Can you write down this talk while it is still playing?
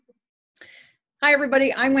Hi,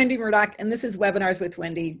 everybody. I'm Wendy Murdoch, and this is Webinars with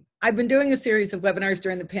Wendy. I've been doing a series of webinars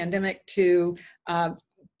during the pandemic to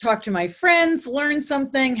talk to my friends, learn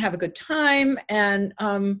something, have a good time, and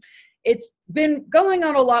it's been going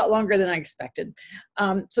on a lot longer than I expected.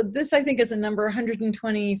 So this, I think, is a number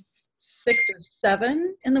 126 or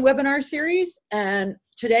 7 in the webinar series. And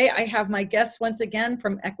today I have my guests once again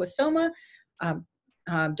from Equisoma,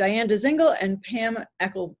 Diane Dzingel and Pam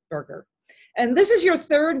Eckelberger. And this is your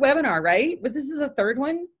third webinar, right? But this is the third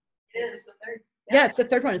one? It is the third. Yeah, it's the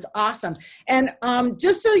third one. It's awesome. And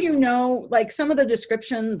just so you know, like some of the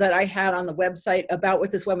description that I had on the website about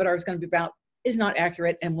what this webinar is going to be about is not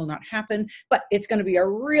accurate and will not happen, but it's going to be a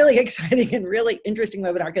really exciting and really interesting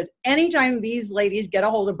webinar because anytime these ladies get a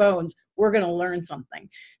hold of bones, we're going to learn something.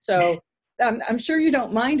 So I'm sure you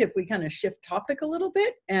don't mind if we kind of shift topic a little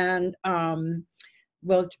bit, and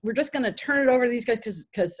well, we're just going to turn it over to these guys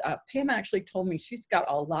because Pam actually told me she's got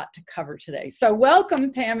a lot to cover today. So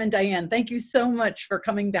welcome, Pam and Diane. Thank you so much for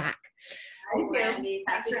coming back. Hi, Wendy.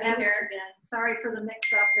 Thanks for having us again. Sorry for the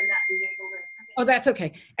mix-up and not being able to. Oh, that's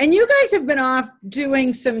okay. And you guys have been off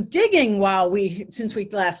doing some digging since we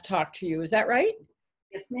last talked to you. Is that right?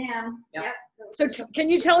 Yes, ma'am. Yep. So can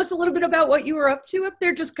you tell us a little bit about what you were up to up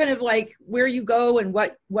there? Just kind of like where you go and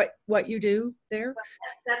what you do there? Well,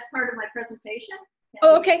 that's part of my presentation.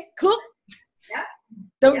 Oh, okay, cool. Yeah.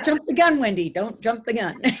 Don't jump the gun, Wendy. Don't jump the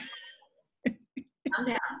gun. I'm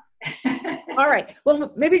down. All right.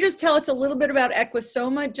 Well, maybe just tell us a little bit about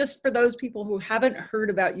Equisoma, just for those people who haven't heard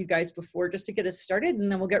about you guys before, just to get us started, and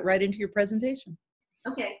then we'll get right into your presentation.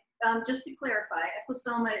 Okay. Just to clarify,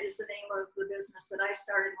 Equisoma is the name of the business that I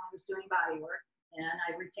started when I was doing body work, and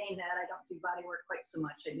I retained that. I don't do body work quite so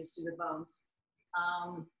much. I just do the bones.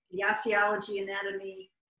 The Osteology Anatomy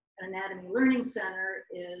Learning Center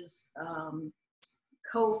is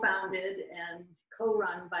co-founded and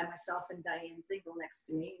co-run by myself and Diane Dzingel next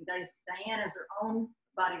to me. Diane has her own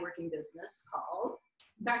bodyworking business called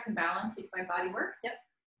Back and Balance, Equine Bodywork. Yep.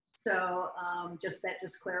 So that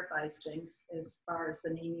just clarifies things as far as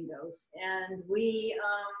the naming goes. And we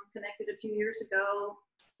connected a few years ago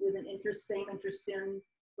with same interest in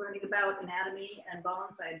learning about anatomy and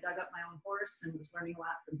bones. I had dug up my own horse and was learning a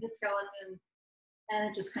lot from his skeleton. And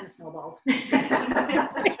it just kind of snowballed. Yeah,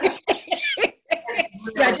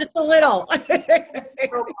 just a little.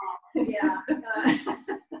 Yeah.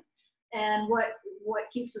 And what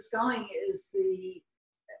keeps us going is the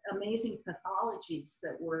amazing pathologies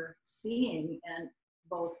that we're seeing, and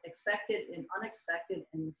both expected and unexpected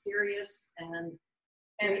and mysterious, and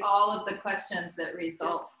all of the questions that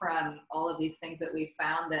result from all of these things that we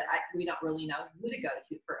found that we don't really know who to go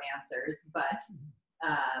to for answers, but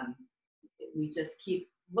we just keep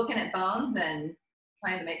looking at bones and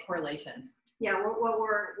trying to make correlations. Yeah, what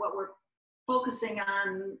we're focusing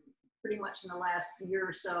on pretty much in the last year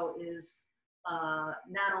or so is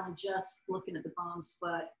not only just looking at the bones,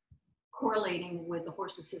 but correlating with the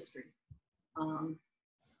horse's history.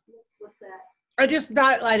 What's that? I just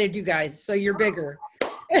spotlighted you guys, so you're bigger.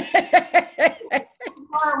 I'm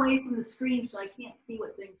far away from the screen, so I can't see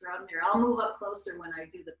what things are on there. I'll move up closer when I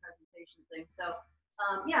do the presentation thing. So.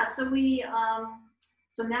 Yeah, so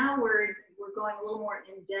so now we're going a little more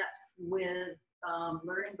in depth with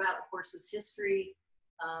learning about the horse's history,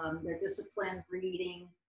 their discipline, breeding,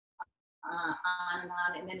 on and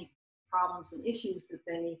on, and any problems and issues that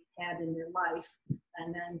they had in their life.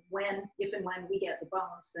 And then if and when we get the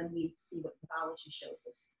bones, then we see what pathology shows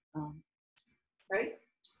us. Right?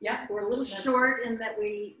 Yeah. We're a little short in that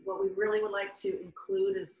what we really would like to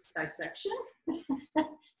include is dissection.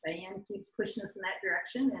 Diane keeps pushing us in that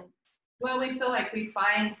direction. And well, we feel like we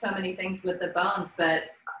find so many things with the bones,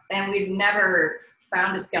 and we've never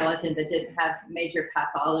found a skeleton that didn't have major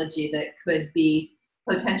pathology that could be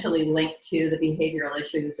potentially linked to the behavioral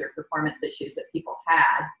issues or performance issues that people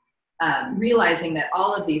had. Realizing that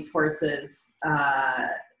all of these horses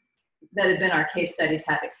that have been our case studies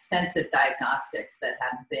have extensive diagnostics that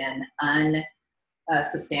have been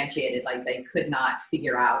unsubstantiated, like they could not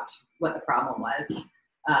figure out what the problem was.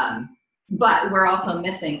 But we're also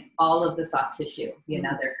missing all of the soft tissue. You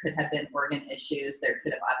know, there could have been organ issues. There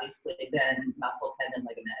could have obviously been muscle, tendon,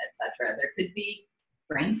 ligament, etc. There could be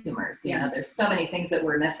brain tumors. You know, there's so many things that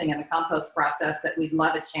we're missing in the compost process that we'd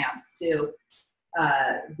love a chance to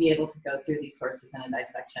be able to go through these horses in a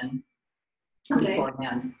dissection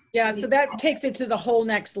beforehand. Yeah, so that takes it to the whole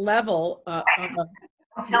next level. I'll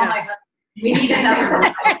tell my husband. We need another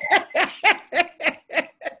one.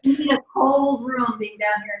 We need a cold room being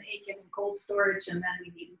down here in Aiken and cold storage, and then we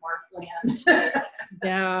need more land.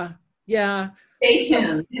 Yeah. Stay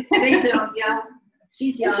tuned. Stay tuned, yeah.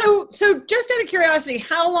 She's young. So just out of curiosity,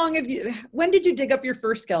 when did you dig up your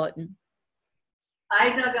first skeleton?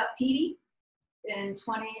 I dug up Petey in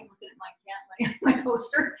I'm looking at my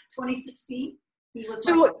poster, 2016. He was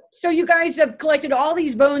so you guys have collected all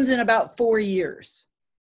these bones in about 4 years.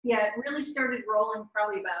 Yeah, it really started rolling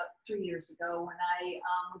probably about 3 years ago when I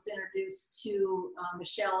was introduced to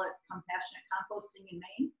Michelle at Compassionate Composting in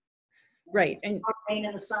Maine. Right. And in Maine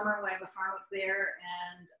in the summer, we have a farm up there,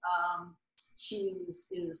 and she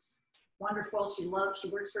is wonderful. She works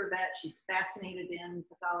for a vet. She's fascinated in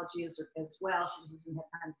pathology as well. She doesn't have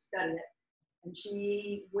time to study it. And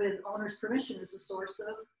she, with owner's permission, is a source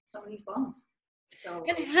of some of these bones. So,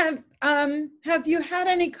 and have you had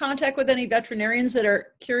any contact with any veterinarians that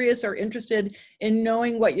are curious or interested in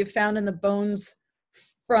knowing what you found in the bones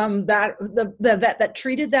from the vet that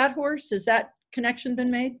treated that horse? Has that connection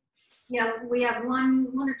been made? Yeah, we have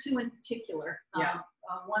one or two in particular. Yeah.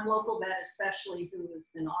 One local vet especially who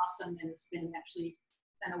has been awesome and has been actually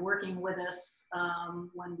kind of working with us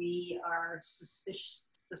when we are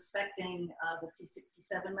suspecting the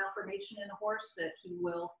C67 malformation in a horse, that he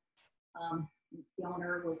will, the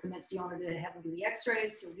owner will convince the owner to have him do the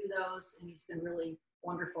x-rays. He'll do those, and he's been really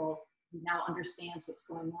wonderful. He now understands what's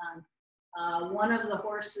going on. One of the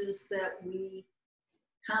horses that we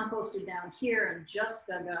composted down here and just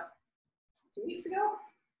dug up 2 weeks ago.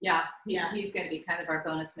 Yeah, he's going to be kind of our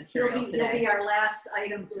bonus material today. He'll be our last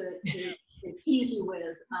item to tease you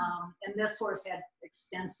with. And this horse had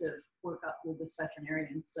extensive workup with this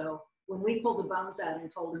veterinarian. So when we pulled the bones out and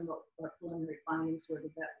told him what our preliminary findings were, the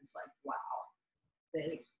vet was like, wow.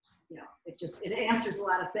 It answers a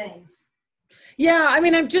lot of things. Yeah, I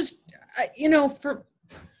mean, I'm just, I know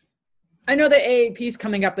the AAP is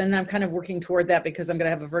coming up, and I'm kind of working toward that because I'm going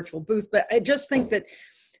to have a virtual booth. But I just think that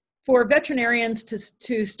for veterinarians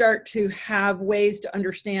to start to have ways to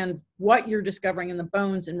understand what you're discovering in the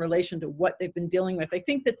bones in relation to what they've been dealing with, I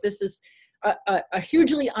think that this is a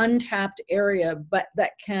hugely untapped area, but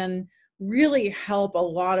that can really help a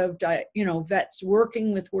lot of vets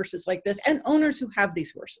working with horses like this and owners who have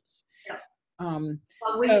these horses. Yeah. One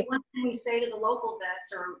thing we say to the local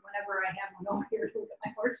vets, or whenever I have one over here to look at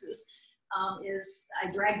my horses, is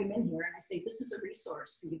I drag them in here and I say, this is a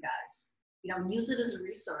resource for you guys. Use it as a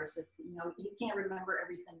resource. If you can't remember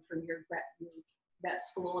everything from your vet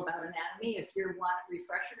school about anatomy, if you want a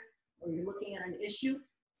refresher or you're looking at an issue,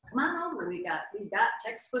 come on over. We've got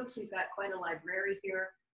textbooks. We've got quite a library here.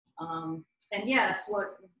 And yes,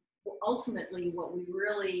 what we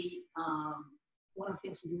really, one of the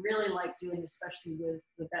things we really like doing, especially with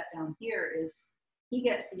the vet down here, is he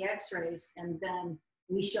gets the x-rays and then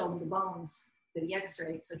we show him the bones that he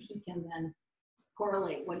x-rayed so he can then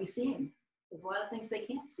correlate what he's seeing. There's a lot of things they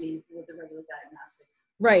can't see with the regular diagnostics.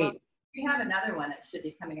 Right. Well, we have another one that should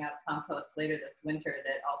be coming out of compost later this winter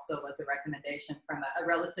that also was a recommendation from a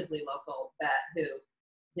relatively local vet who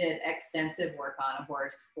did extensive work on a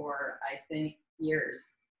horse for, I think,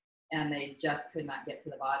 years, and they just could not get to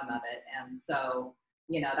the bottom of it. And so,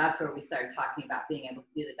 that's where we started talking about being able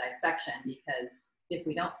to do the dissection, because if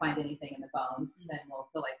we don't find anything in the bones, then we'll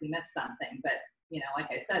feel like we missed something. But,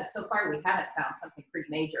 like I said, so far we haven't found something pretty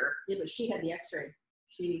major. Yeah, but she had the x-ray.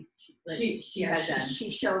 She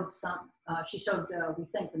showed some, we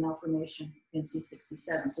think, the malformation in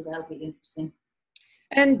C67, so that'll be interesting.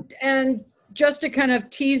 And just to kind of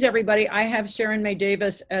tease everybody, I have Sharon May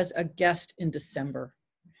Davis as a guest in December.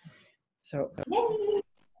 So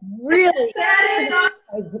really,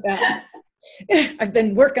 I've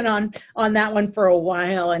been working on that one for a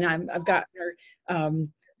while, and I've gotten her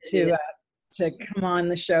to come on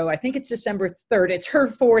the show. I think it's December 3rd. It's her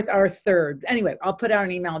 4th, our 3rd. Anyway, I'll put out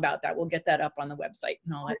an email about that. We'll get that up on the website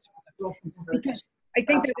and all that sort of stuff. Because I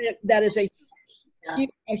think that is a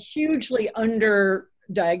hugely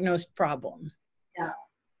underdiagnosed problem. Yeah.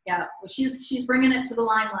 Well, she's bringing it to the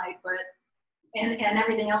limelight, but and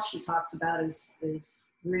everything else she talks about is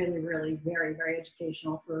really, really very, very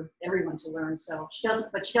educational for everyone to learn. So she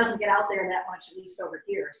doesn't get out there that much, at least over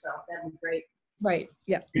here. So that'd be great. Right.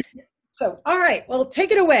 Yeah. So, all right. Well,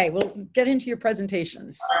 take it away. We'll get into your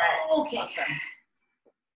presentation. All right. Okay. Awesome.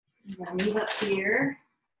 I'm gonna move up here.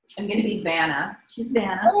 I'm gonna be Vanna. She's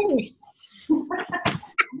Vanna. Oh.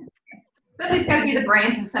 Somebody's got to be the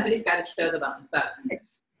brains and somebody's got to show the bones. So.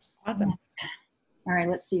 Awesome. All right,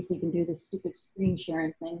 let's see if we can do this stupid screen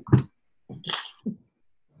sharing thing.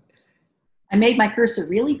 I made my cursor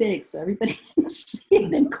really big so everybody can see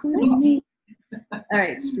it, including me. All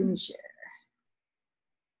right, screen share.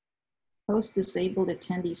 Post disabled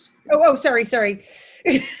attendees. Oh, sorry. Don't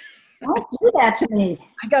do that to me.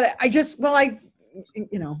 I got it.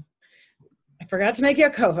 I forgot to make you a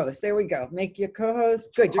co-host. There we go. Make you a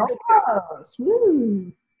co-host. Good. You're good. Co-host.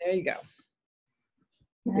 Woo. There you go.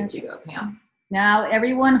 Good you go, Pam. Now,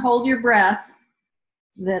 everyone hold your breath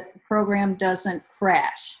that the program doesn't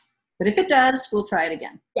crash. But if it does, we'll try it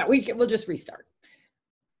again. Yeah, we'll just restart.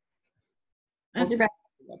 Hold your breath.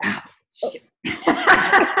 Oh.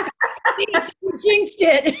 You jinxed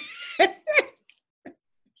it.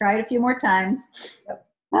 Try it a few more times.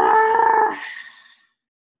 Ah.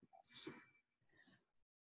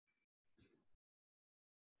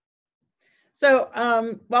 So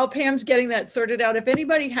while Pam's getting that sorted out, if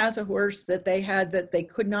anybody has a horse that they had that they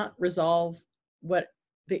could not resolve what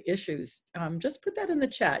the issues, just put that in the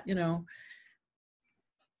chat, you know.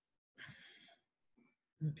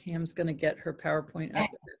 And Pam's going to get her PowerPoint up.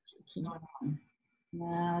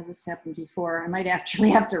 No, this happened before. I might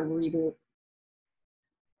actually have to reboot.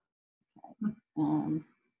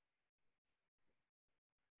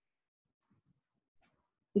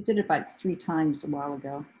 We did it about 3 times a while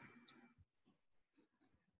ago.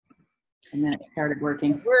 And then it started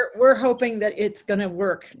working. We're hoping that it's going to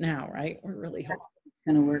work now, right? We're really hoping it's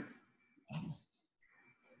going to work.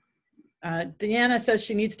 Deanna says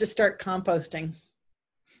she needs to start composting.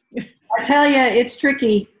 I tell you, it's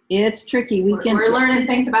tricky. It's tricky. We're learning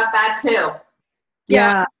things about that too.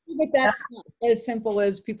 Yeah. But that's not as simple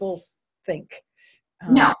as people think.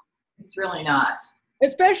 No, it's really not.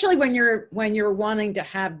 Especially when you're wanting to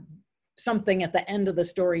have something at the end of the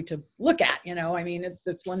story to look at, you know. I mean,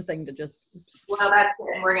 it's one thing to just. Well, that's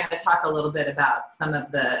it. And we're going to talk a little bit about some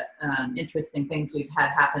of the interesting things we've had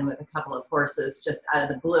happen with a couple of horses just out of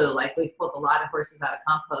the blue. Like we pulled a lot of horses out of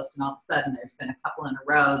compost, and all of a sudden there's been a couple in a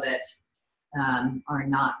row that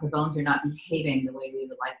the bones are not behaving the way we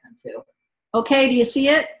would like them to. Okay, do you see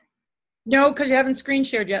it? No, because you haven't screen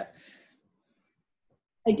shared yet.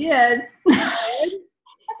 I did.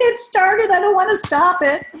 It started. I don't want to stop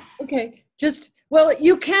it. Okay,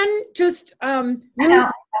 you can just I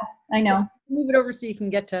know. Move it over so you can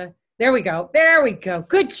get to. There we go. There we go.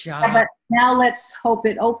 Good job. Yeah, but now let's hope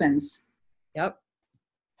it opens. Yep.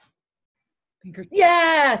 Fingers.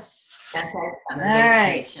 Yes. That's our summer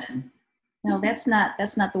vacation. No, that's not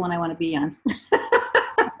the one I want to be on.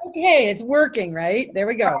 Okay, it's working, right? There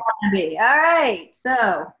we go. All right.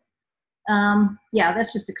 So, yeah,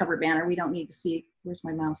 that's just a cover banner. We don't need to see. Where's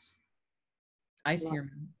my mouse? I see your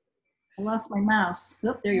mouse. I lost my mouse.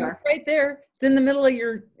 Oh, there you are. Right there. It's in the middle of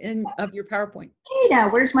your PowerPoint. Hey,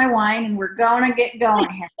 now where's my wine? And we're gonna get going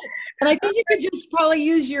here. And I think you could just probably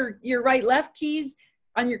use your right left keys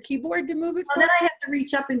on your keyboard to move it. Well, then I have to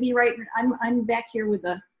reach up and be right. I'm back here with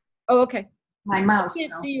the. Oh, okay. My mouse. I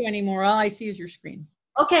can't see you anymore. All I see is your screen.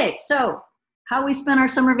 Okay, so how we spent our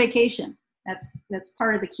summer vacation. That's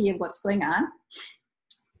part of the key of what's going on.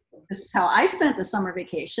 This is how I spent the summer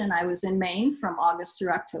vacation. I was in Maine from August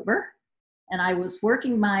through October, and I was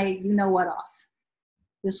working my you-know-what off.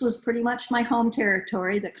 This was pretty much my home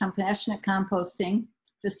territory, the Compassionate Composting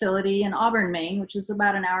Facility in Auburn, Maine, which is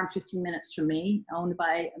about an hour and 15 minutes from me, owned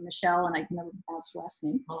by Michelle, and I can never pronounce her last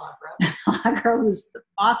name. Milagro, who's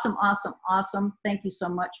awesome, awesome, awesome. Thank you so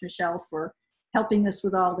much, Michelle, for helping us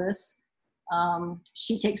with all this.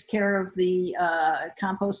 She takes care of the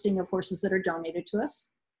composting of horses that are donated to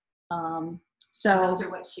us. So those are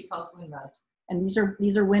what she calls windrows. And these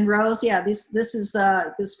are windrows. Yeah,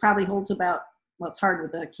 this probably holds about, well, it's hard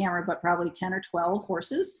with the camera, but probably 10 or 12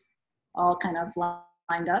 horses, all kind of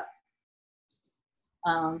lined up.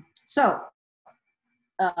 So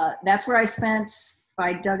that's where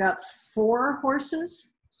I dug up 4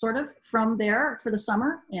 horses sort of from there for the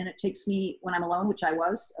summer, and it takes me, when I'm alone, which I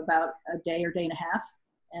was, about a day or day and a half.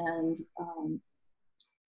 And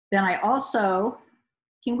then I also,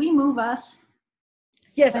 can we move us?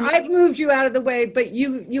 Yes, I've moved you out of the way, but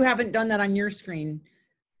you haven't done that on your screen.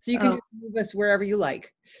 So you can just move us wherever you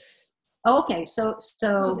like. Okay, so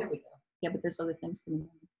there we go. Yeah, but there's other things going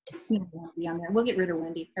to be on there. We'll get rid of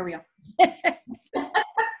Wendy. There we go.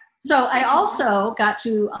 So I also got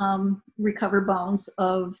to recover bones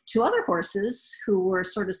of 2 other horses who were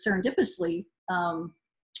sort of serendipitously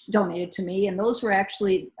donated to me, and those were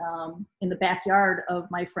actually in the backyard of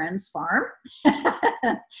my friend's farm.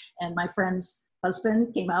 And my friend's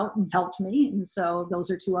husband came out and helped me, and so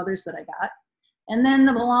those are 2 others that I got. And then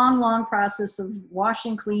the long process of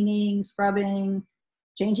washing, cleaning, scrubbing,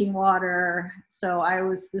 changing water. So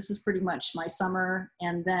this is pretty much my summer.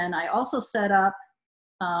 And then I also set up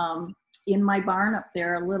in my barn up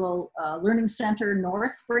there a little learning center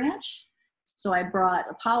north branch. So I brought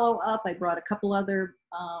Apollo up. I brought a couple other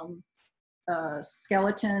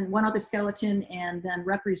one other skeleton, and then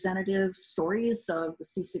representative stories of the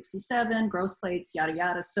C67, growth plates, yada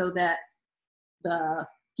yada, so that the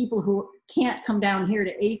people who can't come down here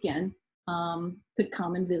to Aiken could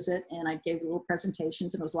come and visit, and I gave little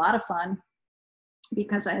presentations, and it was a lot of fun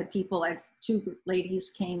because I had people, like 2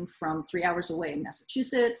 ladies came from 3 hours away in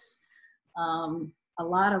Massachusetts, a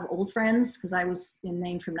lot of old friends, because I was in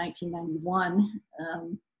Maine from 1991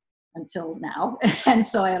 until now, and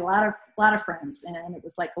so I had a lot of friends, and it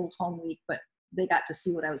was like old home week, but they got to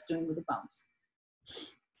see what I was doing with the bones.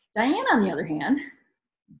 Diane, on the other hand,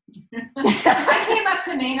 I came up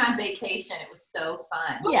to Maine on vacation. It was so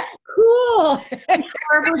fun. yeah, Cool.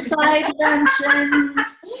 harborside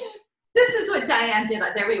luncheons, This is what Diane did.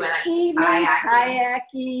 There we went. evening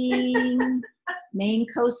kayaking, Maine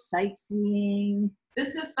coast sightseeing.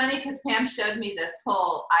 This is funny because Pam showed me this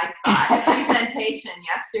whole iPod presentation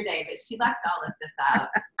yesterday, but she left all of this out.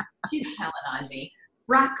 She's telling on me.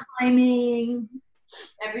 Rock climbing,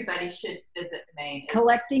 Everybody should visit Maine. It's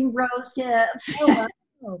collecting rose hips.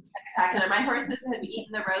 spectacular. My horses have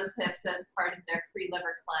eaten the rose hips as part of their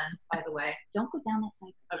pre-liver cleanse, by the way. Don't go down that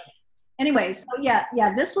side. Okay. Anyway, so yeah,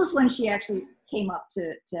 this was when she actually came up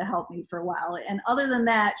to help me for a while. And other than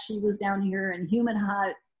that, she was down here in humid,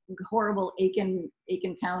 hot, horrible Aiken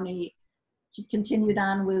County. She continued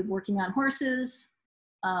on with working on horses.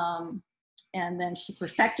 And then she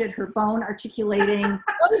perfected her bone articulating.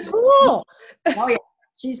 Oh, cool. Oh yeah,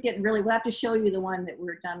 she's getting really, we'll have to show you the one that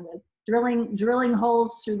we're done with. Drilling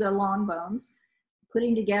holes through the long bones,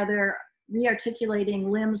 putting together, rearticulating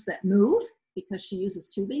limbs that move because she uses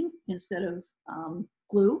tubing instead of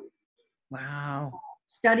glue. Wow.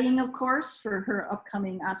 Studying, of course, for her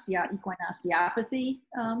upcoming equine osteopathy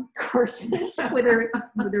courses with her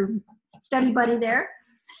study buddy there.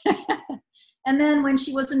 And then when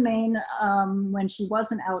she was in Maine, when she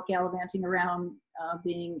wasn't out gallivanting around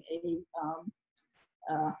being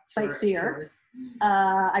a sightseer,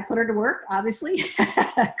 I put her to work, obviously,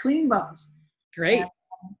 cleaning bones. Great. And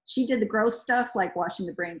she did the gross stuff like washing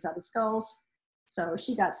the brains out of skulls. So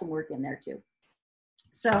she got some work in there too.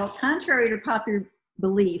 So contrary to popular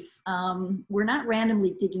belief, we're not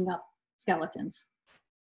randomly digging up skeletons.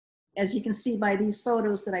 As you can see by these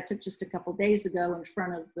photos that I took just a couple days ago in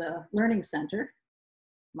front of the Learning Center,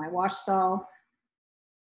 my wash stall,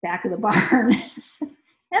 back of the barn,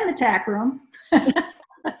 and the tack room,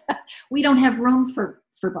 we don't have room for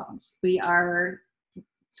bones. We are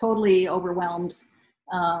totally overwhelmed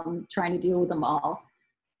trying to deal with them all.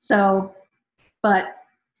 So, but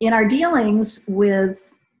in our dealings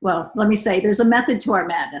with, well, let me say, there's a method to our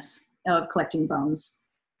madness of collecting bones.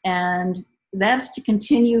 And that's to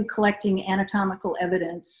continue collecting anatomical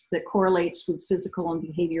evidence that correlates with physical and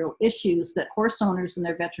behavioral issues that horse owners and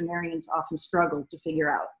their veterinarians often struggle to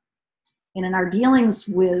figure out. And in our dealings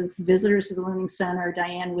with visitors to the Learning Center,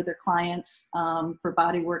 Diane with her clients for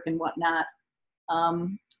body work and whatnot,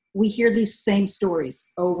 we hear these same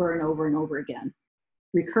stories over and over and over again.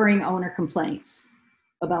 Recurring owner complaints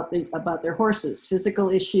about their horses,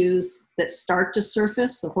 physical issues that start to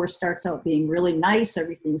surface. The horse starts out being really nice,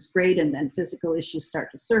 everything's great, and then physical issues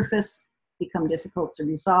start to surface, become difficult to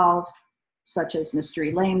resolve, such as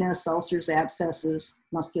mystery lameness, ulcers, abscesses,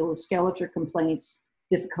 musculoskeletal complaints,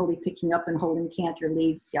 difficulty picking up and holding canter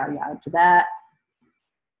leads, yada yada to that.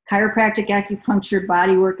 Chiropractic, acupuncture,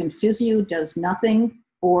 bodywork, and physio does nothing,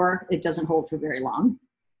 or it doesn't hold for very long.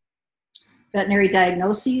 Veterinary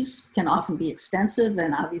diagnoses can often be extensive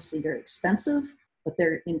and obviously very expensive, but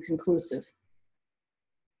they're inconclusive.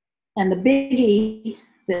 And the biggie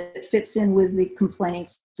that fits in with the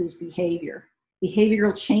complaints is behavior.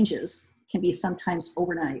 Behavioral changes can be sometimes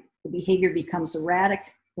overnight. The behavior becomes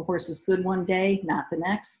erratic. The horse is good one day, not the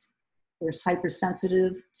next. There's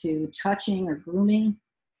hypersensitive to touching or grooming,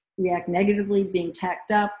 react negatively, being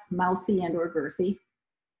tacked up, mouthy and or girthy.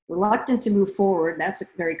 Reluctant to move forward, that's a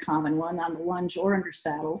very common one, on the lunge or under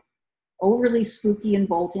saddle. Overly spooky and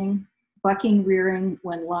bolting, bucking, rearing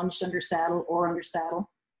when lunged under saddle or under saddle.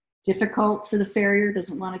 Difficult for the farrier,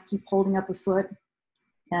 doesn't want to keep holding up a foot,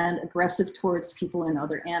 and aggressive towards people and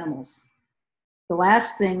other animals. The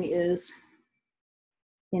last thing is,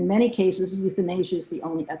 in many cases, euthanasia is the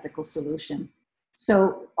only ethical solution.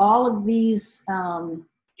 So all of these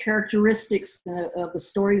characteristics of the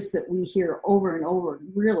stories that we hear over and over,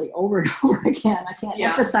 really over and over again, I can't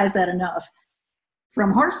emphasize that enough,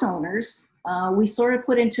 from horse owners, we sort of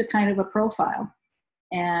put into kind of a profile.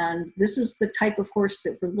 And this is the type of horse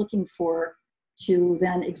that we're looking for to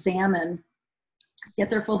then examine, get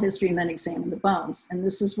their full history, and then examine the bones. And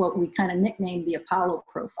this is what we kind of nicknamed the Apollo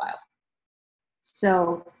profile.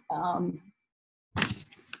 So let's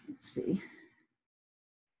see.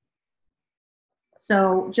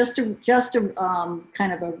 So just to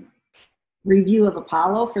kind of review of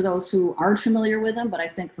Apollo for those who aren't familiar with him, but I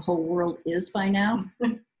think the whole world is by now.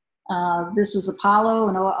 This was Apollo,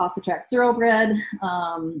 an off-the-track thoroughbred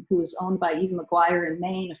who was owned by Eva McGuire in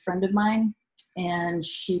Maine, a friend of mine, and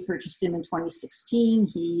she purchased him in 2016.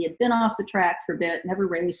 He had been off the track for a bit, never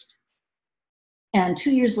raced, and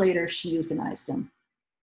 2 years later, she euthanized him.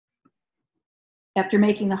 After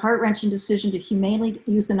making the heart-wrenching decision to humanely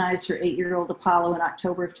euthanize her 8-year-old Apollo in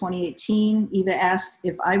October of 2018, Eva asked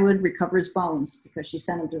if I would recover his bones, because she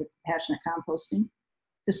sent him to the Compassionate Composting,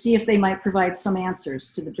 to see if they might provide some answers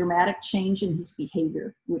to the dramatic change in his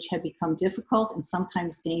behavior, which had become difficult and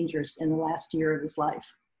sometimes dangerous in the last year of his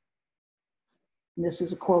life. And this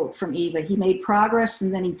is a quote from Eva. He made progress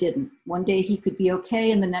and then he didn't. One day he could be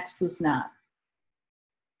okay and the next was not.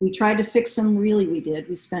 We tried to fix him, really we did.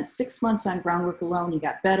 We spent 6 months on groundwork alone. He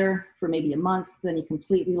got better for maybe a month, then he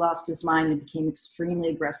completely lost his mind and became extremely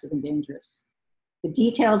aggressive and dangerous. The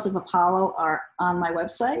details of Apollo are on my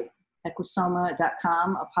website,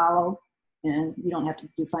 equisoma.com, Apollo, and you don't have to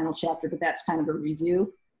do final chapter, but that's kind of a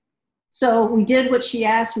review. So we did what she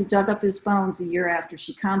asked. We dug up his bones a year after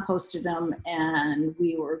she composted them, and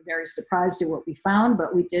we were very surprised at what we found,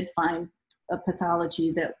 but we did find a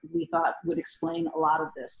pathology that we thought would explain a lot of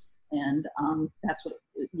this. And that's what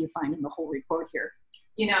you find in the whole report here.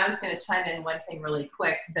 You know, I was going to chime in one thing really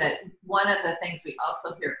quick, that one of the things we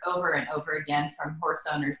also hear over and over again from horse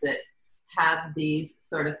owners that have these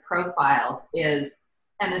sort of profiles is,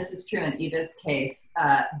 and this is true in Eva's case,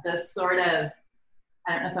 the sort of,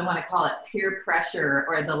 I don't know if I want to call it peer pressure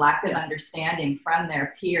or the lack of understanding from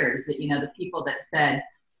their peers, that, you know, the people that said,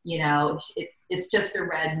 you know, it's just a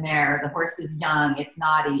red mare, the horse is young, it's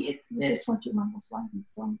naughty, it's this. Just went through mumble sliding,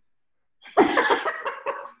 so.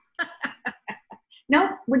 No,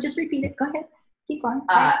 we'll just repeat it. Go ahead. Keep going.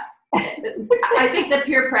 I think the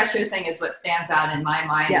peer pressure thing is what stands out in my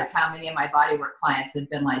mind, is how many of my bodywork clients have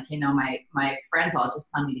been like, you know, my friends all just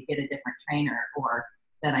tell me to get a different trainer, or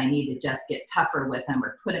that I need to just get tougher with him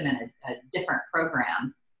or put him in a different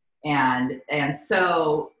program. And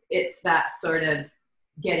so it's that sort of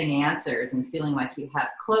getting answers and feeling like you have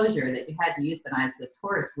closure, that you had to euthanize this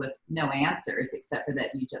horse with no answers, except for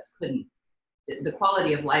that you just couldn't, the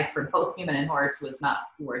quality of life for both human and horse was not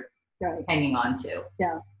worth hanging on to.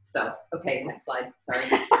 Yeah. So, okay, next slide. Sorry.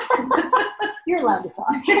 You're allowed to talk.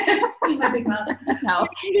 My big mouth. No. I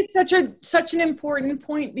think it's such an important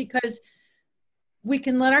point, because we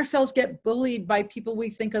can let ourselves get bullied by people we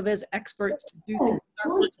think of as experts to do things with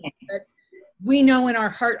our horses that we know in our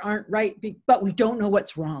heart aren't right, but we don't know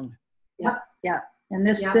what's wrong. Yeah, yeah. And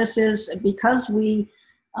this is because we,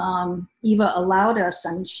 Eva allowed us,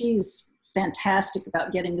 I mean, she's fantastic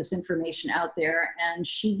about getting this information out there, and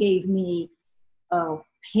she gave me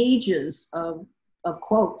pages of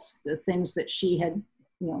quotes, the things that she had,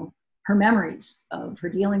 you know, her memories of her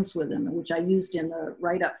dealings with him, which I used in the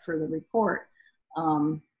write-up for the report.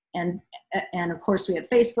 And of course we had a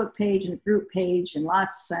Facebook page and a group page and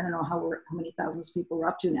lots, I don't know how many thousands of people we're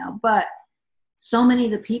up to now, but so many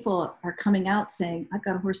of the people are coming out saying, I've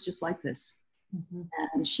got a horse just like this. Mm-hmm.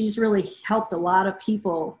 And she's really helped a lot of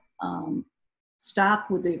people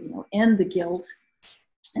stop with the, you know, end the guilt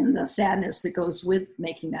and the sadness that goes with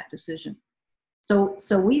making that decision. So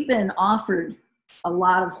we've been offered a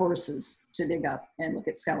lot of horses to dig up and look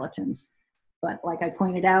at skeletons. But like I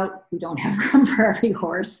pointed out, we don't have room for every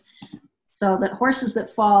horse. So the horses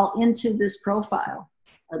that fall into this profile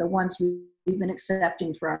are the ones we've been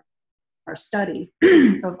accepting for our study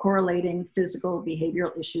of correlating physical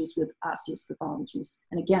behavioral issues with osseous pathologies.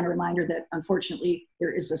 And again, a reminder that unfortunately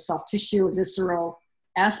there is a soft tissue, a visceral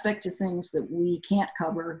aspect to things that we can't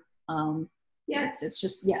cover yet. It's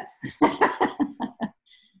just yet.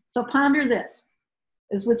 So ponder this.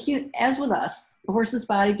 As with us, the horse's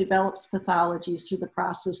body develops pathologies through the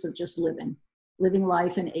process of just living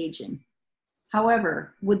life and aging.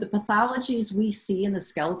 However, would the pathologies we see in the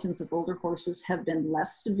skeletons of older horses have been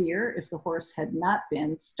less severe if the horse had not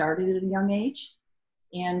been started at a young age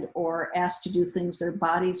and or asked to do things their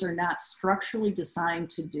bodies are not structurally designed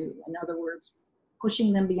to do? In other words,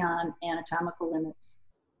 pushing them beyond anatomical limits.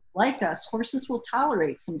 Like us, horses will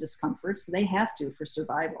tolerate some discomforts, they have to for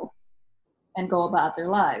survival, and go about their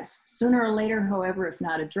lives. Sooner or later, however, if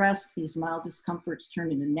not addressed, these mild discomforts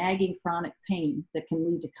turn into nagging chronic pain that can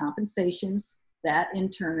lead to compensations that in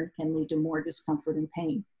turn can lead to more discomfort and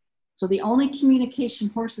pain. So the only communication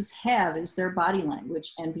horses have is their body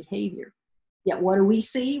language and behavior. Yet what do we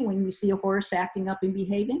see when we see a horse acting up and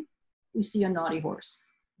behaving? We see a naughty horse,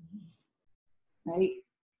 right?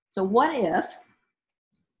 So what if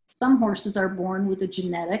some horses are born with a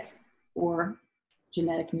genetic or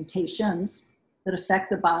genetic mutations that affect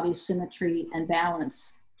the body's symmetry and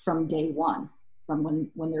balance from day one, from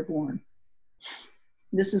when they're born.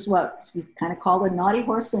 This is what we kind of call the naughty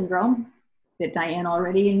horse syndrome that Diane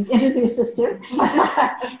already introduced us to.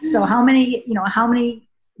 So how many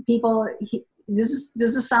people, does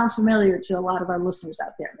this sound familiar to a lot of our listeners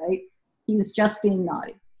out there, right? He's just being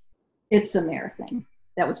naughty. It's a mare thing.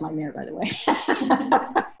 That was my mare, by the way.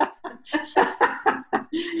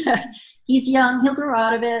 He's young, he'll grow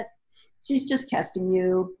out of it. She's just testing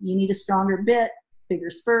you. You need a stronger bit, bigger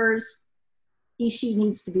spurs. She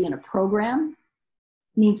needs to be in a program,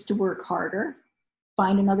 needs to work harder,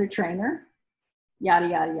 find another trainer, yada,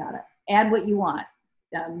 yada, yada. Add what you want.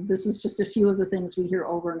 This is just a few of the things we hear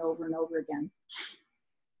over and over and over again.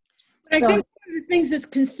 I think one of the things that's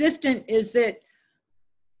consistent is that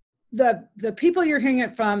the people you're hearing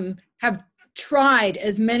it from have tried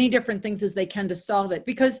as many different things as they can to solve it,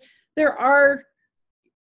 because there are,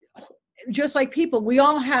 just like people, we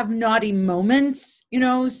all have naughty moments,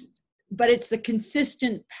 but it's the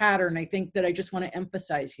consistent pattern, I think, that I just want to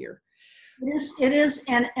emphasize here. It is,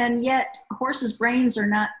 and yet horses' brains are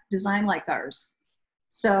not designed like ours.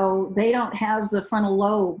 So they don't have the frontal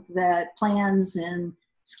lobe that plans and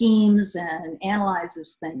schemes and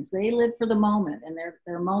analyzes things. They live for the moment, and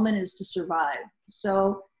their moment is to survive.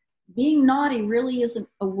 So being naughty really isn't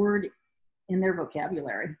a word in their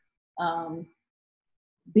vocabulary.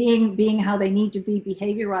 Being how they need to be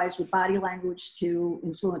behaviorized with body language to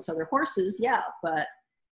influence other horses, yeah, but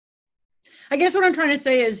I guess what I'm trying to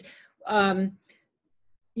say is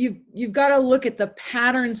you've got to look at the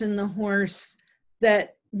patterns in the horse,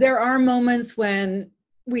 that there are moments when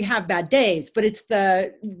we have bad days, but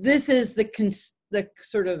this is the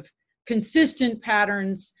sort of consistent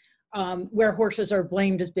patterns where horses are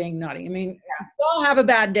blamed as being naughty. I mean, we all have a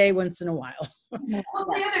bad day once in a while. Well,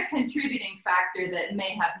 the other contributing factor that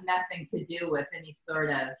may have nothing to do with any sort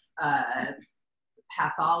of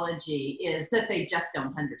pathology is that they just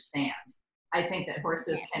don't understand. I think that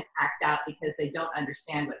horses can act out because they don't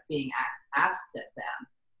understand what's being asked of them.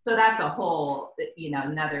 So that's a whole,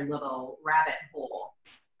 another little rabbit hole.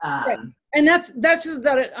 Right. And that's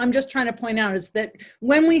that I'm just trying to point out, is that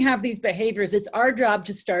when we have these behaviors, it's our job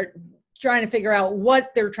to start trying to figure out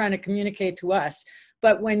what they're trying to communicate to us.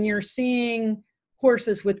 But when you're seeing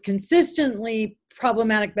horses with consistently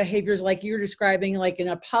problematic behaviors like you're describing, like in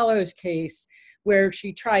Apollo's case, where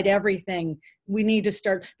she tried everything, we need to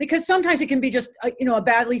start, because sometimes it can be just a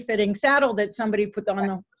badly fitting saddle that somebody put on the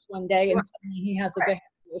horse one day, and suddenly he has a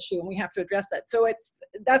behavioral issue, and we have to address that. So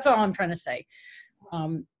that's all I'm trying to say.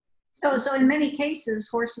 So in many cases,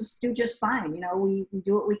 horses do just fine. We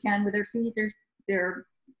do what we can with their feet. They're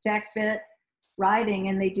tack fit, riding,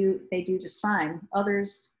 and they do just fine.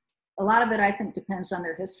 Others, a lot of it, I think, depends on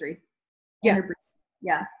their history.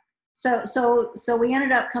 Yeah. So we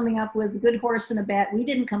ended up coming up with good horse and a bad. We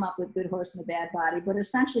didn't come up with good horse and a bad body, but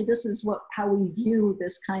essentially this is how we view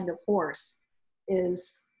this kind of horse.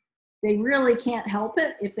 Is they really can't help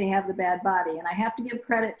it if they have the bad body. And I have to give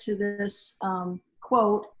credit to this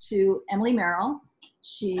quote to Emily Merrill.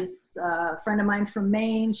 She's a friend of mine from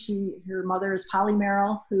Maine. Her mother is Polly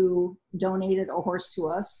Merrill, who donated a horse to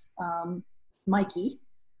us, Mikey.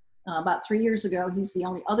 About 3 years ago. He's the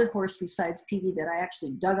only other horse besides Petey that I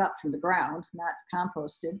actually dug up from the ground, not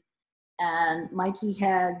composted. And Mikey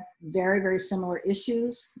had very, very similar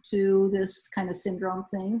issues to this kind of syndrome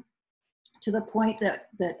thing, to the point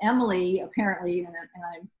that Emily apparently, and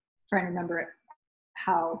I'm trying to remember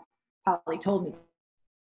how Polly told me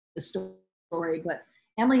the story, but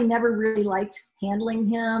Emily never really liked handling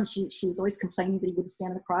him. She was always complaining that he wouldn't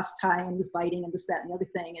stand in the cross tie and was biting and this, that, and the other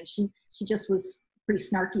thing. And she just was pretty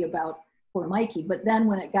snarky about poor Mikey. But then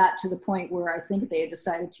when it got to the point where I think they had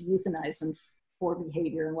decided to euthanize him for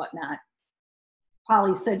behavior and whatnot,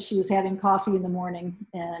 Polly said she was having coffee in the morning,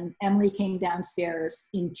 and Emily came downstairs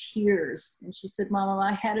in tears. And she said, "Mama,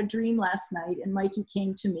 I had a dream last night, and Mikey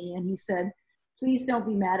came to me and he said, 'Please don't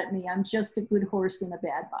be mad at me. I'm just a good horse in a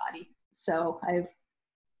bad body.'" So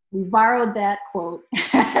we borrowed that quote.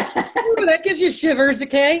 Ooh, that gives you shivers,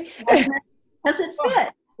 okay? Because it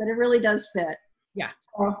fits, but it really does fit. Yeah.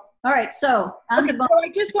 So, all right, so on the so I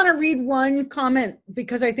just want to read one comment,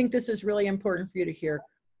 because I think this is really important for you to hear.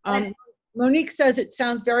 Monique says, "It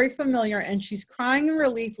sounds very familiar, and she's crying in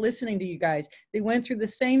relief listening to you guys. They went through the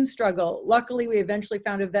same struggle. Luckily, we eventually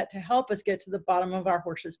found a vet to help us get to the bottom of our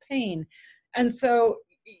horse's pain." And so,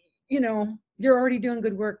 you're already doing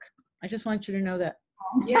good work. I just want you to know that.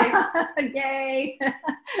 Yay.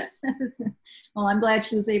 Well, I'm glad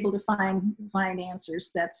she was able to find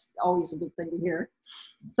answers. That's always a good thing to hear.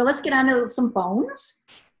 So let's get on to some bones.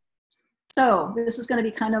 So this is going to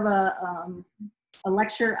be kind of a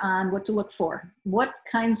lecture on what to look for. What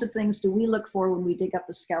kinds of things do we look for when we dig up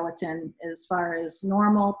a skeleton as far as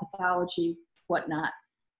normal, pathology, whatnot?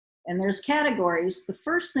 And there's categories. The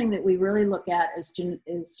first thing that we really look at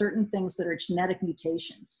is certain things that are genetic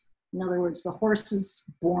mutations. In other words, the horse is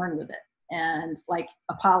born with it. And like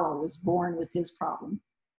Apollo was born with his problem.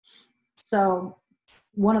 So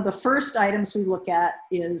one of the first items we look at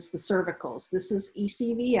is the cervicals. This is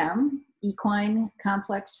ECVM, equine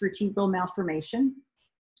complex vertebral malformation,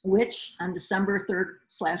 which on December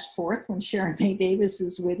 3rd/4th, when Sharon May Davis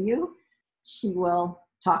is with you, she will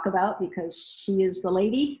talk about, because she is the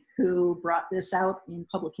lady who brought this out in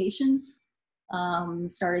publications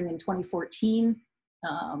starting in 2014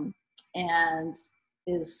 and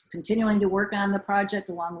is continuing to work on the project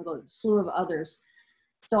along with a slew of others.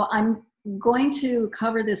 So I'm going to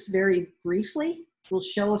cover this very briefly. We'll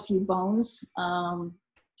show a few bones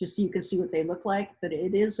just so you can see what they look like, but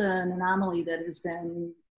it is an anomaly that has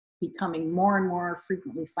been becoming more and more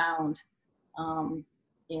frequently found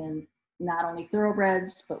in not only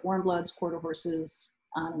thoroughbreds, but warm bloods, quarter horses,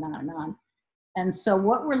 on and on and on. And so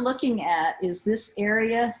what we're looking at is this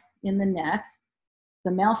area in the neck.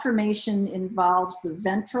 The malformation involves the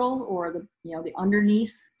ventral, or the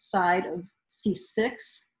underneath side of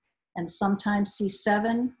C6, and sometimes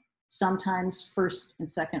C7, sometimes first and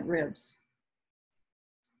second ribs.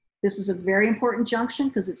 This is a very important junction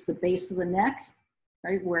because it's the base of the neck,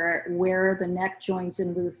 right, where the neck joins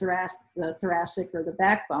in with the thoracic or the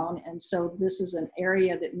backbone. And so this is an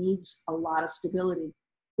area that needs a lot of stability.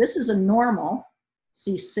 This is a normal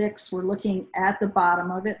C6. We're looking at the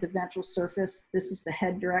bottom of it, the ventral surface. This is the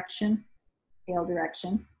head direction, tail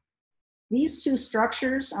direction. These two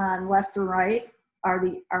structures on left or right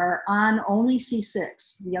are on only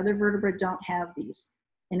C6. The other vertebrae don't have these.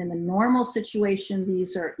 And in the normal situation,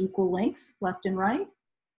 these are equal length, left and right.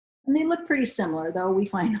 And they look pretty similar, though we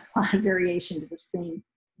find a lot of variation to this theme.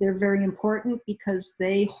 They're very important because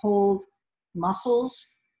they hold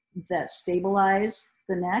muscles that stabilize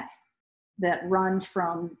the neck, that run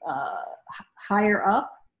from higher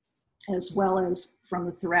up as well as from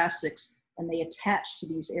the thoracics, and they attach to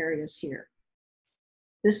these areas here.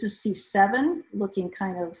 This is C7, looking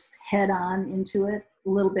kind of head on into it, a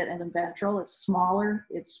little bit in the ventral. It's smaller,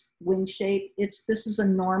 it's wing shaped. This is a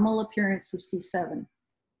normal appearance of C7.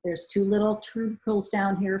 There's two little tubercles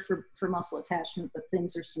down here for muscle attachment, but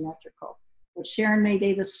things are symmetrical. What Sharon May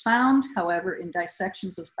Davis found, however, in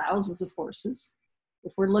dissections of thousands of horses,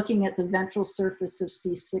 if we're looking at the ventral surface of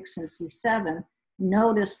C6 and C7,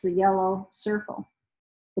 notice the yellow circle.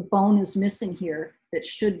 The bone is missing here that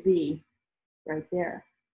should be right there.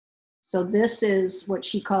 So this is what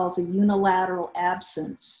she calls a unilateral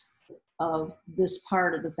absence of this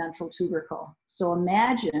part of the ventral tubercle. So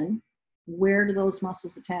imagine, where do those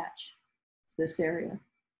muscles attach? To this area.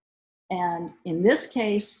 And in this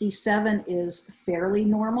case, C7 is fairly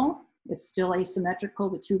normal. It's still asymmetrical.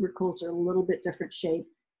 The tubercles are a little bit different shape,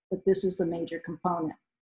 but this is the major component.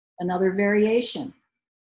 Another variation,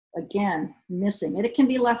 again, missing. And it can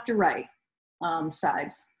be left or right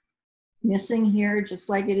sides. Missing here, just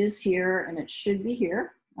like it is here, and it should be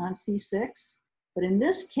here on C6. But in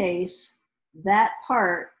this case, that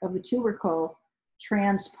part of the tubercle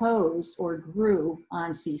transposed or grew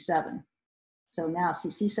on C7. So now, see,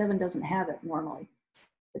 C7 doesn't have it normally,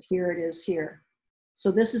 but here it is here.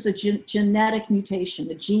 So this is a genetic mutation.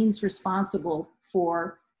 The genes responsible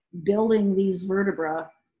for building these vertebrae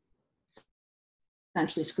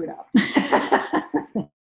essentially screwed up.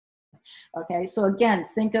 Okay, so again,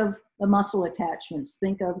 think of the muscle attachments,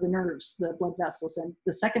 think of the nerves, the blood vessels. And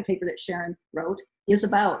the second paper that Sharon wrote is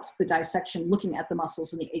about the dissection, looking at the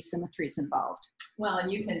muscles and the asymmetries involved. Well, and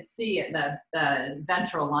you can see the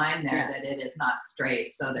ventral line there, that it is not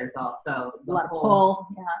straight. So there's also the whole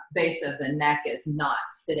base of the neck is not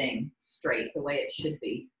sitting straight the way it should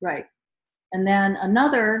be. Right. And then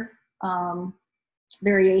another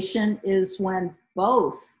variation is when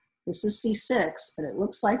both, this is C6, but it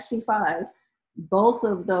looks like C5, both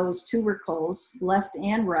of those tubercles, left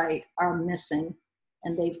and right, are missing,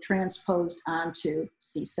 and they've transposed onto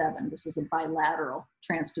C7. This is a bilateral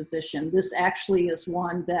transposition. This actually is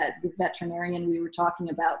one that the veterinarian we were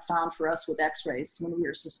talking about found for us with x-rays when we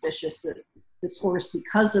were suspicious that this horse,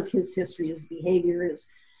 because of his history, his behavior,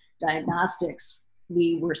 his diagnostics,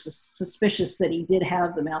 we were suspicious that he did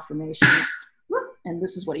have the malformation. And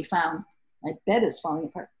this is what he found. My bed is falling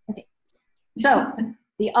apart. Okay. So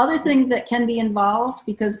the other thing that can be involved,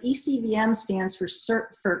 because ECVM stands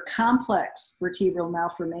for complex vertebral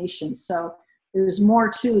malformation. So there's more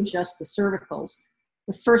to just the cervicals.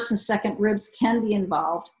 The first and second ribs can be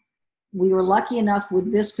involved. we were lucky enough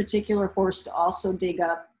with this particular horse to also dig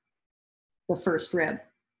up the first rib.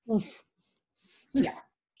 Oof. Yeah.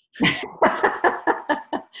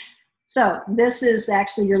 So this is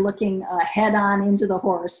actually, you're looking head on into the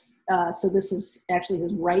horse. So this is actually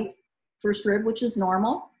his right first rib, which is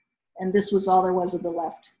normal. And this was all there was of the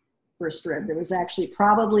left first rib. There was actually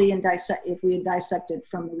probably, if we had dissected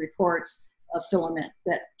from the reports, a filament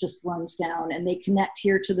that just runs down, and they connect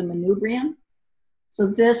here to the manubrium. So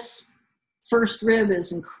this first rib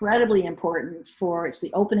is incredibly important for, it's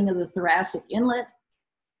the opening of the thoracic inlet.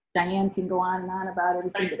 Diane can go on and on about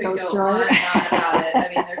everything that goes through on it. and on about it. I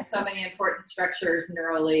mean, there's so many important structures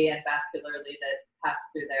neurally and vascularly that pass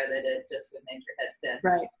through there that it just would make your head spin.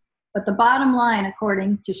 Right. But the bottom line,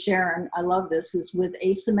 according to Sharon, I love this, is with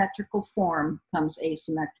asymmetrical form comes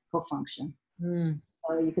asymmetrical function. Mm.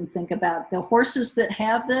 So you can think about the horses that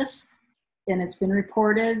have this, and it's been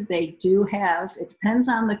reported, they do have, it depends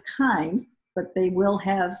on the kind, but they will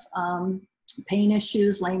have pain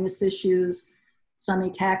issues, lameness issues, some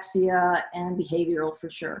ataxia, and behavioral for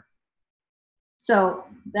sure. So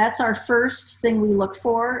that's our first thing we look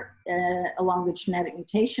for along the genetic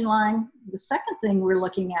mutation line. The second thing we're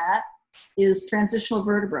looking at is transitional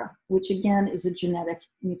vertebra, which again is a genetic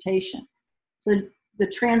mutation. So the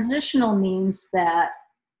transitional means that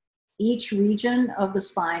each region of the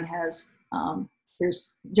spine has,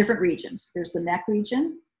 there's different regions. There's the neck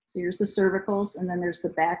region, so here's the cervicals, and then there's the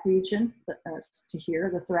back region to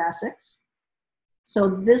here, the thoracics. So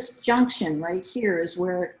this junction right here is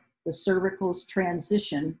where the cervicals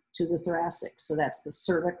transition to the thoracic. So that's the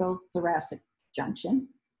cervical thoracic junction.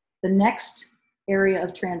 The next area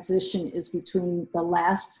of transition is between the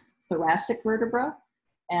last thoracic vertebra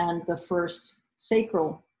and the first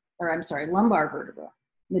lumbar vertebra.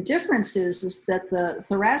 The difference is that the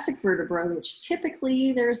thoracic vertebra, which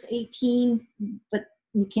typically there's 18, but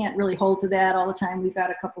you can't really hold to that all the time. We've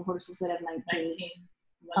got a couple horses that have 19.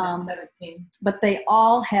 17. But they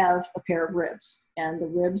all have a pair of ribs, and the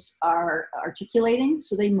ribs are articulating,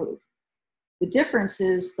 so they move. The difference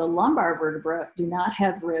is the lumbar vertebra do not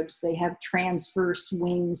have ribs. They have transverse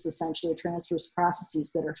wings, essentially transverse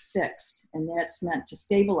processes that are fixed, and that's meant to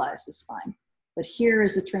stabilize the spine. But here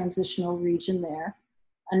is a transitional region there.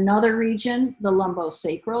 Another region, the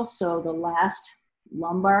lumbosacral, so the last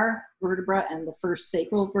lumbar vertebra and the first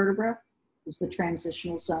sacral vertebra is the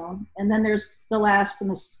transitional zone. And then there's the last in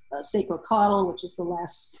the sacrocaudal, which is the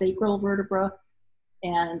last sacral vertebra,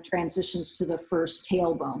 and transitions to the first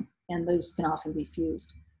tailbone, and those can often be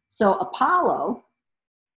fused. So Apollo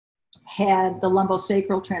had the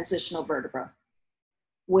lumbosacral transitional vertebra,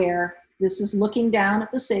 where this is looking down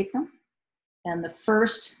at the sacrum, and the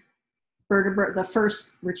first vertebra, the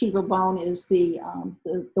first vertebral bone is the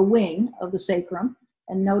wing of the sacrum.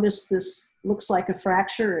 And notice this looks like a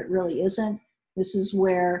fracture. It really isn't. This is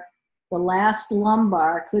where the last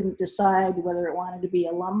lumbar couldn't decide whether it wanted to be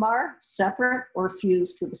a lumbar, separate, or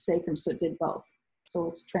fused with the sacrum, so it did both. So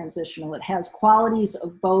it's transitional. It has qualities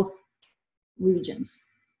of both regions.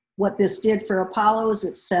 What this did for Apollo is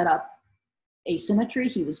it set up asymmetry.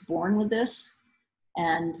 He was born with this.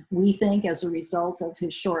 And we think as a result of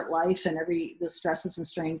his short life and the stresses and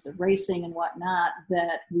strains of racing and whatnot,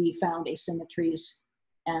 that we found asymmetries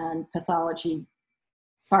and pathology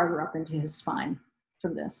farther up into his spine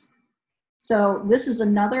from this. So this is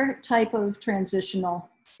another type of transitional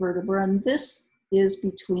vertebra, and this is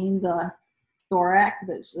between the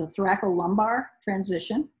thoracolumbar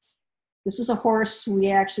transition. This is a horse, we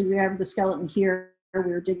have the skeleton here.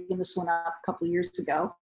 We were digging this one up a couple of years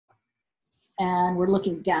ago. And we're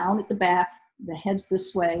looking down at the back, the head's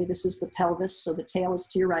this way. This is the pelvis, so the tail is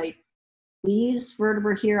to your right. These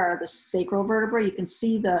vertebrae here are the sacral vertebrae. You can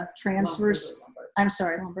see the transverse,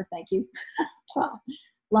 lumbar, thank you.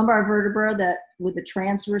 Lumbar vertebra that with the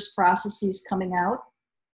transverse processes coming out,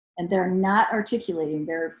 and they're not articulating.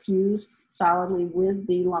 They're fused solidly with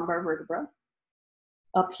the lumbar vertebra.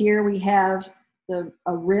 Up here we have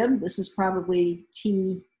a rib. This is probably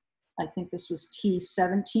I think this was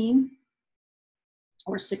T17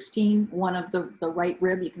 or 16, one of the right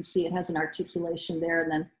rib. You can see it has an articulation there,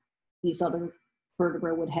 and then these other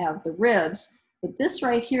vertebrae would have the ribs. But this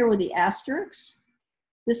right here with the asterisks,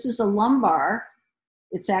 this is a lumbar.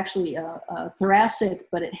 It's actually a thoracic,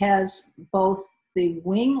 but it has both the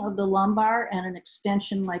wing of the lumbar and an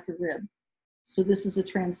extension like a rib. So this is a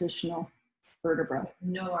transitional vertebra.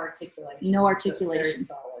 No articulation. No articulation. So it's very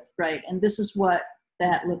solid. Right, and this is what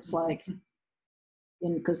that looks like,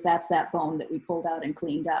 because that's that bone that we pulled out and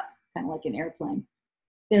cleaned up, kind of like an airplane.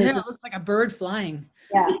 Yeah, it looks like a bird flying.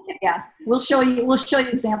 Yeah. We'll show you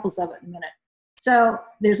examples of it in a minute. So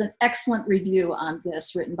there's an excellent review on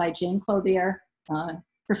this written by Jane Clothier,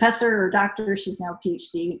 professor or doctor, she's now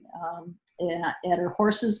PhD, at her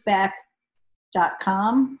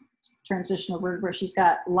horsesback.com, transitional vertebra. She's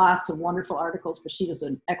got lots of wonderful articles, but she does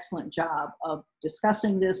an excellent job of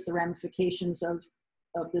discussing this, the ramifications of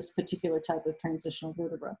this particular type of transitional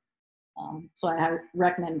vertebra. So I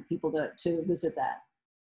recommend people to visit that.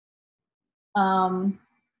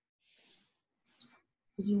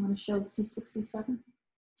 Did you want to show the C67?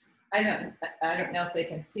 I don't know if they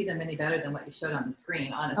can see them any better than what you showed on the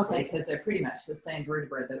screen, honestly, because they're pretty much the same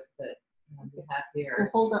vertebra that we have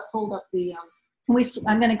here. Well, hold up the.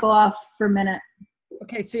 I'm going to go off for a minute.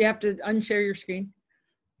 Okay, so you have to unshare your screen.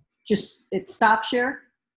 It's stop share.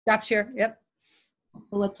 Stop share. Yep.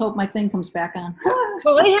 Well, let's hope my thing comes back on.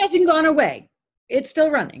 Well, it hasn't gone away. It's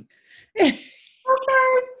still running. Okay.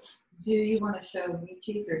 Do you want to show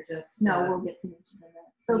Michi's or just? No, we'll get to Michi's in a minute.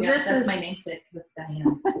 So yeah, this that's is my namesake. That's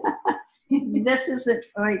Diane. this is it.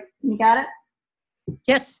 All right, you got it?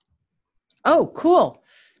 Yes. Oh, cool.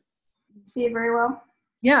 See it very well?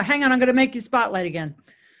 Yeah, hang on. I'm going to make you spotlight again.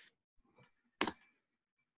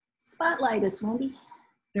 Spotlight us, Wendy.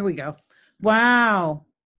 There we go. Wow.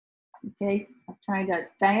 Okay, I'm trying to.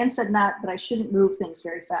 Diane said not, but I shouldn't move things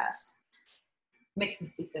very fast. Makes me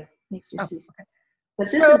seasick. Makes you Oh, see. But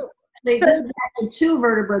this So- is this is actually two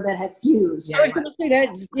vertebrae that have fused. Yeah. I was going to say that.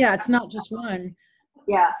 Yeah, it's not just one.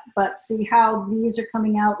 Yeah, but see how these are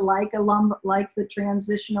coming out like like the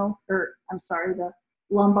transitional, or I'm sorry, the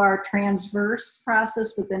lumbar transverse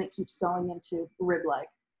process, but then it keeps going into rib-like.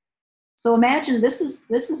 So imagine this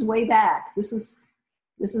is way back. This is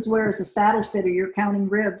where as a saddle fitter you're counting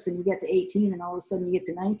ribs and you get to 18 and all of a sudden you get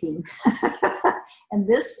to 19. And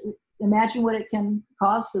this, imagine what it can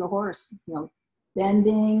cause to the horse. You know,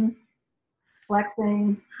 bending,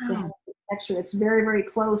 flexing, extra. It's very, very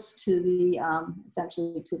close to the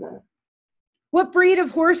essentially to the. What breed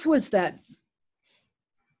of horse was that?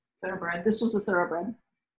 Thoroughbred. This was a thoroughbred.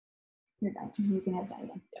 Here, Diane, you can have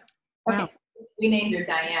Diane. Yeah. Wow. Okay. We named her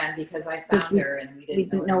Diane because I Because found her and we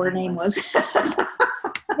didn't know her name was.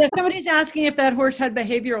 Yeah, somebody's asking if that horse had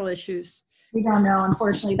behavioral issues. We don't know,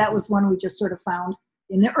 unfortunately. That was one we just sort of found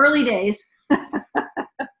in the early days.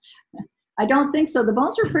 I don't think so. The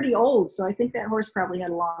bones were pretty old, so I think that horse probably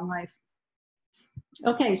had a long life.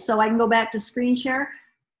 Okay, so I can go back to screen share?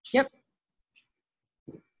 Yep.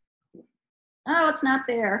 Oh, it's not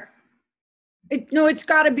there. No, it's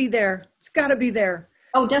got to be there. It's got to be there.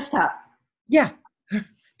 Oh, desktop. Yeah.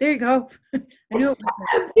 There you go. I know. It's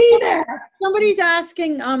gotta be there. Somebody's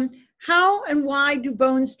asking, how and why do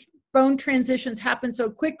bone transitions happen so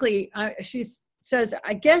quickly? She says,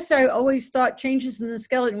 I guess I always thought changes in the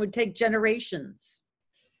skeleton would take generations.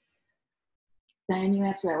 Diane, you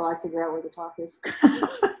answer that while I figure out where the talk is.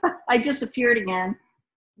 I disappeared again.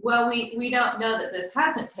 Well, we don't know that this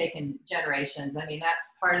hasn't taken generations. I mean,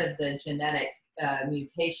 that's part of the genetic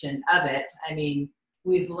mutation of it. I mean,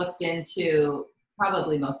 we've looked into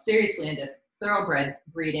probably most seriously into thoroughbred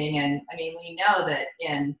breeding. And I mean, we know that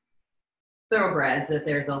in thoroughbreds that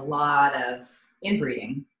there's a lot of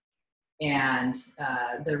inbreeding. And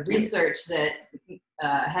the research that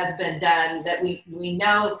has been done that we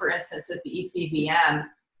know, for instance, that the ECVM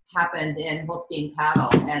happened in Holstein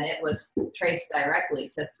cattle, and it was traced directly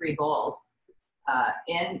to 3 bulls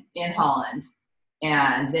in Holland,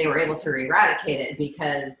 and they were able to eradicate it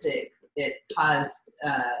because it caused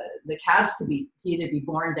the calves to either be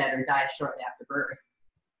born dead or die shortly after birth.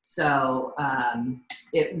 So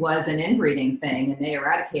it was an inbreeding thing, and they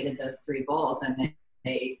eradicated those 3 bulls, and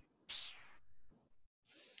they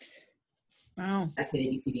Wow.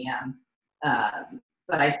 eradicated ECVM.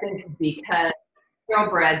 But I think because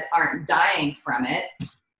thoroughbreds aren't dying from it,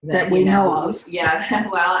 That we know of. Yeah,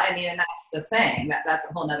 well, I mean, and that's the thing. That's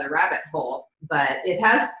a whole nother rabbit hole. But it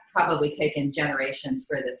has probably taken generations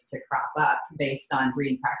for this to crop up based on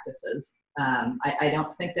breeding practices. I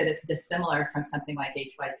don't think that it's dissimilar from something like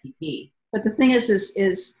HYPP. But the thing is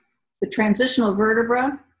the transitional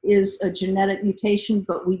vertebra is a genetic mutation,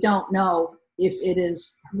 but we don't know if it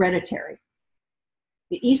is hereditary.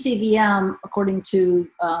 The ECVM, according to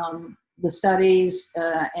the studies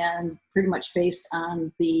and pretty much based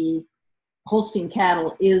on the Holstein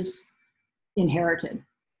cattle, is inherited.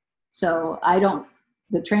 So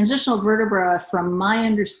the transitional vertebra, from my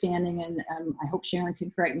understanding, and I hope Sharon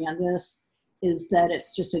can correct me on this, is that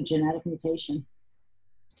it's just a genetic mutation.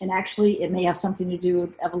 And actually, it may have something to do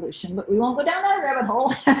with evolution, but we won't go down that rabbit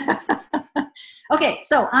hole. Okay,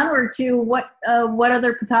 so onward to what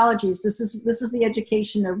other pathologies. This is the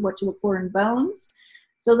education of what to look for in bones.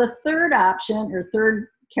 So the third option, or third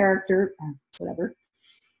character, whatever,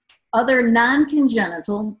 Other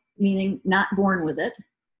non-congenital, meaning not born with it,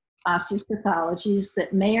 osseous pathologies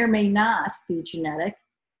that may or may not be genetic,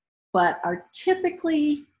 but are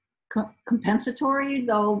typically compensatory,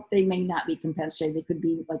 though they may not be compensatory. They could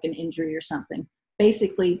be like an injury or something.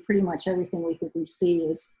 Basically, pretty much everything we see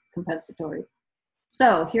is compensatory.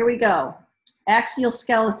 So here we go. Axial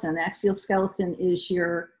skeleton. Axial skeleton is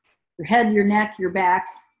your head, your neck, your back,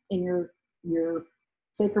 and your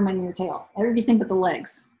sacrum and your tail. Everything but the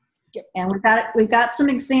legs. Yep. And we've got some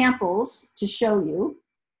examples to show you.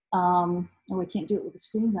 Oh, I can't do it with the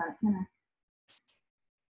screens on it, can I?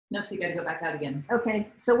 Nope, you gotta go back out again. Okay,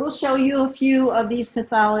 so we'll show you a few of these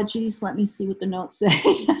pathologies. Let me see what the notes say.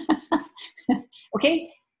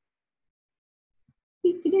 Okay.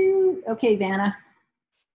 Okay, Vanna.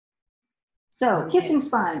 So, Okay. kissing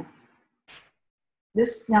spine.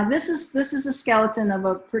 This is a skeleton of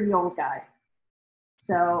a pretty old guy.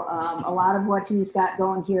 So a lot of what he's got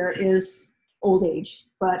going here is old age,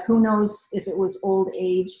 but who knows if it was old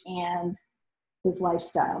age and his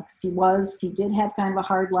lifestyle. 'Cause he did have kind of a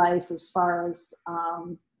hard life as far as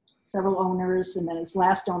several owners, and then his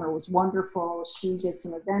last owner was wonderful. She did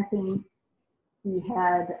some eventing. He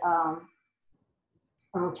had a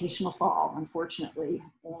rotational fall, unfortunately,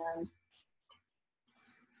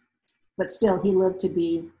 but still he lived to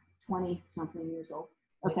be 20 something years old.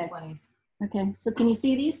 Okay. Mid-20s. Okay, so can you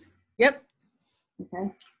see these? Yep.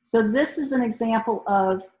 Okay, so this is an example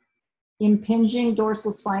of impinging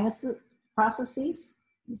dorsal spinous processes.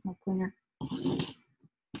 Here's my pointer.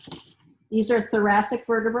 These are thoracic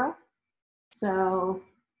vertebrae. So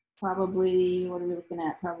probably, what are we looking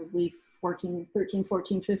at? Probably 13,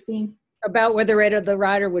 14, 15. About where the rate of the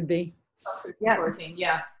rider would be. Yeah. 14,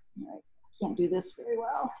 yeah. All right. Can't do this very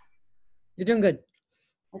well. You're doing good.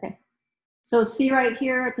 Okay. So see right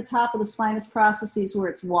here at the top of the spinous processes where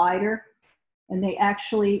it's wider and they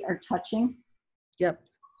actually are touching. Yep.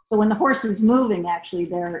 So when the horse is moving, actually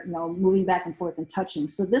they're moving back and forth and touching.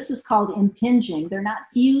 So this is called impinging. They're not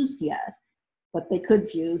fused yet, but they could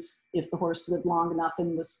fuse if the horse lived long enough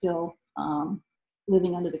and was still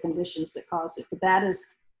living under the conditions that caused it. But that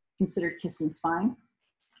is considered kissing spine.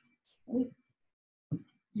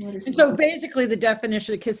 And so basically the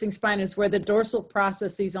definition of kissing spine is where the dorsal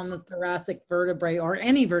processes on the thoracic vertebrae or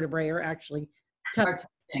any vertebrae are actually touching.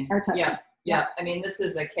 Are touching. Yeah, yeah. I mean, this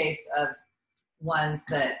is a case of ones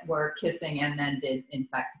that were kissing and then did in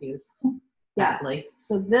fact fuse badly.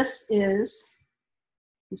 So this is,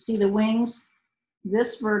 you see the wings?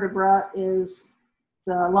 This vertebra is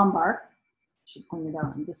the lumbar. I should point it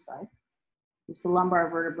out on this side. It's the lumbar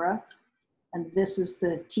vertebra. And this is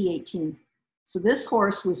the T18. So this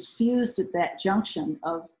horse was fused at that junction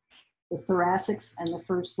of the thoracics and the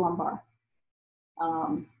first lumbar.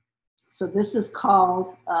 So this is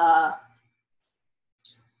called,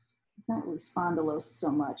 it's not really spondylosis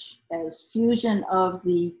so much as fusion of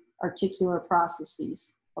the articular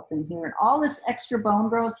processes up in here. And all this extra bone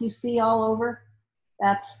growth you see all over,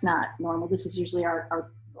 that's not normal. This is usually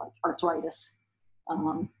like arthritis,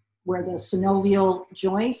 where the synovial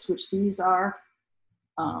joints, which these are,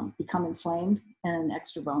 become inflamed and an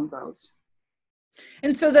extra bone grows.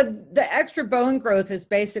 And so the extra bone growth is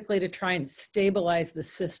basically to try and stabilize the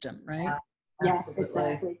system, right? Yeah, Absolutely.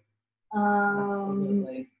 exactly.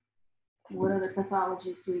 Absolutely. What other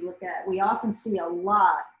pathologies do we look at? We often see a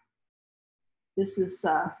lot. This is,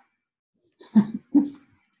 take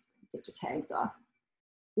the tags off.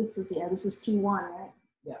 This is T1, right?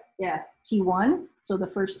 Yeah. Yeah, T1, so the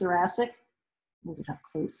first thoracic. Hold it up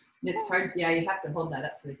close. It's hard. Yeah, you have to hold that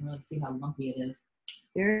up so they can really see how lumpy it is.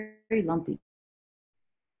 Very, very lumpy.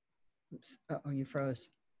 Oops. Oh, you froze.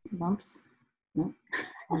 Lumps. No.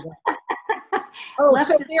 Oh, Left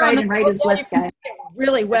so is there on right the- and right oh, is yeah, left, you can guys. see it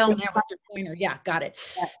really well now That's with your pointer. Yeah, got it.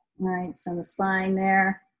 All right, so the spine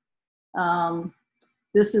there.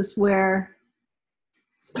 This is where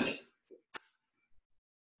the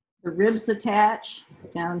ribs attach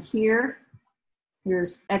down here.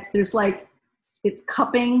 There's like, it's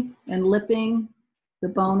cupping and lipping. The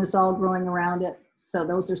bone is all growing around it. So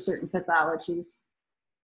those are certain pathologies.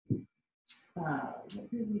 What did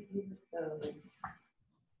we do with those?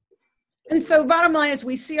 And so bottom line is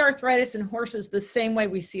we see arthritis in horses the same way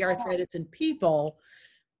we see arthritis in people.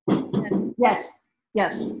 Yes,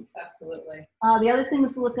 yes. Absolutely. The other thing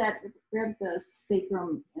is to look at, grab the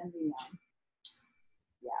sacrum and the,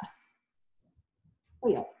 oh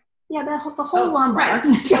yeah. Yeah, the whole lumbar. Right.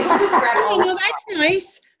 Yeah, we'll just grab Oh, all no, that's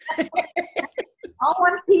nice. All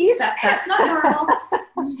one piece. That's not normal.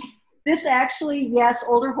 This actually, yes,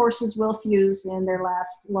 older horses will fuse in their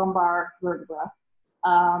last lumbar vertebra.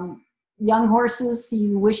 Young horses,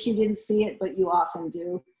 you wish you didn't see it, but you often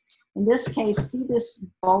do. In this case, see this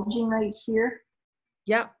bulging right here?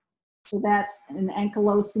 Yeah. So that's an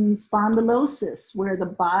ankylosing spondylosis, where the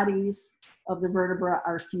bodies of the vertebra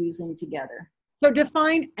are fusing together. So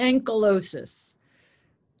define ankylosis.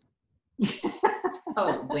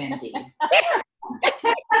 Oh, Wendy.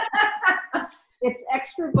 It's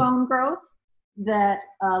extra bone growth that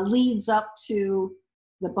leads up to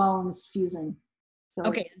the bones fusing. So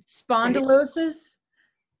Okay, it's- spondylosis.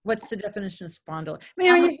 What's the definition of spondylosis?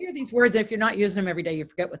 I mean, you hear these words, and if you're not using them every day, you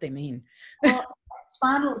forget what they mean. Well,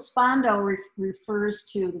 spondo refers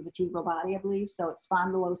to the vertebral body, I believe. So it's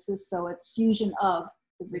spondylosis. So it's fusion of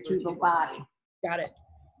the vertebral body. Got it.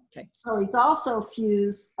 Okay. So he's also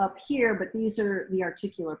fused up here, but these are the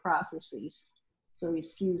articular processes. So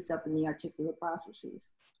he's fused up in the articular processes.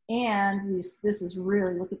 And this is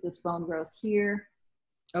really, look at this bone growth here.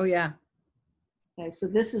 Oh, yeah. Okay, so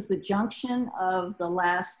this is the junction of the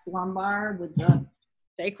last lumbar with the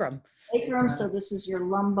Sacrum. sacrum. So this is your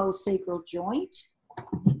lumbosacral joint.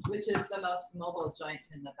 Which is the most mobile joint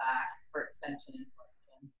in the back for extension and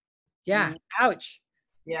flexion. Yeah. Ouch.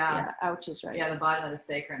 Yeah. Yeah, ouch is right. Yeah, the bottom of the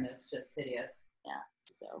sacrum is just hideous. Yeah,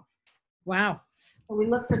 so Wow. we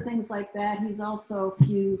look for things like that. He's also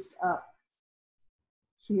fused up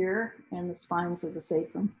here in the spines of the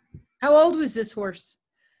sacrum. How old was this horse?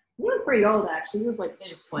 He was pretty old, actually. He was like In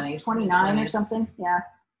his 20s. 29 or mid-20s. something. Yeah.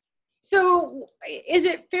 So is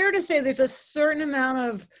it fair to say there's a certain amount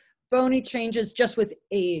of bony changes just with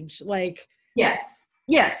age? Like, Yes.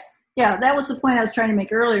 Yes. Yeah, that was the point I was trying to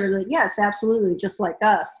make earlier, that yes, absolutely, just like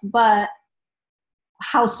us. But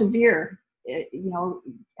how severe?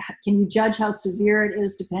 Can you judge how severe it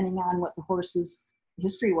is depending on what the horse's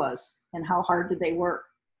history was and how hard did they work?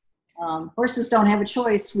 Horses don't have a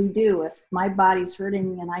choice. We do. If my body's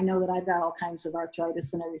hurting and I know that I've got all kinds of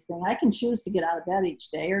arthritis and everything, I can choose to get out of bed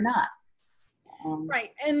each day or not. right.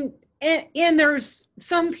 And there's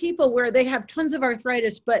some people where they have tons of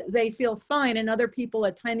arthritis, but they feel fine, and other people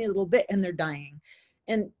a tiny little bit and they're dying.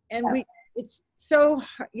 It's so,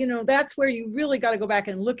 that's where you really got to go back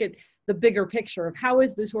and look at the bigger picture of how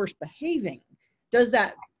is this horse behaving? Does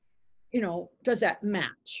that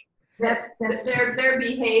match? That's their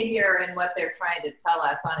behavior and what they're trying to tell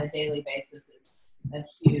us on a daily basis is a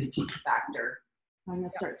huge factor. I'm going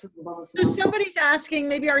to start through the bones. So somebody's asking,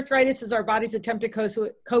 maybe arthritis is our body's attempt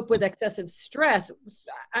to cope with excessive stress.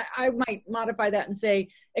 I might modify that and say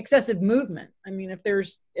excessive movement. I mean,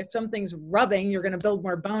 if something's rubbing, you're going to build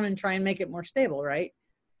more bone and try and make it more stable, right?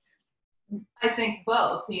 I think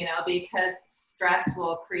both, because stress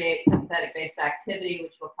will create sympathetic-based activity,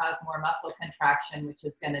 which will cause more muscle contraction, which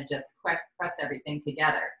is going to just press everything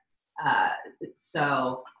together.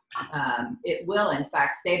 It will, in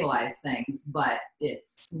fact, stabilize things, but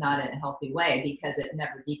it's not in a healthy way because it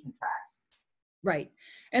never decontracts. Right.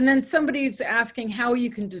 And then somebody's asking how you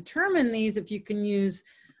can determine these, if you can use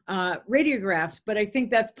radiographs, but I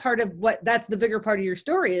think that's that's the bigger part of your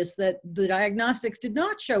story, is that the diagnostics did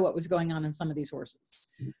not show what was going on in some of these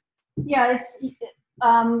horses. Yeah, it's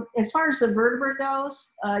as far as the vertebra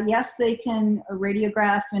goes, yes, they can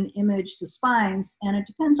radiograph and image the spines, and it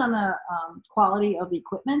depends on the quality of the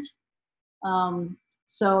equipment.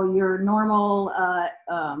 So your normal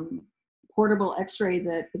portable x-ray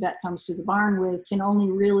that the vet comes to the barn with can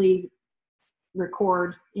only really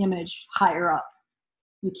record image higher up.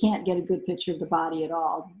 You can't get a good picture of the body at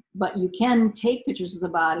all, but you can take pictures of the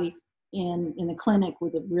body in a clinic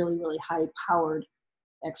with a really, really high-powered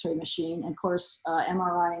x-ray machine. And of course,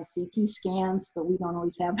 MRI and CT scans, but we don't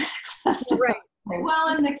always have access to Right. Well,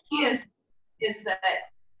 and the key is that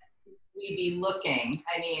we be looking.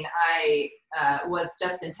 I mean, I was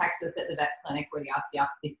just in Texas at the vet clinic where the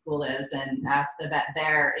osteopathy school is, and asked the vet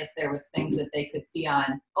there if there was things that they could see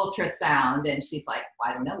on ultrasound, and she's like,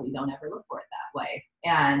 well, I don't know, we don't ever look for it that way.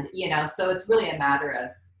 And so it's really a matter of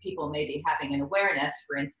people maybe having an awareness,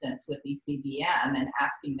 for instance, with ECVM, and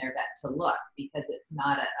asking their vet to look, because it's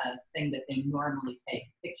not a thing that they normally take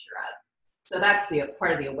a picture of. So that's the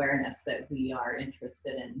part of the awareness that we are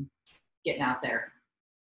interested in getting out there.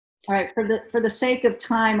 All right, for the sake of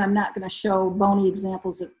time, I'm not going to show bony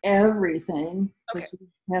examples of everything, because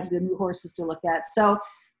we have the new horses to look at. So,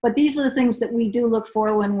 but these are the things that we do look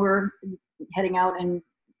for when we're heading out and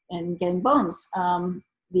getting bones.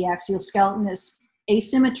 The axial skeleton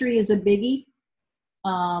asymmetry is a biggie.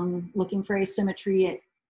 Looking for asymmetry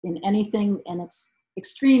in anything, and it's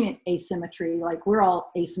extreme asymmetry. Like, we're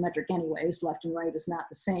all asymmetric anyways. Left and right is not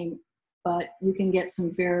the same. But you can get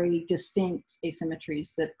some very distinct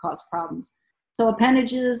asymmetries that cause problems. So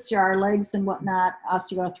appendages, our legs and whatnot,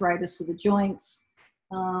 osteoarthritis of the joints.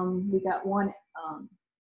 We got one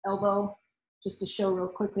elbow just to show real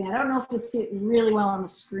quickly. I don't know if you'll see it really well on the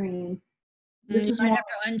screen. This You is might more, have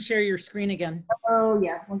to unshare your screen again. oh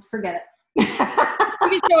yeah, well, forget it. You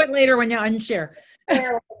can show it later when you unshare.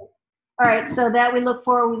 All right, so that we look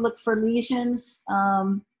for lesions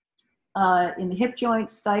in the hip joint,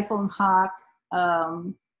 stifle and hock,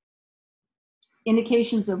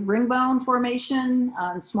 indications of ring bone formation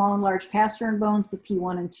on small and large pastern bones, the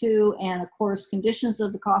P1 and 2, and of course conditions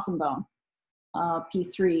of the coffin bone,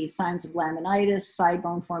 P3, signs of laminitis, side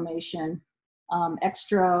bone formation,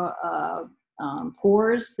 extra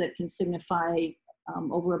pores that can signify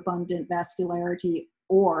overabundant vascularity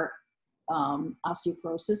or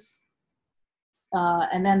osteoporosis.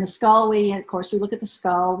 And then the skull, of course, we look at the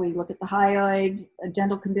skull, we look at the hyoid, a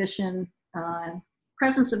dental condition,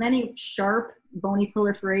 presence of any sharp bony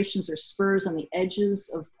proliferations or spurs on the edges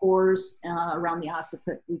of pores around the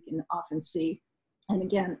occiput we can often see. And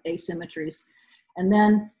again, asymmetries. And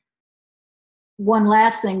then one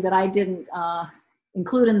last thing that I didn't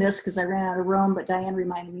include in this because I ran out of room, but Diane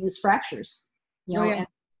reminded me, is fractures. You know, Oh, yeah.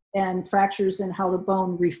 and fractures and how the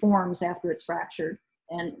bone reforms after it's fractured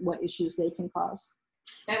and what issues they can cause.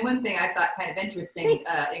 And one thing I thought kind of interesting,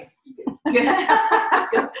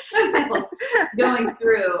 going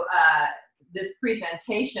through this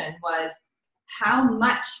presentation was how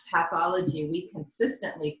much pathology we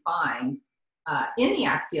consistently find in the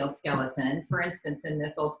axial skeleton, for instance, in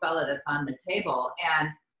this old fella that's on the table, and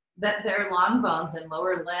that their long bones and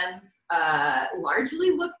lower limbs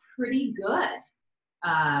largely look pretty good.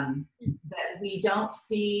 That we don't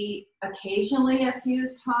see occasionally a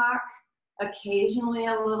fused hock, occasionally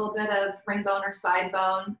a little bit of ring bone or side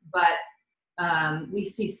bone, but we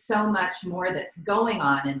see so much more that's going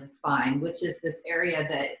on in the spine, which is this area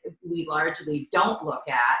that we largely don't look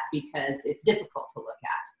at because it's difficult to look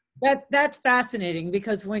at. That's fascinating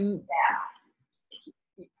because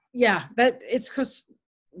yeah, that it's because,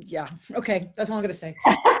 yeah, okay, that's all I'm gonna say.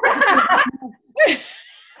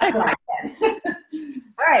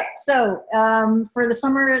 All right, so for the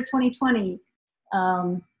summer of 2020,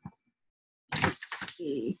 let's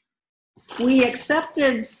see, we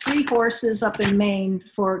accepted 3 horses up in Maine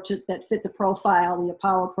that fit the profile, the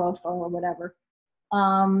Apollo profile or whatever.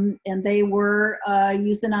 And they were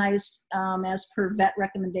euthanized as per vet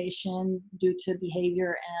recommendation due to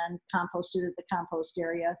behavior and composted at the compost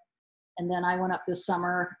area. And then I went up this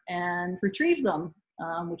summer and retrieved them,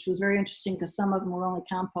 which was very interesting because some of them were only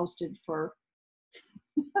composted for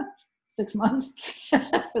 6 months.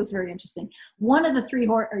 It was very interesting. One of the 3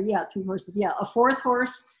 horses, a 4th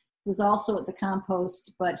horse was also at the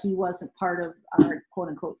compost, but he wasn't part of our quote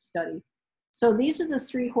unquote study. So these are the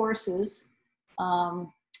 3 horses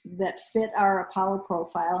that fit our Apollo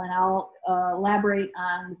profile, and I'll elaborate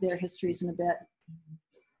on their histories in a bit.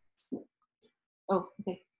 Oh,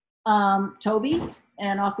 okay. Toby,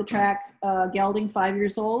 and off the track, gelding, 5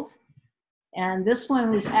 years old. And this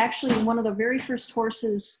one was actually one of the very first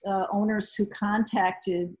horses owners who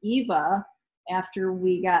contacted Eva after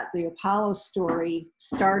we got the Apollo story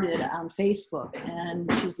started on Facebook.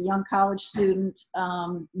 And she's a young college student,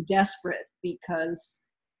 desperate because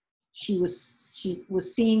she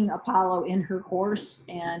was seeing Apollo in her horse,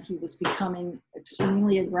 and he was becoming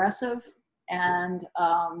extremely aggressive. And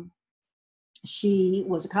she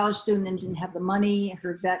was a college student and didn't have the money.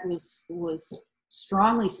 Her vet was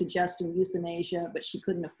strongly suggesting euthanasia, but she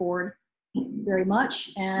couldn't afford very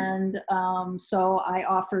much. And so I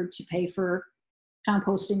offered to pay for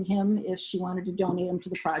composting him if she wanted to donate him to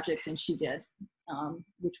the project, and she did,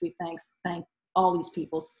 which we thank all these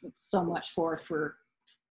people so much for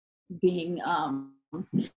being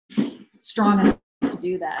strong enough to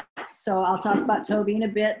do that. So I'll talk about Toby in a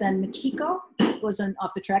bit. Then Machiko was an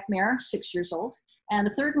off-the-track mare, 6 years old. And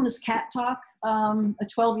the third one is Cat Talk, a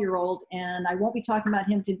 12-year-old. And I won't be talking about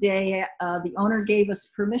him today. The owner gave us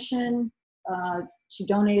permission. She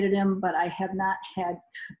donated him, but I have not had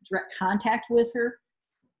direct contact with her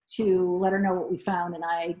to let her know what we found. And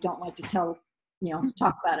I don't like to talk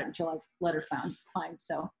about it until I've let her find.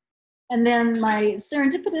 So. And then my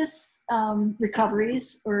serendipitous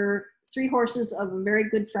recoveries were 3 horses of very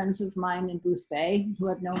good friends of mine in Booth Bay, who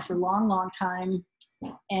I've known for a long, long time.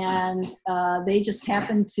 And they just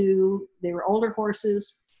happened they were older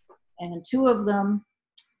horses, and 2 of them,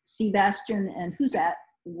 Sebastian and Huzat,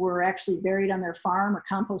 were actually buried on their farm or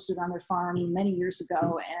composted on their farm many years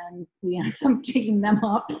ago, and we ended up digging them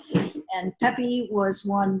up. And Peppy was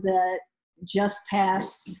one that just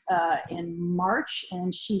passed in March,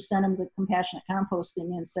 and she sent him the compassionate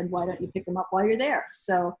composting and said, why don't you pick him up while you're there?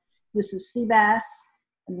 So this is Seabass,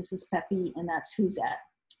 and this is Peppy, and that's Who's At.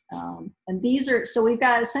 And these are, so we've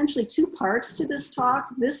got essentially two parts to this talk.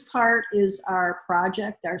 This part is our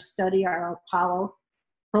project, our study, our Apollo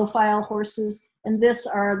profile horses. And this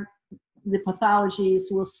are the pathologies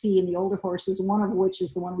we'll see in the older horses, one of which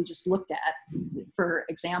is the one we just looked at for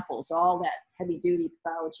examples, all that heavy duty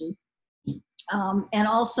pathology. And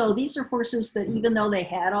also these are horses that even though they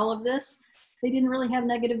had all of this, they didn't really have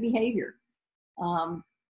negative behavior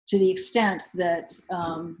to the extent that,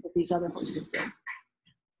 that these other horses did.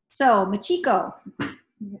 So Machiko.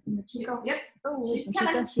 Machiko? Yep. Oh, She's Machiko?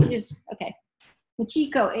 coming. She is, okay.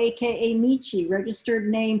 Machiko, AKA Michi, registered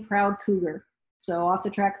name, Proud Cougar. So off the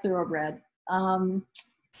track thoroughbred. Born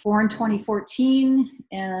 2014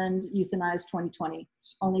 and euthanized 2020.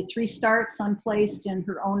 Only 3 starts, unplaced, and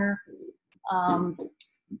her owner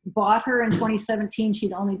bought her in 2017.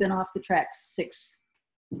 She'd only been off the track 6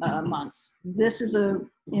 months. This is a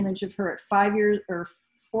image of her at 5 years or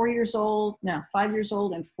 4 years old. No, 5 years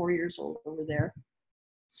old and 4 years old over there.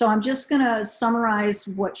 So I'm just gonna summarize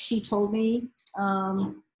what she told me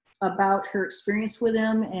about her experience with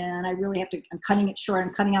him, and I really have to, I'm cutting it short.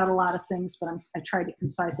 I'm cutting out a lot of things, but I tried to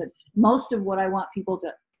concise it. Most of what I want people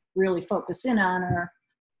to really focus in on are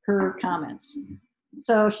her comments.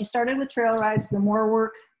 So she started with trail rides. The more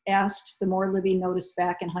work asked, the more Libby noticed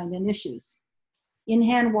back and hind end issues.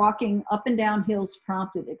 In-hand walking up and down hills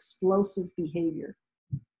prompted explosive behavior.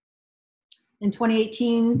 In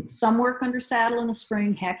 2018, some work under saddle in the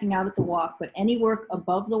spring, hacking out at the walk, but any work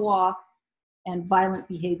above the walk and violent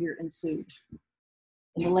behavior ensued.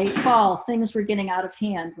 In the late fall, things were getting out of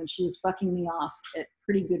hand when she was bucking me off at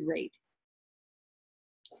pretty good rate.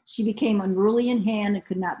 She became unruly in hand and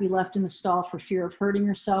could not be left in the stall for fear of hurting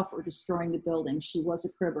herself or destroying the building. She was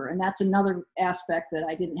a cribber. And that's another aspect that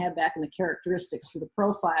I didn't have back in the characteristics for the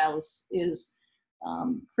profile is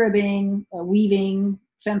cribbing, weaving,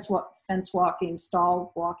 fence walking,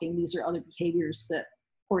 stall walking. These are other behaviors that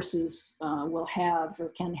horses will have or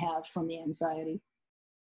can have from the anxiety.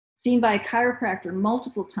 Seen by a chiropractor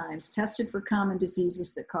multiple times, tested for common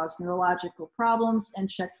diseases that cause neurological problems, and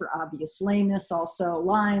checked for obvious lameness, also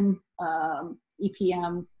Lyme,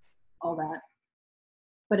 EPM, all that.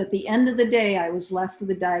 But at the end of the day, I was left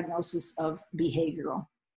with a diagnosis of behavioral,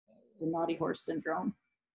 the naughty horse syndrome.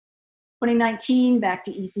 2019, back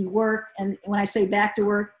to easy work. And when I say back to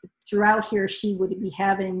work, throughout here, she would be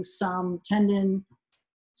having some tendon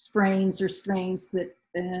sprains or strains that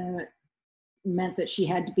meant that she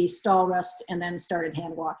had to be stall rest and then started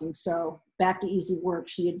hand walking. So back to easy work.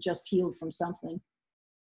 She had just healed from something.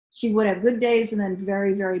 She would have good days and then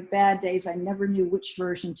very, very bad days. I never knew which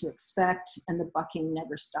version to expect, and the bucking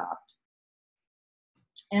never stopped.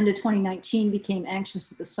 End of 2019, became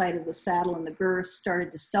anxious at the sight of the saddle and the girth,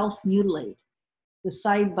 started to self-mutilate. The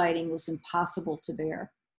side biting was impossible to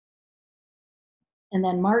bear. And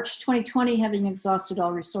then March 2020, having exhausted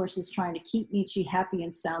all resources trying to keep Michi happy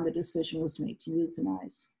and sound, the decision was made to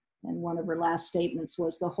euthanize. And one of her last statements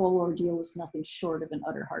was, the whole ordeal was nothing short of an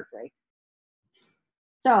utter heartbreak.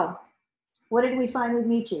 So what did we find with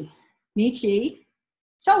Michi? Michi,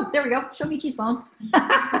 so there we go, show Michi's bones.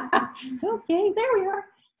 Okay, there we are.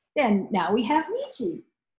 Then now we have Michi.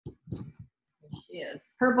 She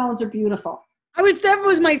is. Her bones are beautiful. That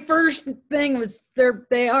was my first thing, was they're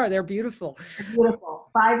beautiful. Beautiful.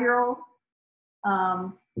 5-year-old.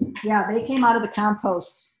 Yeah, they came out of the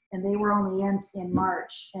compost and they were only in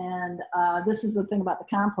March. And this is the thing about the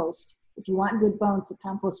compost. If you want good bones, the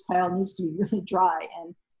compost pile needs to be really dry.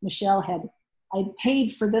 And Michelle I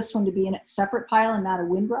paid for this one to be in a separate pile and not a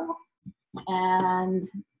windrow. And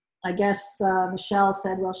I guess Michelle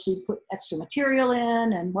said, well, she put extra material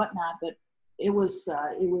in and whatnot, but it was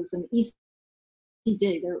an easy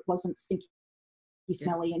day. There wasn't stinky,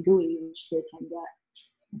 smelly, and gooey, which they can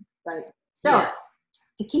get. Right. So Yes.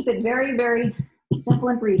 To keep it very, very simple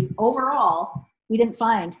and brief, overall, we didn't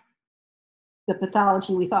find the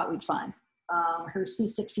pathology we thought we'd find. Her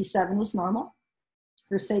C6, C7 was normal.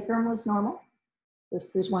 Her sacrum was normal.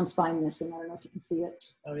 There's one spine missing. I don't know if you can see it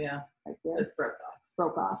Oh yeah, right there. it's broke off.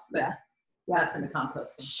 Broke off. But Yeah. That's in the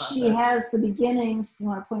composting process. She has the beginnings, you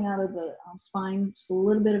want to point out, of the spine, just a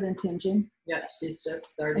little bit of impinging. Yep, she's just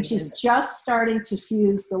starting. And she's just starting to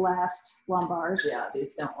fuse the last lumbars. Yeah,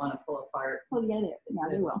 these don't want to pull apart. Oh, yeah,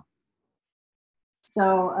 they will.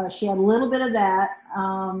 So she had a little bit of that.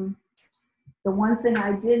 The one thing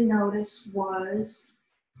I did notice was,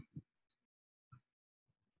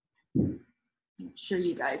 I'm sure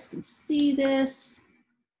you guys can see this.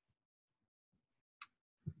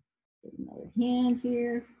 Get another hand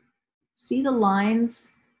here. See the lines?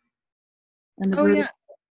 And the Oh, vertebrae yeah.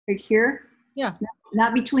 right here? Yeah.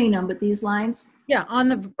 Not between them, but these lines. Yeah, on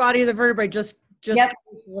the body of the vertebrae, just just Yep,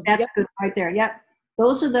 that's yep. good right there. Yep.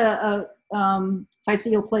 Those are the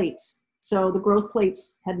physeal plates. So the growth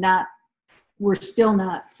plates were still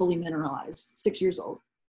not fully mineralized, 6 years old.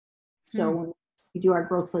 So when we do our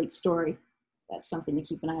growth plate story, that's something to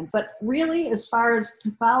keep an eye on. But really, as far as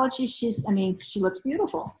pathology, she looks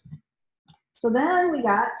beautiful. So then we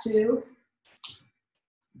got to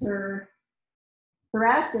her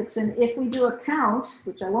thoracics, and if we do a count,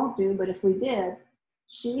 which I won't do, but if we did,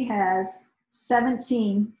 she has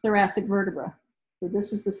 17 thoracic vertebrae. So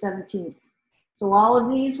this is the 17th. So all of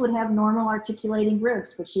these would have normal articulating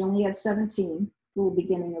ribs, but she only had 17. Little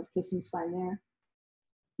beginning of kissing spine there.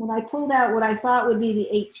 When I pulled out what I thought would be the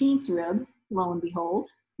 18th rib, lo and behold,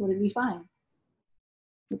 what did we find?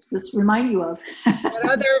 What's this remind you of?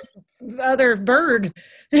 That other bird.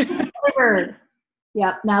 Bird.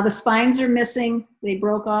 Yeah, now the spines are missing. They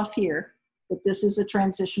broke off here, but this is a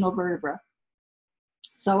transitional vertebra.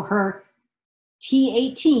 So her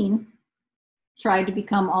T18 tried to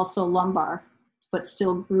become also lumbar, but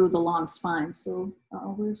still grew the long spine. So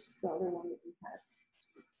where's the other one that we had?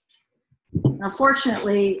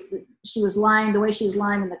 Unfortunately, she was lying, the way she was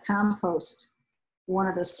lying in the compost, one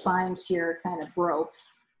of the spines here kind of broke.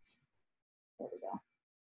 There we go.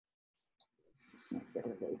 Just get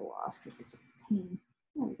her label off because it's a pain.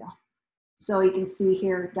 There we go. So you can see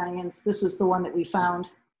here, Diane's, this is the one that we found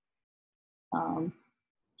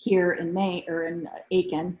here in May, or in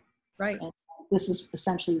Aiken. Right. And this is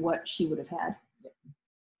essentially what she would have had.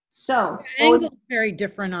 So the angle's very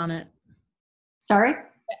different on it. Sorry?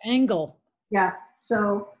 The angle. Yeah.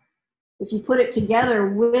 So if you put it together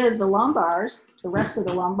with the lumbars, the rest of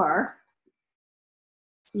the lumbar,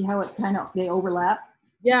 see how it they overlap?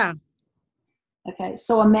 Yeah. Okay.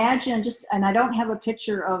 So imagine and I don't have a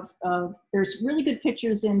picture of there's really good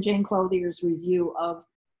pictures in Jane Clothier's review of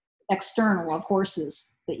external of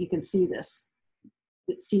horses that you can see this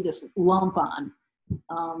lump on.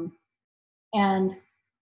 And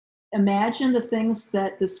imagine the things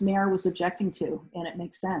that this mare was objecting to, and it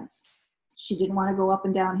makes sense. She didn't want to go up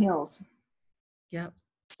and down hills. Yep.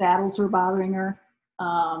 Saddles were bothering her.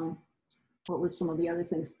 What were some of the other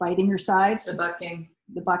things? Biting her sides.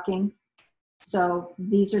 The bucking. So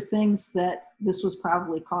these are things that this was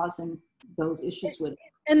probably causing those issues with.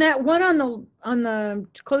 And that one on the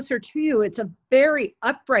closer to you, it's a very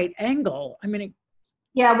upright angle. I mean,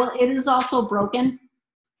 Yeah, well, it is also broken.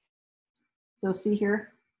 So see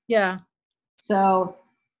here? Yeah. So,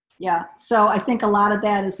 yeah. So I think a lot of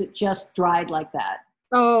that is it just dried like that.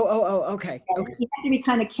 Okay. Okay. You have to be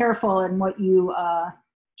kind of careful in what you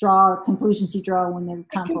conclusions you draw when they're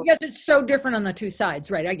compost. Yes, it's so different on the two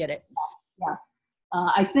sides. Right. I get it. Yeah.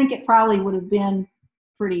 I think it probably would have been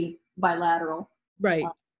pretty bilateral. Right.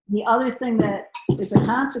 The other thing that is a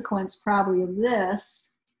consequence probably of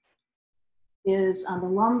this is on the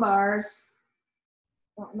lumbars.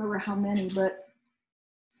 I don't remember how many, but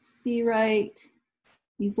see right,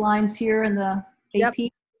 these lines here in the AP,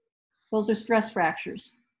 Yep. Those are stress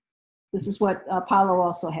fractures. This is what Apollo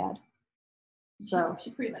also had. So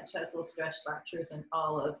she pretty much has little stress fractures in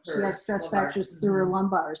all of her. she has stress fractures through her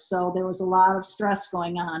lumbars. So there was a lot of stress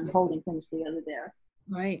going on holding things together there.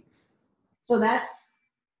 Right. So that's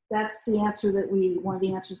the answer one of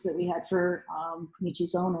the answers that we had for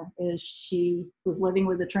Michi's owner is she was living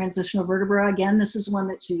with a transitional vertebra. Again, this is one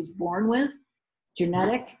that she was born with,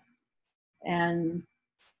 genetic. And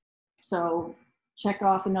so check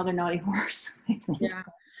off another naughty horse. Yeah.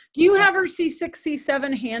 Do you have her C6,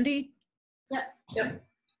 C7 handy? Yep.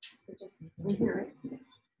 We hear it.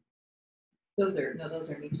 Those are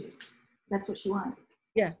Michi's. That's what she wanted.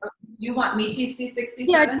 Yeah. You want Michi's C6, C7?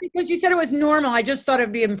 Yeah, because you said it was normal. I just thought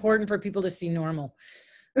it'd be important for people to see normal.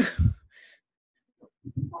 There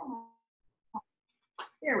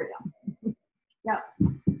we go. Yep.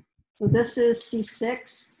 So this is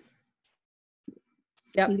C6.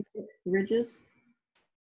 Yep. C6 ridges.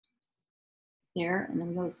 There, and then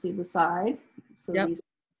we go see the side. So Yep.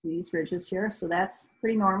 these ridges here. So that's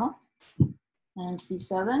pretty normal. And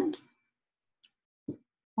C7.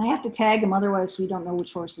 I have to tag them, otherwise we don't know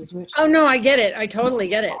which horse is which. Oh, no, I get it. I totally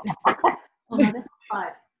get it. Oh, no, this is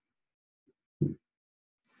 5.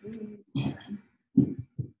 C7.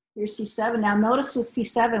 Here's C7. Now notice with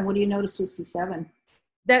C7, what do you notice with C7?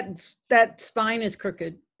 That spine is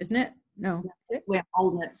crooked, isn't it? No. That's the way I'm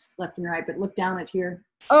holding it left and right, but look down at here.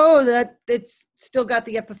 Oh, it's still got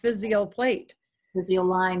the epiphyseal plate. The physeal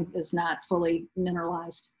line is not fully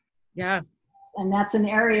mineralized. Yeah. And that's an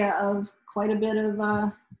area of quite a bit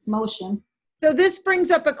of motion. So this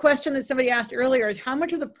brings up a question that somebody asked earlier, is how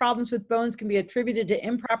much of the problems with bones can be attributed to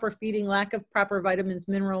improper feeding, lack of proper vitamins,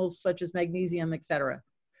 minerals, such as magnesium, etc.?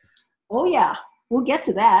 Oh yeah, we'll get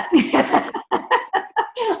to that.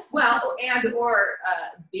 Well, and or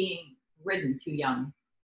being ridden too young.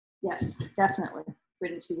 Yes, definitely.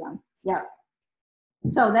 Ridden too young. Yeah.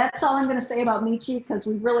 So that's all I'm going to say about Michi, because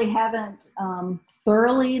we really haven't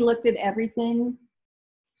thoroughly looked at everything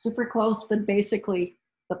super close, but basically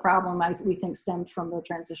the problem we think stemmed from the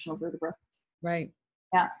transitional vertebra. Right.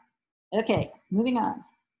 Yeah. Okay, moving on.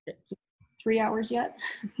 3 hours yet?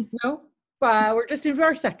 No, we're just into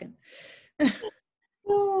our second.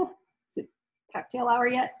 Oh, is it cocktail hour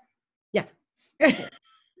yet? Yeah.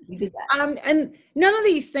 You did that. And none of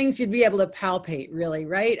these things you'd be able to palpate, really,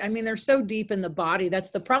 right? I mean, they're so deep in the body. That's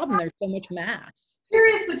the problem. There's so much mass.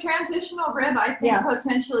 Curious, the transitional rib, I think Yeah.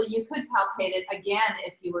 potentially you could palpate it again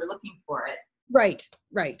if you were looking for it. Right,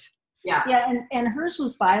 right. Yeah. Yeah, and hers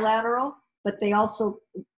was bilateral, but they also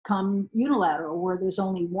come unilateral, where there's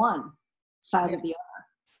only one side of the other.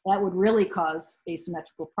 That would really cause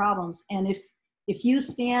asymmetrical problems. And if you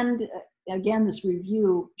stand, again, this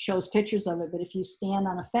review shows pictures of it, but if you stand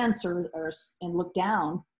on a fence or and look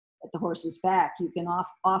down at the horse's back, you can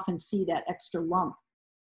often see that extra lump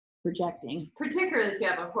projecting. Particularly if you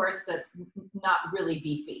have a horse that's not really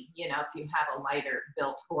beefy. You know, if you have a lighter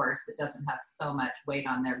built horse that doesn't have so much weight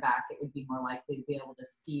on their back, it would be more likely to be able to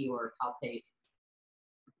see or palpate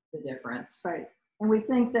the difference. Right. And we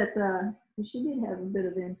think that she did have a bit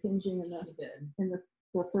of impinging She did. in the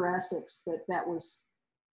thoracics, that was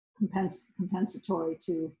compensatory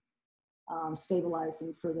to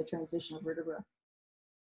stabilizing for the transitional vertebra.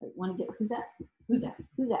 Want to get who's that? Who's that?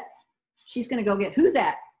 Who's that? She's going to go get who's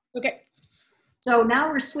that? Okay. So now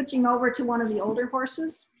we're switching over to one of the older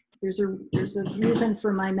horses. There's a reason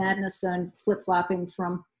for my madness on flip-flopping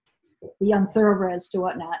from the young thoroughbreds to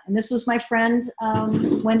whatnot. And this was my friend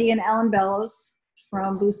Wendy and Alan Bellows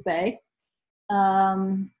from Booth Bay.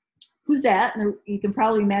 Who's that? And you can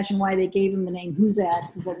probably imagine why they gave him the name Who's That,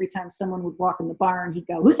 because every time someone would walk in the barn, he'd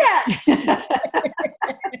go, Who's that?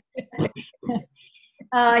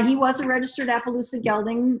 He was a registered Appaloosa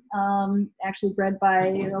gelding, actually bred by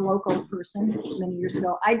a local person many years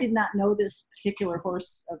ago. I did not know this particular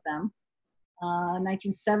horse of them.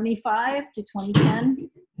 1975 to 2010.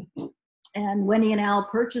 And Wendy and Al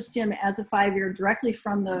purchased him as a 5-year directly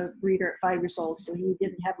from the breeder at 5 years old. So he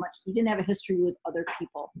didn't have a history with other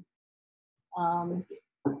people.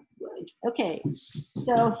 Okay,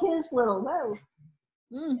 so his little,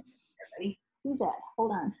 everybody, who's that?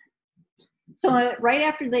 Hold on. So right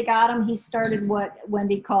after they got him, he started what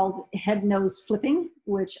Wendy called head nose flipping,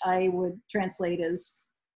 which I would translate as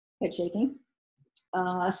head shaking.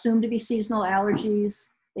 Assumed to be seasonal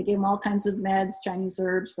allergies. They gave him all kinds of meds, Chinese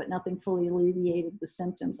herbs, but nothing fully alleviated the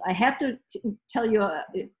symptoms. I have to tell you,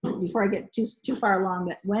 before I get too far along,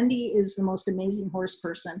 that Wendy is the most amazing horse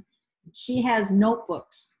person. She has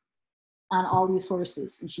notebooks on all these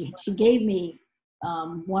horses. And she gave me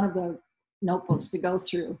one of the notebooks to go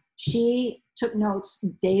through. She took notes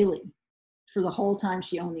daily for the whole time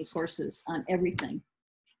she owned these horses on everything.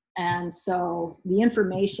 And so the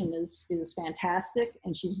information is fantastic,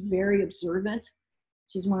 and she's very observant.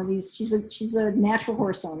 She's one of these, she's a natural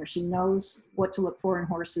horse owner. She knows what to look for in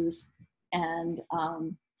horses. And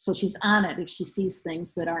so she's on it if she sees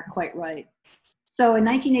things that aren't quite right. So in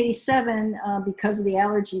 1987, because of the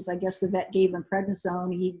allergies, I guess the vet gave him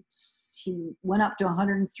prednisone. He went up to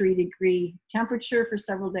 103-degree temperature for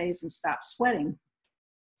several days and stopped sweating.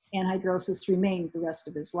 Anhidrosis remained the rest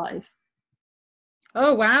of his life.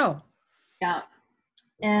 Oh, wow. Yeah.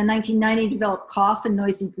 In 1990, developed cough and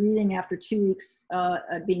noisy breathing after 2 weeks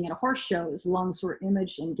being at a horse show. His lungs were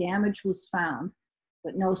imaged and damage was found,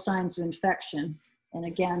 but no signs of infection. And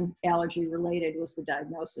again, allergy related was the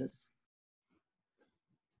diagnosis.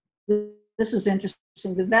 This was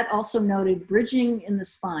interesting. The vet also noted bridging in the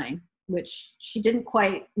spine, which she didn't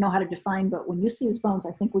quite know how to define, but when you see his bones,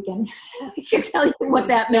 I think we can tell you what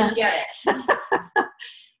that meant. Get it.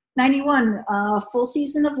 91, full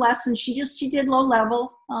season of lessons. She did low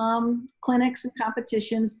level clinics and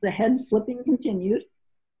competitions. The head flipping continued.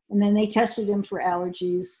 And then they tested him for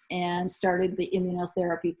allergies and started the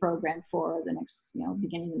immunotherapy program for the next,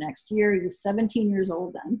 beginning of the next year. He was 17 years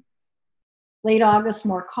old then. Late August,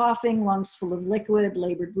 more coughing, lungs full of liquid,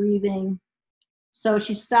 labored breathing. So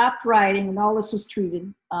she stopped riding, and all this was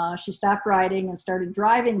treated. She stopped riding and started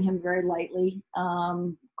driving him very lightly.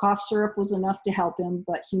 Cough syrup was enough to help him,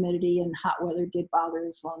 but humidity and hot weather did bother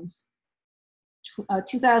his lungs.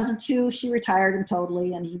 2002, she retired him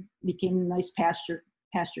totally, and he became a nice pasture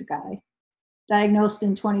guy. Diagnosed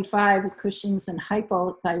in 25 with Cushing's and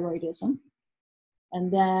hypothyroidism.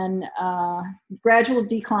 and then gradual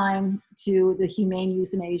decline to the humane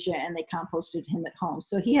euthanasia, and they composted him at home.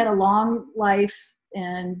 So he had a long life,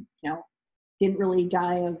 and didn't really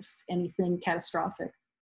die of anything catastrophic.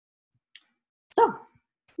 So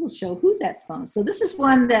we'll show Whozat's bones. So this is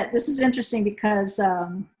this is interesting because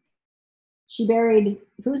she buried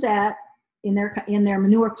Whozat in their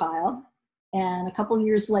manure pile, and a couple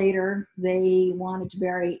years later they wanted to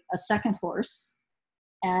bury a second horse,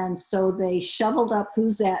 and so they shoveled up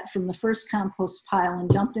Whozat from the first compost pile and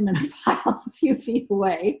dumped him in a pile a few feet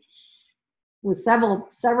away with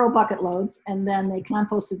several bucket loads, and then they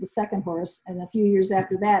composted the second horse, and a few years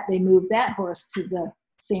after that they moved that horse to the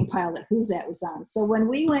same pile that Whozat was on. So when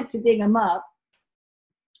we went to dig him up,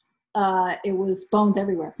 it was bones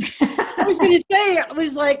everywhere. I was going to say, I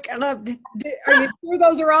was like, are you sure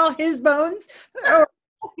those are all his bones? Or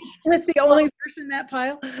that's the only person in that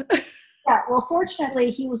pile? Yeah, well,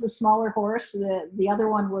 fortunately, he was a smaller horse. The other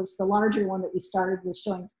one was the larger one that we started with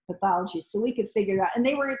showing pathology, so we could figure it out. And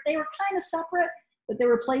they were kind of separate, but there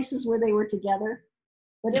were places where they were together.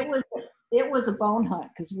 But it was a bone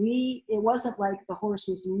hunt, because it wasn't like the horse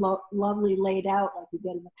was lovely laid out like we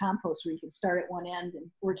did in the compost, where you can start at one end and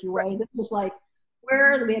work your way. This was like,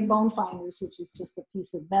 we had bone finders, which is just a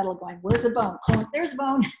piece of metal going, where's a bone? Oh, there's a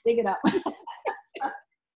bone, dig it up. So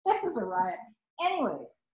that was a riot.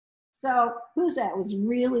 Anyways, so Whozat was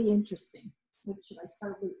really interesting. Should I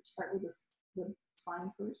start with the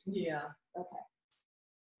spine first? Yeah. Okay.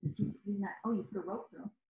 Oh, you put a rope through.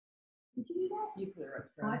 Did you do that? You put a rope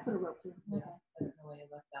Oh, I through. put a rope through. Yeah. Okay. I don't know why you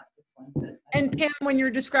left out this one, but And Pam, when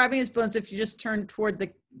you're describing his bones, if you just turn toward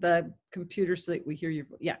the computer so that we hear you.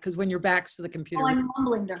 Yeah, because when your back's to the computer. Oh, I'm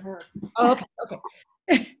mumbling to her. Oh,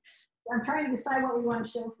 okay. I'm trying to decide what we want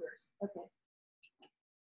to show first. Okay.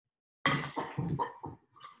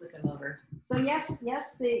 flip him over. So yes,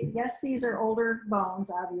 these are older bones,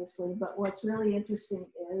 obviously, but what's really interesting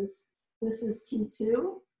is this is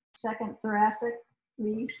T2, second thoracic,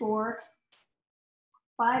 3, 4,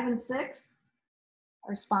 5, and 6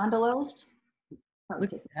 are spondylosed. Probably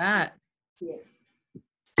Look at that. see it.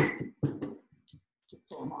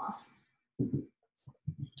 Pull them off.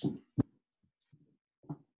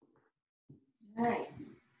 Right.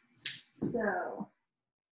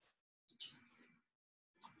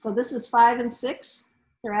 So this is 5 and 6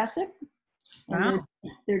 thoracic, and Wow.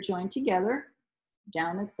 they're joined together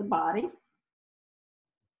down at the body.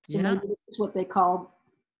 So Yeah. maybe this is what they call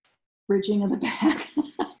bridging of the back.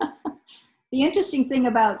 The interesting thing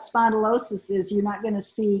about spondylosis is you're not going to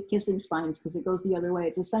see kissing spines because it goes the other way.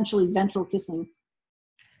 It's essentially ventral kissing.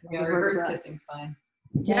 Yeah, reverse kissing spine.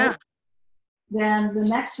 Yeah. Then the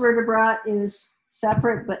next vertebra is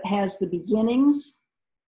separate but has the beginnings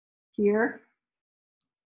here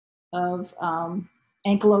of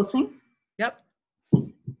ankylosing. Yep.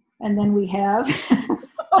 And then we have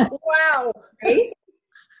Oh, wow.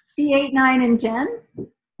 P8, 9, and 10,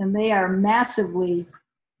 and they are massively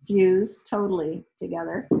fused totally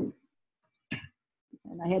together.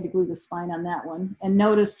 And I had to glue the spine on that one. And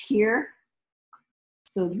notice here,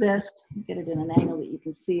 so this, get it in an angle that you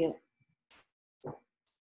can see it.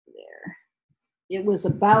 There. It was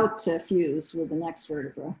about to fuse with the next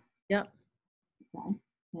vertebra. Yep. Okay.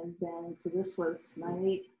 And then, so this was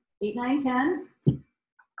 8, 9, 10,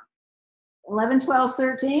 11, 12,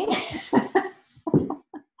 13.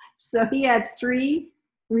 So he had 3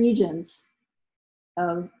 regions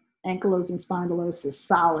of ankylosing spondylosis,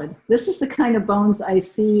 solid. This is the kind of bones I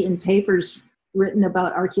see in papers written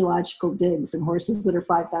about archaeological digs and horses that are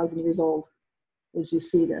 5,000 years old, as you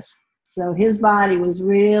see this. So his body was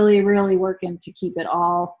really, really working to keep it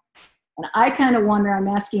all. And I kind of wonder, I'm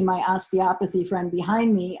asking my osteopathy friend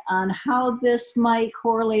behind me on how this might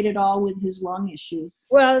correlate at all with his lung issues.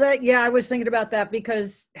 Well, I was thinking about that,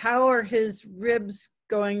 because how are his ribs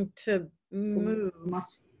going to move?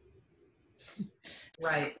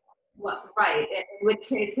 Right. Well, right. In which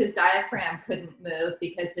case his diaphragm couldn't move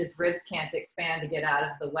because his ribs can't expand to get out of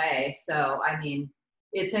the way. So, I mean,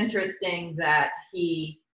 it's interesting that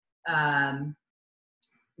he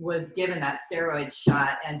was given that steroid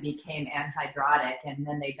shot and became anhydrotic, and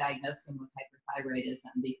then they diagnosed him with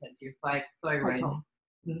hyperthyroidism because your thyroid,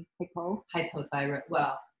 hypothyroid,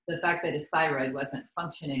 well, the fact that his thyroid wasn't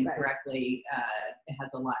functioning correctly, it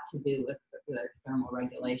has a lot to do with the thermal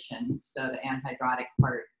regulation. So the anhydrotic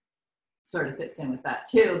part sort of fits in with that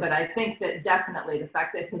too. But I think that definitely the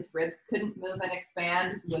fact that his ribs couldn't move and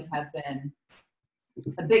expand would have been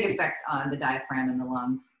a big effect on the diaphragm and the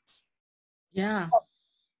lungs. Yeah.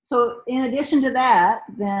 So in addition to that,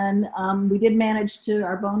 then we did manage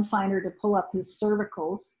our bone finder to pull up his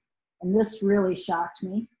cervicals. And this really shocked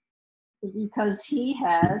me. because he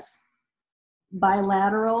has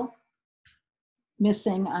bilateral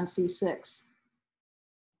missing on C6.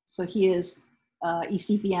 So he is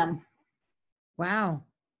ECVM. Wow.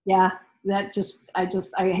 Yeah, that I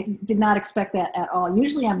did not expect that at all.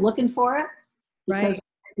 Usually I'm looking for it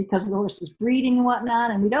because the horse is breeding and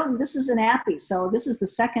whatnot, and this is an Appy, so this is the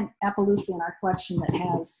second Appaloosa in our collection that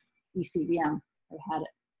has ECVM. I had it.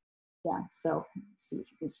 Yeah, so see if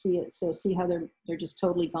you can see it. So see how they're just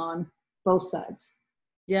totally gone, both sides.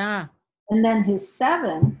 Yeah. And then his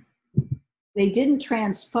 7, they didn't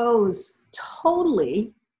transpose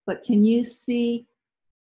totally, but can you see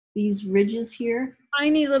these ridges here?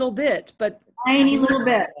 Tiny little bit, but tiny little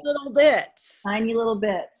bits. Little bits. Tiny little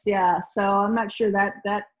bits, yeah. So I'm not sure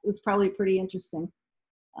that was probably pretty interesting.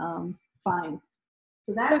 Fine.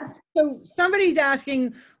 So somebody's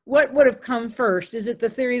asking what would have come first. Is it the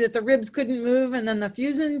theory that the ribs couldn't move and then the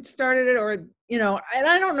fusion started it, or and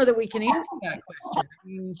I don't know that we can answer that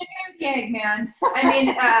question. Chicken and egg, man. I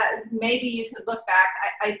mean, maybe you could look back.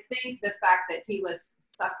 I think the fact that he was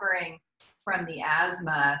suffering from the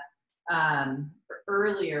asthma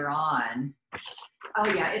earlier on. Oh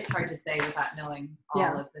yeah, it's hard to say without knowing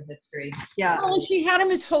all of the history. Yeah. Well, and she had him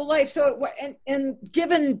his whole life. So, and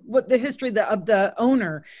given what the history of the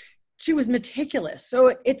owner, she was meticulous.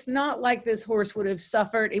 So it's not like this horse would have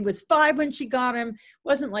suffered. He was 5 when she got him. It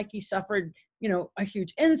wasn't like he suffered, a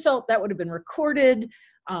huge insult that would have been recorded.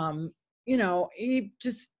 He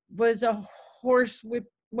just was a horse with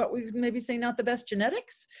what we would maybe say not the best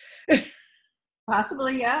genetics.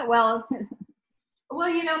 Possibly, yeah. Well,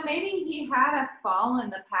 maybe he had a fall in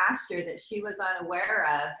the pasture that she was unaware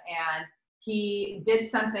of, and he did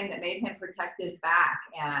something that made him protect his back,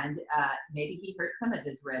 and maybe he hurt some of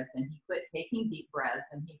his ribs, and he quit taking deep breaths,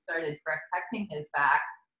 and he started protecting his back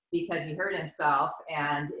because he hurt himself,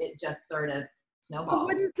 and it just sort of snowballed.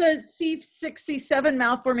 Wouldn't the C6, C7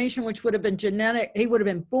 malformation, which would have been genetic, he would have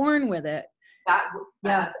been born with it?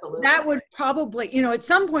 Absolutely. That would probably, at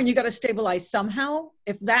some point you got to stabilize somehow.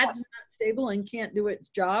 If that's not stable and can't do its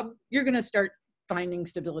job, you're going to start finding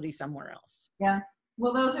stability somewhere else. Yeah.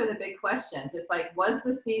 Well, those are the big questions. It's like, was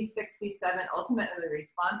the C6, C7 ultimately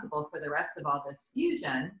responsible for the rest of all this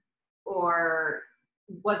fusion, or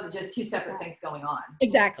was it just two separate things going on?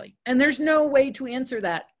 Exactly. And there's no way to answer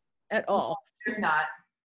that at all. There's not.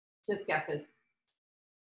 Just guesses.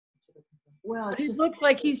 Well, It looks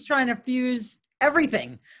like he's trying to fuse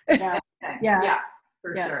everything. Yeah. Yeah,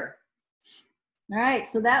 for sure. All right.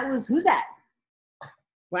 So that was, who's that?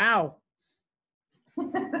 Wow.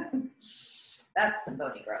 That's some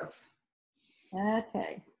bony growth.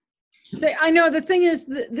 Okay. So I know the thing is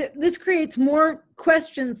that this creates more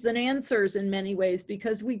questions than answers in many ways,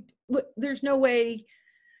 because there's no way,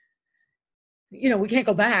 we can't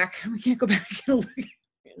go back. We can't go back and look.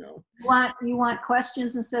 You want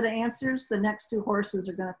questions instead of answers? The next 2 horses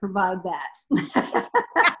are going to provide that.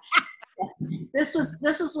 This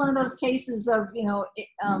was one of those cases of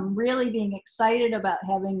really being excited about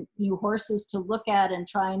having new horses to look at and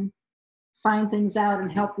try and find things out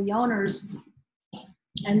and help the owners,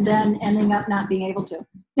 and then ending up not being able to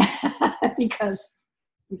because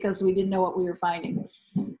we didn't know what we were finding.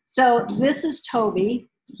 So this is Toby.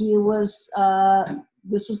 He was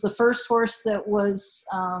this was the first horse that was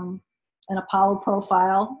an Apollo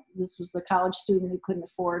profile. This was the college student who couldn't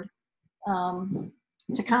afford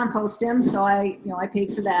to compost him, so I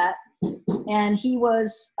paid for that. And he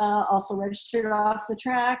was also registered off the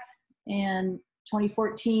track in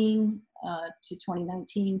 2014 to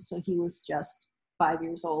 2019, so he was just 5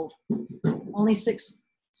 years old. Only six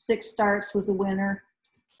starts, was a winner,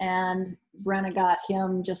 and Brenna got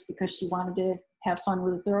him just because she wanted to have fun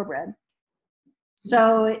with a thoroughbred.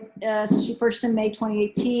 So she purchased him May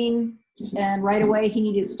 2018, and right away he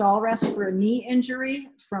needed stall rest for a knee injury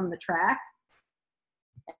from the track.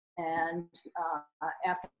 And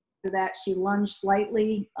after that, she lunged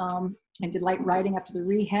lightly and did light riding after the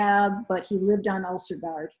rehab, but he lived on ulcer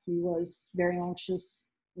guard. He was very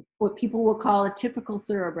anxious, what people will call a typical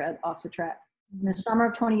thoroughbred off the track. In the summer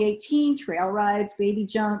of 2018, trail rides, baby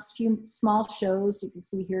jumps, few small shows. You can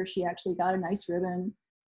see here she actually got a nice ribbon.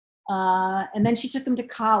 And then she took him to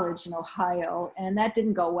college in Ohio, and that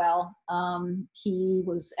didn't go well. He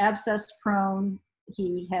was abscess prone.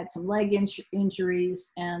 He had some leg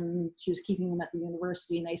injuries, and she was keeping him at the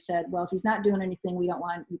university, and they said, well, if he's not doing anything,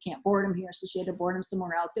 you can't board him here. So she had to board him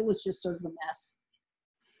somewhere else. It was just sort of a mess.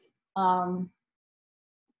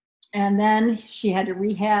 And then she had to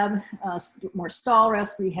rehab, more stall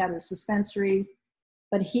rest, rehab his suspensory.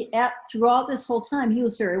 But throughout this whole time, he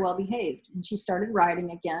was very well behaved. And she started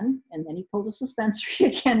riding again, and then he pulled a suspensory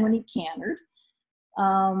again when he cantered.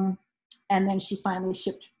 And then she finally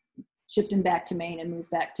shipped him back to Maine and moved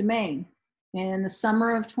back to Maine. In the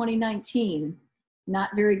summer of 2019,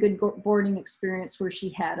 not very good boarding experience where she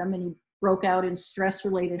had him, and he broke out in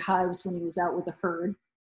stress-related hives when he was out with a herd.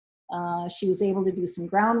 She was able to do some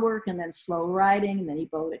groundwork and then slow riding, and then he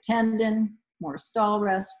bowed a tendon, more stall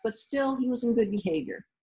rest, but still he was in good behavior.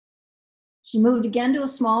 She moved again to a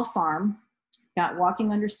small farm, got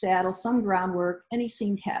walking under saddle, some groundwork, and he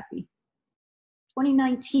seemed happy.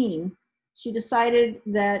 2019, she decided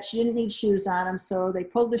that she didn't need shoes on him, so they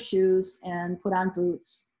pulled the shoes and put on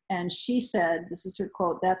boots. And she said, this is her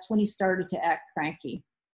quote, "That's when he started to act cranky.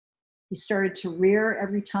 He started to rear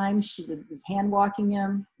every time she would be hand walking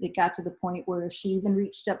him. It got to the point where if she even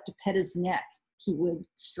reached up to pet his neck, he would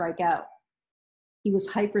strike out. He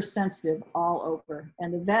was hypersensitive all over.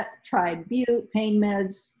 And the vet tried bute, pain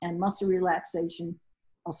meds, and muscle relaxation,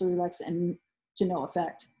 and to no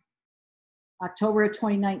effect. October of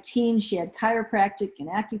 2019, she had chiropractic and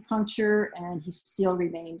acupuncture, and he still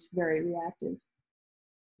remained very reactive.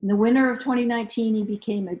 In the winter of 2019, he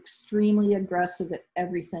became extremely aggressive at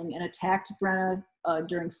everything and attacked Brenna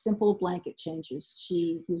during simple blanket changes.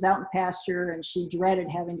 He was out in pasture, and she dreaded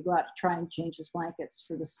having to go out to try and change his blankets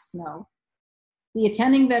for the snow. The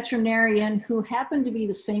attending veterinarian, who happened to be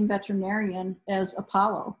the same veterinarian as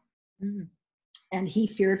Apollo, and she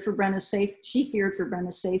feared for Brenna's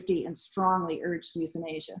safety and strongly urged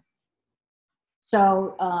euthanasia.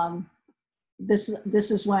 So this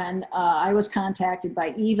is when I was contacted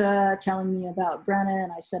by Eva telling me about Brenna,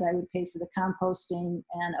 and I said I would pay for the composting.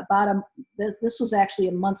 And this was actually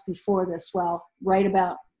a month before this. Well, right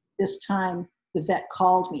about this time, the vet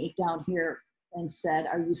called me down here and said,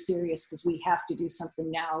 "Are you serious? Because we have to do something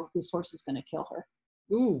now. This horse is going to kill her."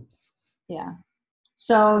 Ooh. Yeah.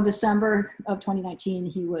 So December of 2019,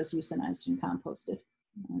 he was euthanized and composted.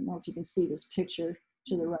 I don't know if you can see this picture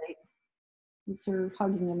to the right. It's her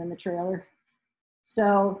hugging him in the trailer.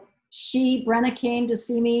 So Brenna came to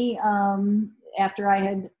see me after I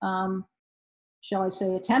had, shall I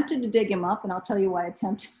say, attempted to dig him up, and I'll tell you why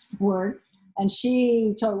attempt is the word. And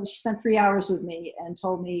she spent 3 hours with me and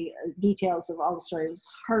told me details of all the story. It was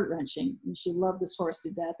heart-wrenching, and she loved this horse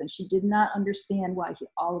to death, and she did not understand why he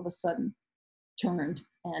all of a sudden turned.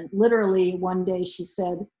 And literally one day she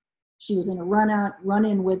said she was in a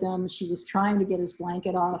run-in with him. She was trying to get his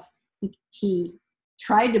blanket off. He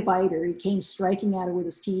tried to bite her. He came striking at her with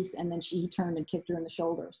his teeth, and then he turned and kicked her in the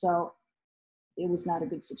shoulder. So it was not a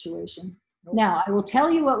good situation. Nope. Now, I will tell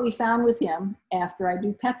you what we found with him after I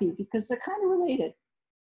do Peppy, because they're kind of related.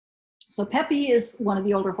 So Peppy is one of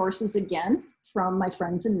the older horses, again, from my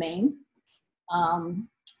friends in Maine.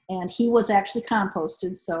 And he was actually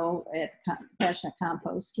composted, so at Compassionate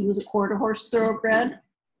Compost. He was a quarter horse thoroughbred,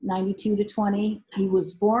 92 to 20. He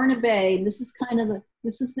was born a bay, and this is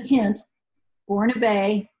the hint, born a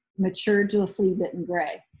bay, matured to a flea-bitten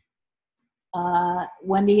gray.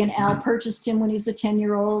 Wendy and Al purchased him when he was a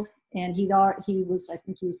 10-year-old, and he was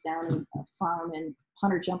down in a farm in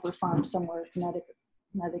Hunter Jumper Farm somewhere in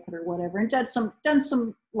Connecticut or whatever, and done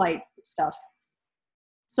some light stuff.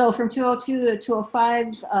 So from 202 to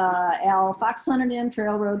 205, Al fox hunted him,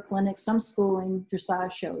 trail road clinics, some schooling,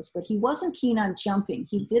 dressage shows, but he wasn't keen on jumping.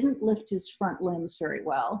 He didn't lift his front limbs very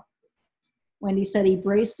well. Wendy said he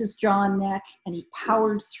braced his jaw and neck, and he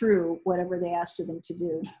powered through whatever they asked of him to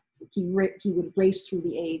do. He would race through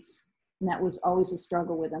the aids, and that was always a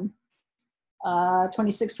struggle with him.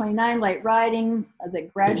 26, 29, light riding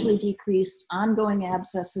that gradually decreased, ongoing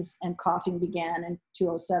abscesses, and coughing began in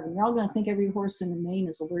 207. You're all going to think every horse in Maine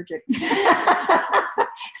is allergic.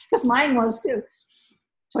 Because mine was too.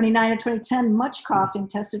 29 to 2010, much coughing,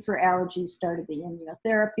 tested for allergies, started the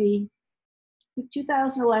immunotherapy. In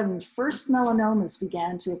 2011, first melanomas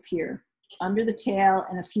began to appear under the tail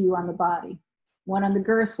and a few on the body, one on the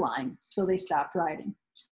girth line, so they stopped riding.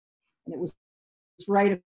 And it was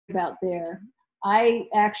right about there. I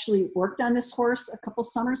actually worked on this horse a couple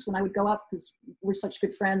summers when I would go up, because we're such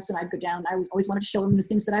good friends, and I'd go down. I always wanted to show her the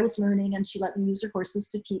things that I was learning, and she let me use her horses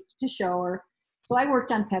to show her. So I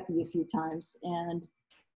worked on Peppy a few times, and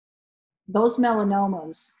those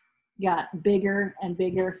melanomas got bigger and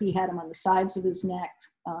bigger. He had them on the sides of his neck.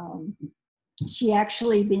 She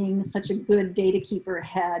actually, being such a good data keeper,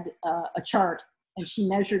 had a chart, and she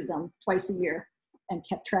measured them twice a year and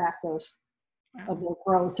kept track of their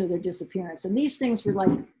growth or their disappearance. And these things were like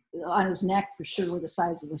on his neck for sure were the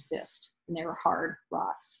size of a fist, and they were hard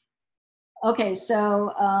rocks. Okay,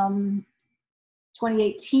 so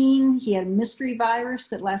 2018, he had a mystery virus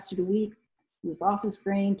that lasted a week. He was off his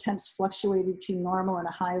grain, temps fluctuated between normal and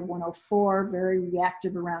a high of 104, very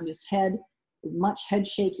reactive around his head. much head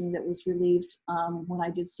shaking that was relieved when I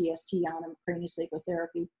did CST on him, craniosacral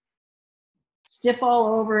therapy. Stiff all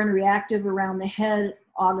over and reactive around the head,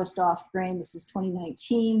 August off brain. This is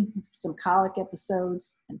 2019, some colic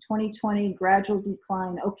episodes. In 2020, gradual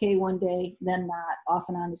decline, okay one day, then not, off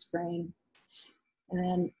and on his brain. And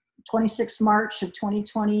then 26 March of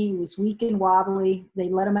 2020, he was weak and wobbly. They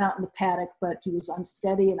let him out in the paddock, but he was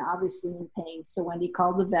unsteady and obviously in pain. So Wendy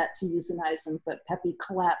called the vet to euthanize him, but Peppy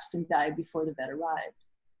collapsed and died before the vet arrived.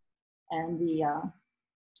 And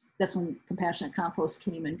that's when Compassionate Compost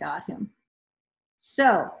came and got him.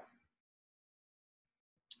 So,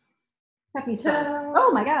 Peppy's bones.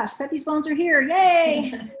 Oh my gosh, Peppy's bones are here.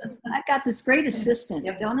 Yay! I've got this great assistant,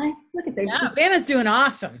 don't I? Look at that. Yeah, Vanna's doing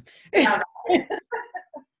awesome.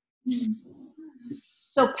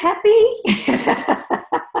 So Peppy,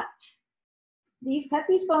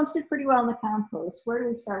 Peppy's bones did pretty well in the compost. Where do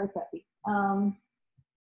we start with Peppy?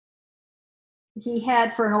 He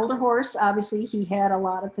had, for an older horse, obviously he had a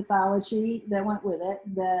lot of pathology that went with it,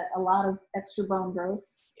 a lot of extra bone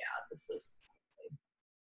growth. Yeah, this is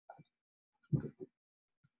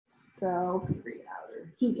so 3 hours.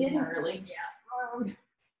 He didn't early. Yeah.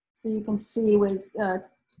 So you can see with I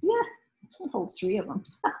can hold 3 of them.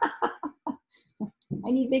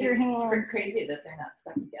 I need bigger hands. Crazy that they're not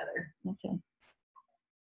stuck together. Okay.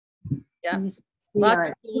 Yeah. See, all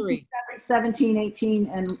right. This is 17, 18,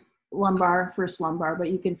 and lumbar, first lumbar, but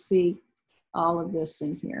you can see all of this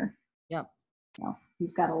in here. Yep. So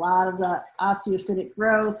he's got a lot of the osteophytic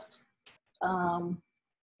growth,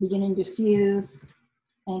 beginning to fuse,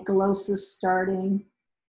 ankylosis starting.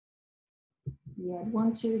 He had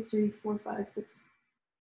 1, 2, 3, 4, 5, 6.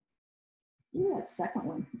 Look at that second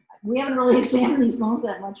one. We haven't really examined these bones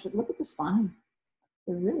that much, but look at the spine.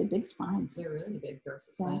 They're really big spines. They're really big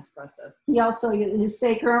versus spinous process. He also, his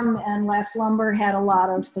sacrum and last lumbar had a lot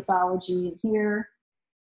of pathology in here.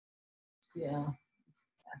 Yeah.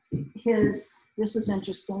 Nasty. This is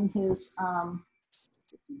interesting. His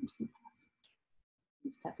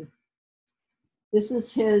Peppy. This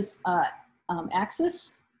is his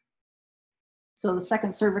axis. So the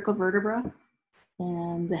second cervical vertebra,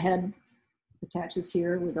 and the head attaches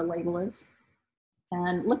here where the label is.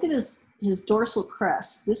 And look at his dorsal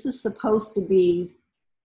crest. This is supposed to be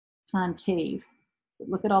concave, but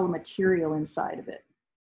look at all the material inside of it.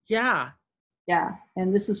 Yeah. Yeah,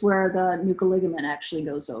 and this is where the nuchal ligament actually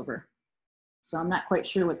goes over. So I'm not quite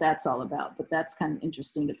sure what that's all about, but that's kind of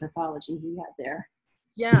interesting, the pathology he had there.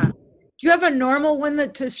 Yeah. Do you have a normal one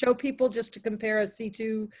to show people just to compare a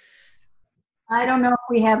C2? I don't know if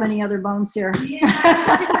we have any other bones here.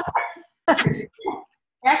 Yeah.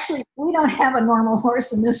 Actually, we don't have a normal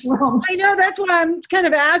horse in this room. I know, that's why I'm kind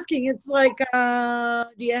of asking. It's like,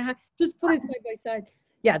 do you have, just put it side by side.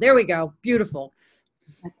 Yeah, there we go. Beautiful.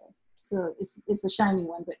 Okay. So it's a shiny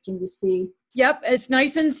one, but can you see? Yep, it's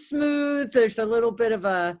nice and smooth. There's a little bit of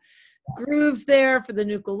a groove there for the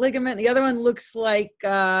nuchal ligament. The other one looks like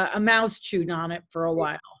a mouse chewed on it for a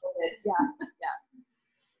while. Yeah.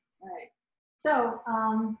 All right. So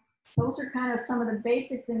those are kind of some of the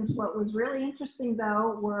basic things. What was really interesting,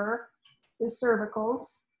 though, were the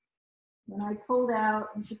cervicals. When I pulled out,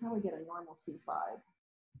 you should probably get a normal C5.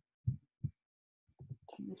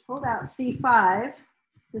 I pulled out C5.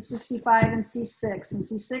 This is C5 and C6. And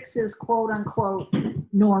C6 is quote unquote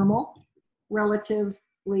normal relatively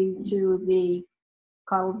to the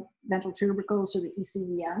caudal ventral tubercles or the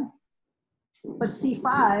ECVM. But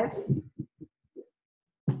C5,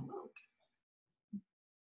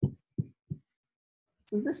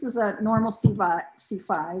 so this is a normal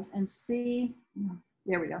C5 and C,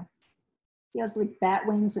 there we go. He has like bat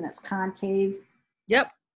wings and it's concave. Yep.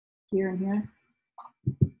 Here and here.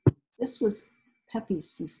 This was Peppy's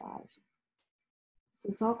C5. So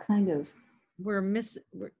it's all kind of.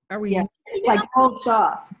 Are we? Yeah, it's like bulged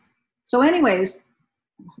off. So anyways,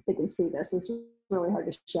 I hope they can see this. It's really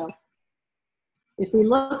hard to show. If we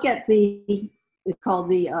look at it's called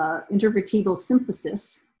the intervertebral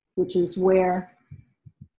symphysis, which is where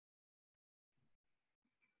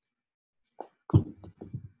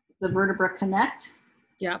the vertebra connect.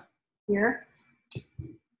 Yep. Here.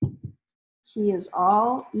 He is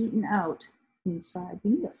all eaten out inside.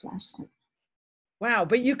 We need a flashlight. Wow,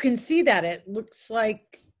 but you can see that it looks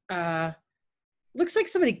like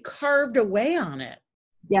somebody carved away on it.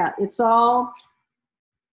 Yeah, it's all,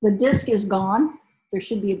 the disc is gone. There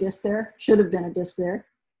should be a disc there. Should have been a disc there.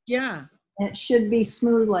 Yeah. And it should be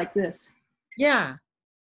smooth like this. Yeah.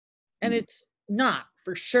 And it's not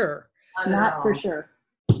for sure. It's not for sure.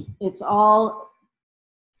 It's all,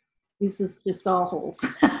 this is just all holes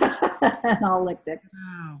and all licked it.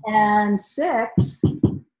 Wow. And 6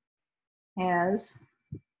 has,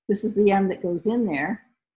 this is the end that goes in there.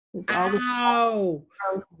 There's all the Ow.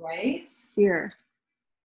 growth Right? here,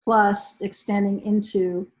 plus extending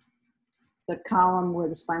into the column where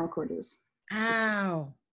the spinal cord is.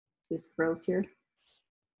 Ow. This growth here.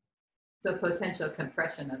 So potential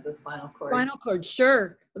compression of the spinal cord. Spinal cord,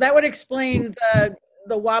 sure. That would explain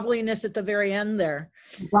the wobbliness at the very end there.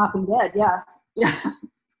 Dropping dead, yeah. Yeah.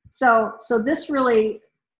 So this really,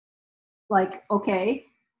 like, okay,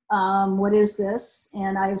 what is this?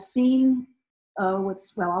 And I've seen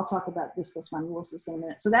I'll talk about discal spondylosis in a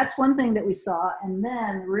minute. So that's one thing that we saw. And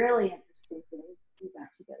then really interesting thing.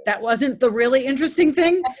 That wasn't the really interesting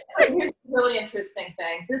thing? Here's a really interesting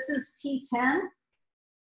thing. This is T10.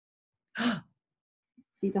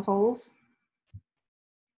 See the holes?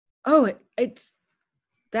 Oh,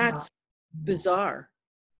 that's bizarre.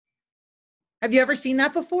 Have you ever seen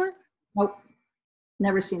that before? Nope.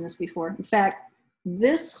 Never seen this before. In fact,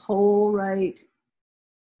 this hole right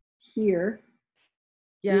here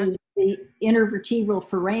is the intervertebral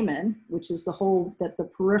foramen, which is the hole that the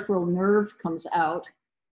peripheral nerve comes out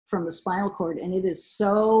from the spinal cord, and it is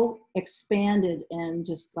so expanded and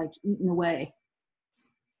just like eaten away.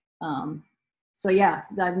 So yeah,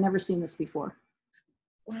 I've never seen this before.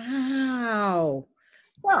 Wow.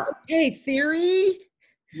 So, Hey, theory?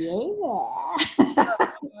 yeah.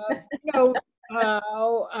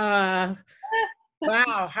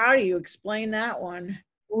 Wow, how do you explain that one?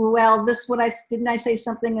 Well, didn't I say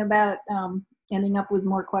something about ending up with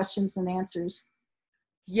more questions than answers?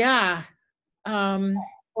 Yeah. Well,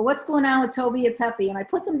 what's going on with Toby and Peppy? And I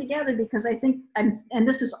put them together because I think, and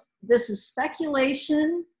this is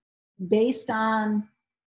speculation based on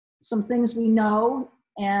some things we know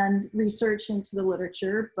and research into the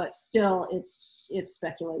literature, but still it's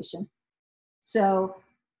speculation. So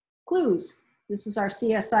clues, this is our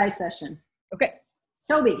CSI session. Okay.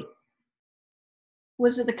 Toby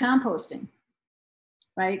was at the composting,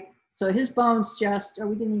 right? So his bones we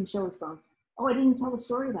didn't even show his bones. Oh, I didn't tell the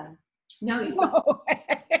story about him. No, you Oh,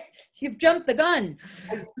 you've jumped the gun.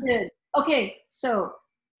 I did. Okay, so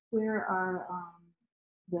where are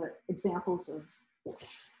the examples of?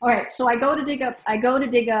 All right, so I go to dig up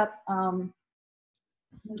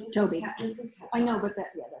Toby. I know, but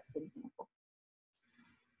that's the example.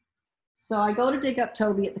 So I go to dig up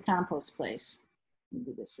Toby at the compost place. Let me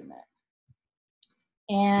do this for a minute.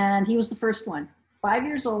 And he was the first one. 5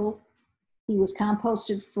 years old. He was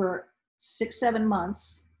composted for 6-7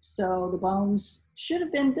 months. So the bones should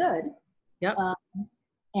have been good. Yep.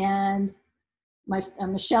 And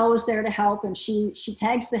Michelle was there to help, and she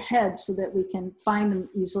tags the head so that we can find them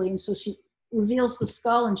easily. And so she reveals the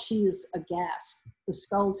skull, and she is aghast. The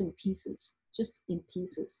skull's in pieces, just in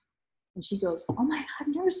pieces. And she goes, "Oh my God, I've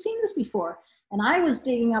never seen this before." And I was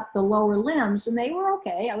digging up the lower limbs, and they were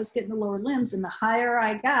okay. I was getting the lower limbs, and the higher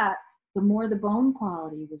I got, the more the bone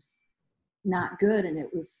quality was not good, and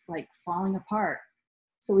it was like falling apart.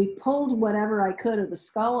 So we pulled whatever I could of the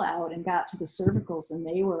skull out and got to the cervicals, and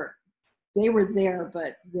they were there,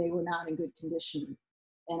 but they were not in good condition.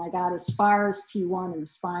 And I got as far as T1, and the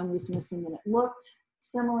spine was missing, and it looked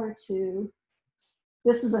similar to,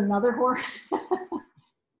 this is another horse,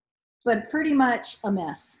 but pretty much a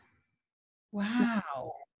mess.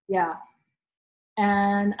 Wow. Yeah.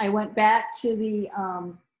 And I went back to the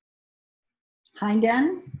hind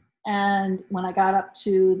end, and when I got up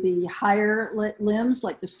to the higher limbs,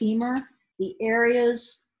 like the femur, the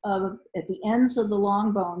areas at the ends of the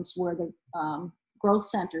long bones where the growth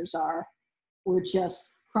centers are were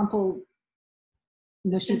just crumpled,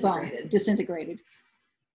 mushy bone, disintegrated.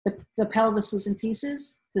 The pelvis was in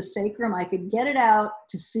pieces. The sacrum, I could get it out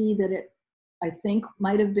to see that it, I think,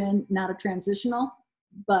 might have been not a transitional,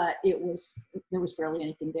 but there was barely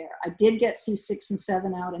anything there. I did get C6 and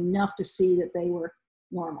 7 out enough to see that they were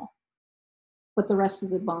normal, but the rest of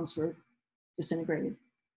the bones were disintegrated.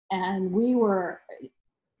 And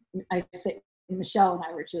Michelle and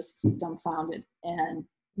I were just dumbfounded. And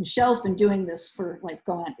Michelle's been doing this for like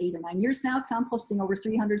going on 8 or 9 years now, composting over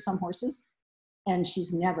 300 some horses, and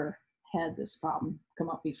she's never had this problem come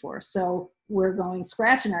up before. So we're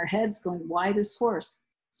scratching our heads going, why this horse?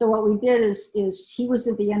 So what we did is he was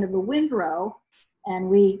at the end of the windrow, and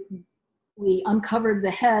we uncovered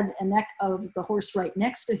the head and neck of the horse right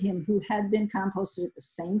next to him, who had been composted at the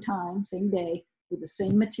same time, same day, with the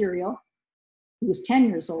same material. He was 10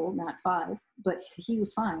 years old, not 5, but he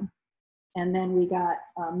was fine. And then we got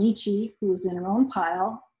Michi, who was in her own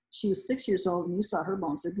pile. She was 6 years old, and you saw her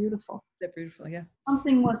bones. They're beautiful. They're beautiful, yeah.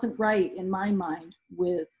 Something wasn't right in my mind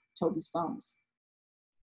with Toby's bones.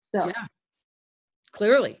 So, yeah,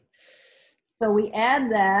 clearly. So we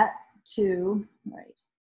add that to, right,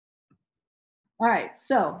 All right,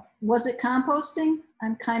 so was it composting?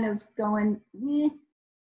 I'm kind of going,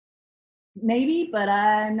 maybe, but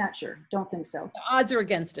I'm not sure. Don't think so. The odds are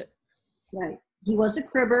against it. Right. He was a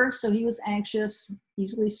cribber, so he was anxious,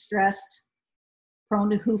 easily stressed, prone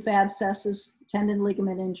to hoof abscesses, tendon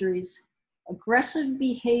ligament injuries. Aggressive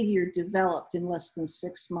behavior developed in less than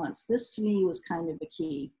 6 months. This to me was kind of the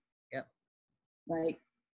key. Yep. Right.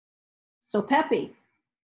 So Peppy,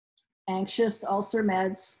 anxious, ulcer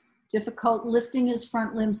meds, difficult lifting his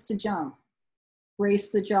front limbs to jump,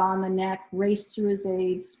 braced the jaw and the neck, raced through his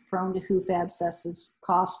aids, prone to hoof abscesses,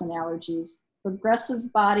 coughs and allergies,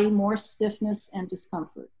 progressive body, more stiffness and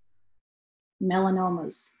discomfort.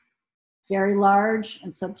 Melanomas, very large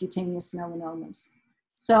and subcutaneous melanomas.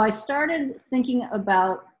 So I started thinking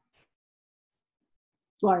about,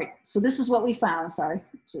 all right, so this is what we found, sorry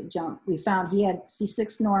to jump. We found he had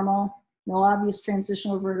C6 normal, no obvious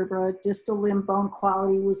transitional vertebra, distal limb bone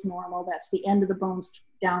quality was normal. That's the end of the bones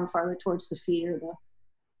down farther towards the feet, or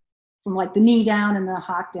from like the knee down and the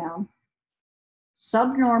hock down.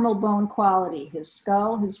 Subnormal bone quality, his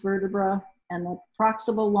skull, his vertebra, and the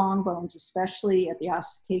proximal long bones, especially at the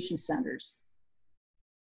ossification centers.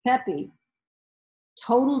 Peppy,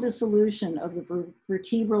 total dissolution of the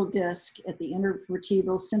vertebral disc at the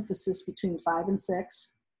intervertebral symphysis between 5 and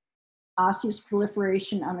 6. Osseous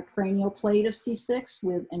proliferation on the cranial plate of C6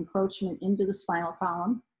 with encroachment into the spinal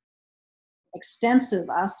column. Extensive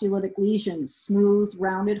osteolytic lesions, smooth,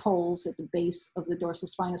 rounded holes at the base of the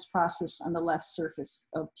dorsal-spinous process on the left surface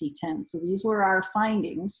of T10. So these were our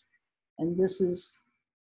findings, and this is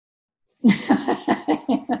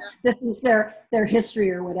this is their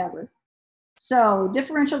history or whatever. So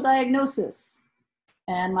differential diagnosis.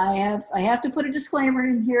 And I have to put a disclaimer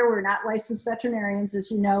in here. We're not licensed veterinarians,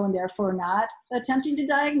 as you know, and therefore not attempting to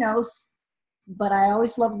diagnose. But I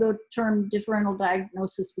always love the term differential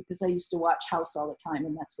diagnosis because I used to watch House all the time,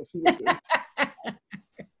 and that's what he would do.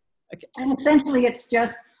 Okay. And essentially, it's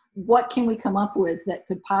just what can we come up with that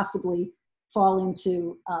could possibly fall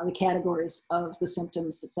into the categories of the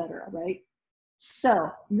symptoms, et cetera, right?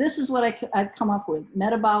 So this is what I've come up with,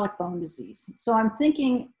 metabolic bone disease. So I'm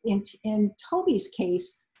thinking in Toby's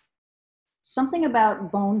case, something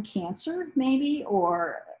about bone cancer maybe,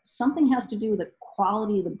 or something has to do with the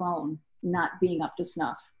quality of the bone not being up to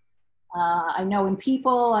snuff. I know in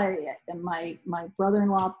people, my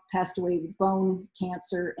brother-in-law passed away with bone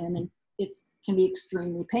cancer, and it can be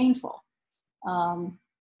extremely painful.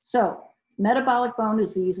 So metabolic bone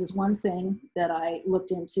disease is one thing that I looked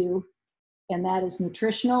into, and that is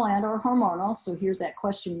nutritional and or hormonal. So here's that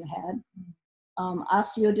question you had.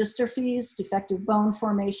 Osteodystrophies, defective bone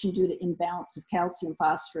formation due to imbalance of calcium,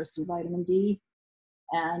 phosphorus, and vitamin D.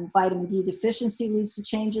 And vitamin D deficiency leads to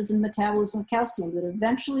changes in metabolism of calcium that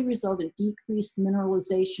eventually result in decreased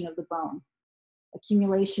mineralization of the bone.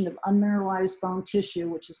 Accumulation of unmineralized bone tissue,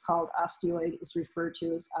 which is called osteoid, is referred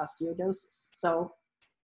to as osteodosis. So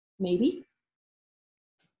maybe.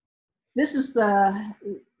 This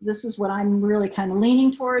is what I'm really kind of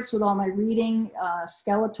leaning towards with all my reading,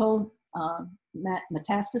 skeletal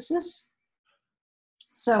metastasis.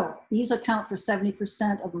 So these account for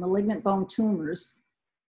 70% of malignant bone tumors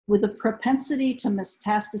with a propensity to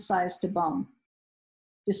metastasize to bone.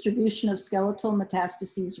 Distribution of skeletal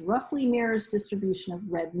metastases roughly mirrors distribution of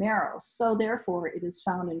red marrow. So therefore it is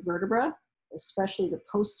found in vertebra, especially the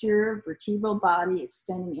posterior vertebral body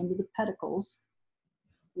extending into the pedicles,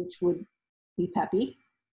 which would be Peppy.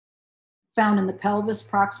 Found in the pelvis,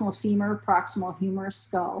 proximal femur, proximal humerus,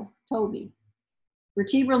 skull, Toby.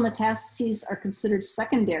 Vertebral metastases are considered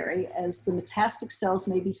secondary as the metastatic cells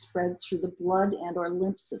may be spread through the blood and or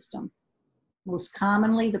lymph system. Most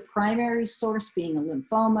commonly, the primary source being a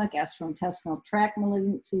lymphoma, gastrointestinal tract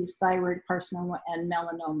malignancies, thyroid carcinoma, and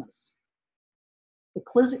melanomas. The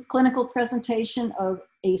clinical presentation of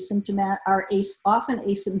are often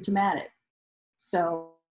asymptomatic.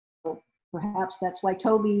 So perhaps that's why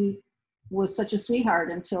Toby was such a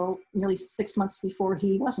sweetheart until nearly 6 months before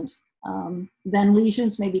he wasn't. Then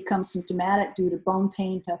lesions may become symptomatic due to bone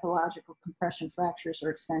pain, pathological compression, fractures, or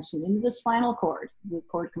extension into the spinal cord with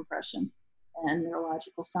cord compression and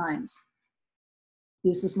neurological signs.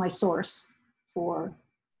 This is my source for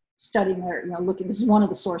studying, or looking. This is one of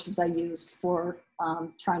the sources I used for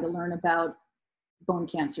trying to learn about bone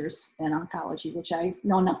cancers and oncology, which I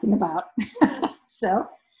know nothing about. So,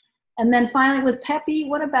 and then finally with Peppy,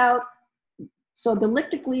 what about, so the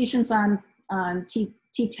lytic lesions on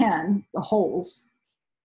T10, the holes,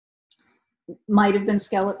 might have been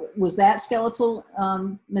skeletal. Was that skeletal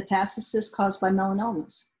metastasis caused by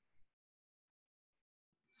melanomas?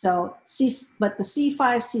 So, but the C5,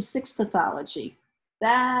 C6 pathology,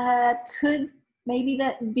 that could maybe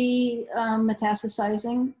that be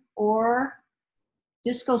metastasizing, or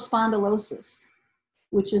discospondylosis,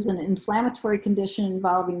 which is an inflammatory condition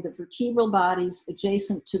involving the vertebral bodies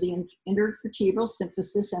adjacent to the intervertebral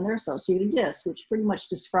symphysis and their associated discs, which pretty much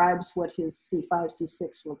describes what his C5,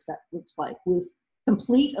 C6 looks like, with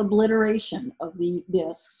complete obliteration of the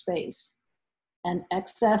disc space and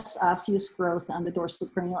excess osseous growth on the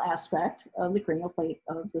dorsal-cranial aspect of the cranial plate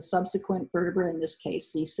of the subsequent vertebra, in this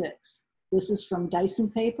case C6. This is from Dyson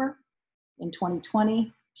paper in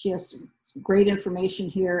 2020. She has some great information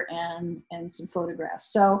here and some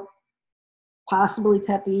photographs. So possibly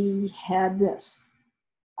Pepe had this.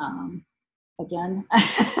 Again.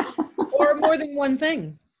 Or more than one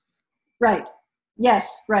thing. Right.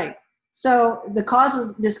 Yes, right. So the cause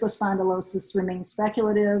of discospondylosis remains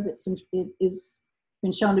speculative. It is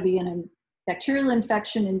been shown to be a bacterial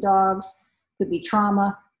infection in dogs, could be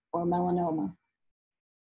trauma or melanoma.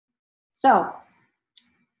 So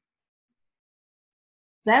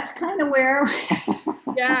that's kind of where.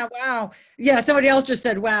 Yeah, wow. Yeah, somebody else just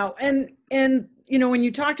said, wow. And you know, when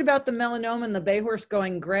you talked about the melanoma and the bay horse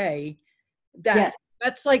going gray, Yes.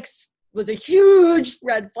 that's like was a huge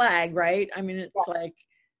red flag, right? I mean, it's like.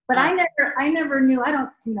 But I never knew. I don't,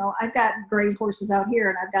 you know, I've got gray horses out here,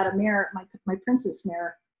 and I've got a mare, my princess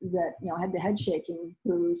mare that, you know, had the head shaking,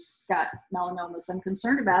 who's got melanomas I'm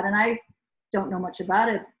concerned about, and I don't know much about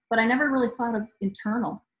it, but I never really thought of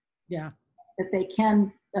internal. Yeah. That they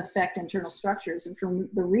can affect internal structures. And from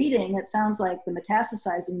the reading, it sounds like the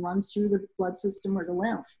metastasizing runs through the blood system or the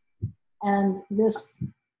lymph. And this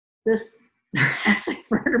thoracic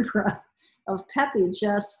vertebra of Pepe,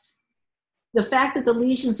 just the fact that the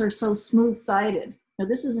lesions are so smooth-sided. Now,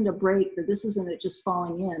 this isn't a break, or this isn't it just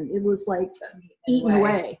falling in. It was like eaten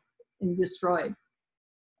away and destroyed.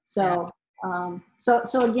 So,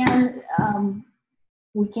 so again,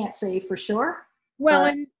 we can't say for sure.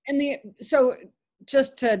 Well, so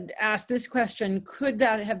just to ask this question, could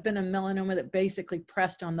that have been a melanoma that basically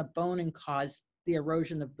pressed on the bone and caused the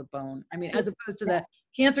erosion of the bone? I mean, as opposed to the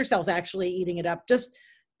cancer cells actually eating it up, just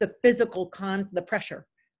the physical the pressure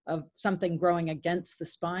of something growing against the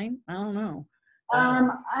spine. I don't know.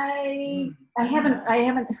 I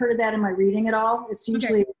haven't heard of that in my reading at all. It's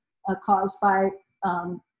usually caused by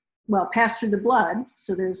passed through the blood.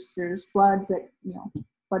 So there's blood that, you know,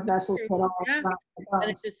 blood vessels that all around the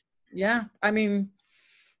bones. I mean,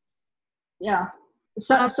 yeah.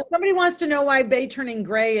 So somebody wants to know why bay turning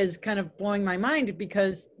gray is kind of blowing my mind,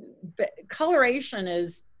 because coloration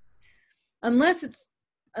is, unless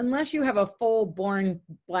you have a full born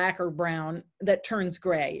black or brown that turns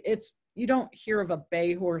gray, you don't hear of a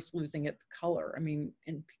bay horse losing its color. I mean,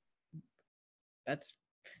 and do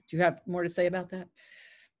you have more to say about that?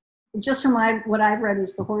 Just from what I've read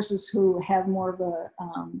is the horses who have more of a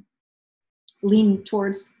lean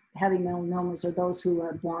towards having melanomas are those who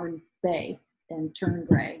are born bay and turn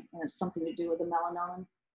gray, and it's something to do with the melanin,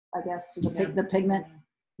 I guess, the pigment.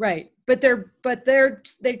 Right, but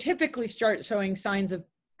they typically start showing signs of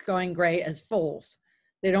going gray as foals.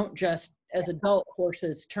 They don't just, as adult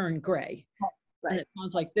horses, turn gray. Right. And it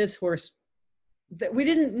sounds like this horse, that we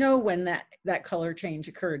didn't know when that color change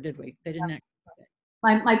occurred, did we? They didn't.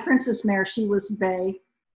 My princess mare, she was bay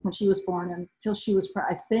when she was born until she was,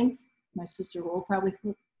 I think, my sister will probably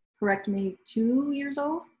correct me, 2 years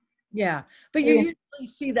old. Yeah, but you usually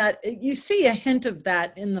see that. You see a hint of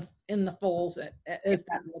that in the foals as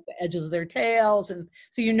at the edges of their tails, and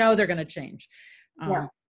so you know they're going to change.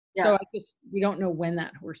 So we don't know when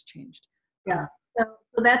that horse changed. Yeah. So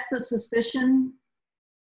that's the suspicion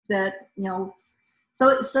that, you know.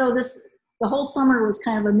 So the whole summer was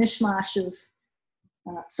kind of a mishmash of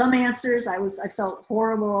some answers. I felt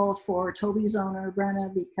horrible for Toby's owner,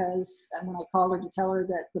 Brenna, because when I called her to tell her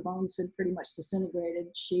that the bones had pretty much disintegrated,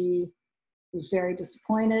 she was very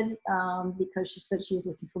disappointed because she said she was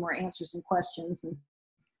looking for more answers and questions. And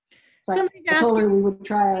so I told her we would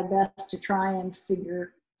try our best to try and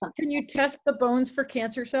figure something. Can you test the bones for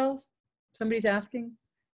cancer cells? Somebody's asking.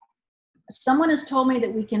 Someone has told me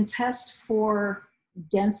that we can test for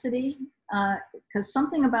density, because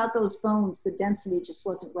something about those bones, the density just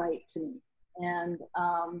wasn't right to me. And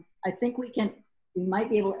I think we might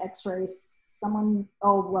be able to x-ray someone.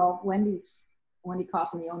 Oh, well, Wendy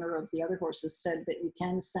Coffin, the owner of the other horses, said that you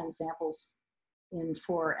can send samples in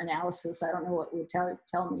for analysis. I don't know what it would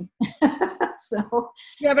tell me. So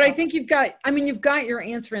yeah, but I think you've got your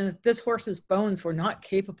answer in that this horse's bones were not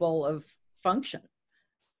capable of function.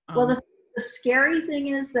 Well, the scary thing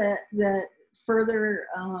is that further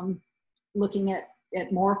looking at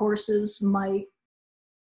more horses might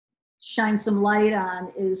shine some light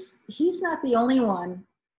on is he's not the only one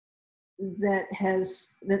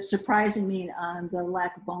that's surprising me on the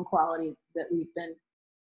lack of bone quality that we've been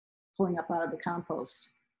pulling up out of the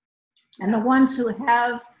compost. And the ones who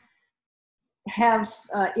have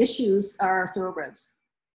issues are thoroughbreds.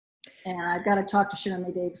 And I've got to talk to Sharon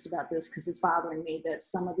May Davis about this because it's bothering me that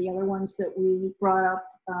some of the other ones that we brought up,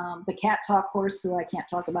 the cat talk horse, who I can't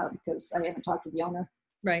talk about because I haven't talked to the owner.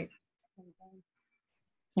 Right.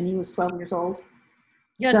 And he was 12 years old.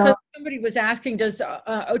 Yeah, so somebody was asking, does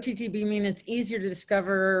OTTB mean it's easier to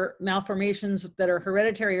discover malformations that are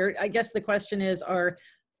hereditary? Or I guess the question is, are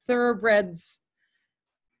thoroughbreds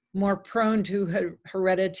more prone to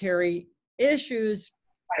hereditary issues?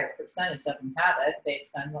 Higher percentage of them have it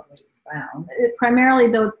based on what we've found. Primarily,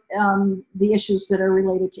 the issues that are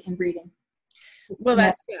related to inbreeding. Well,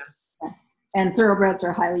 that's, yeah. And thoroughbreds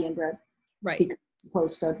are highly inbred. Right. Because it's a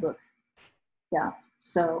closed stud book. Yeah.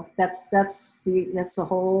 So that's a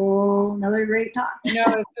whole another great talk. No,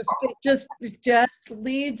 it just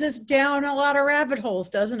leads us down a lot of rabbit holes,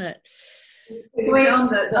 doesn't it? Wait,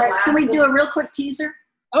 can we do a real quick teaser?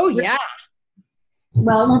 Oh yeah.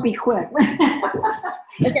 Well, it won't be quick.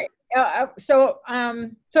 Okay. So far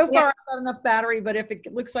I've got enough battery, but if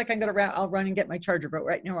it looks like I'm gonna I'll run and get my charger. But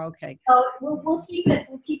right now we're okay. Oh, we'll keep it.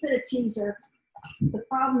 We'll keep it a teaser. The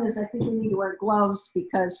problem is, I think we need to wear gloves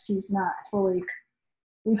because he's not fully.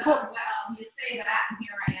 Well, you say that, and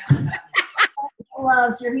here I am.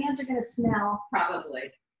 Gloves. Your hands are going to smell.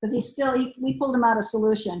 Probably. Because we pulled him out of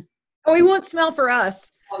solution. Oh, he won't smell for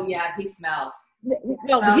us. Oh yeah, he smells.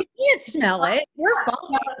 No, he can't smell it. We're fine.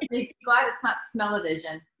 Glad it's not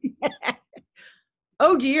smell-o-vision.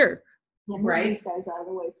 Oh dear. Yeah, right. These guys out of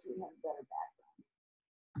the way so we have a better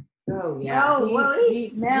background. Oh yeah. Oh, well, he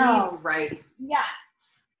smells. He's right. Yeah.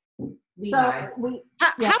 Levi. So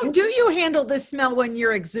How do you handle this smell when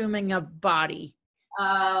you're exhuming a body?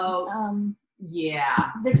 Oh,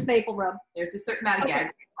 yeah. Vicks Vapor Rub. There's a certain amount of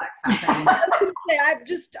gag reflex happening. I was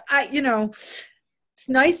gonna say, it's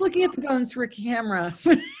nice looking at the bones through a camera.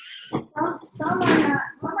 Some are not.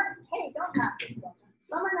 Hey, don't knock this one.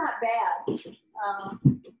 Some are not bad.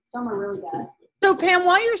 Some are really bad. So Pam,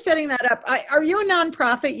 while you're setting that up, are you a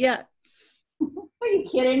nonprofit yet? Are you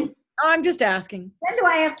kidding? I'm just asking. When do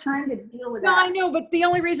I have time to deal with No, that? I know, but the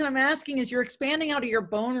only reason I'm asking is you're expanding out of your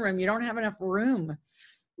bone room. You don't have enough room.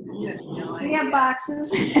 You have no We have idea.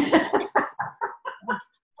 boxes.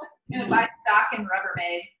 Buy stock and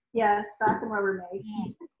Rubbermaid. Yeah, stock and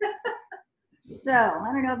Rubbermaid. So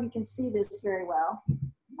I don't know if you can see this very well.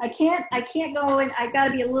 I can't go in. I got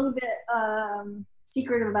to be a little bit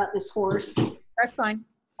secretive about this horse. That's fine.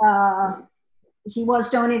 He was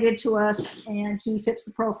donated to us, and he fits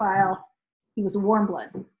the profile. He was a warm blood.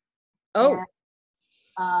 Oh.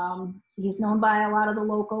 And, he's known by a lot of the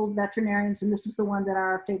local veterinarians, and this is the one that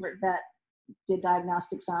our favorite vet did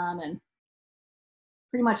diagnostics on, and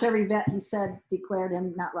pretty much every vet, he said, declared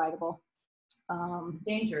him not rideable.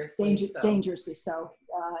 Dangerously so.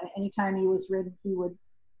 Anytime he was ridden, he would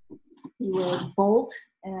bolt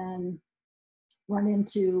and run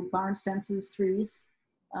into barns, fences, trees,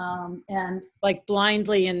 and like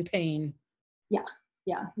blindly in pain.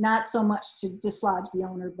 Yeah, not so much to dislodge the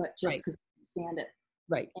owner, but just because he couldn't stand it.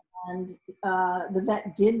 Right. And the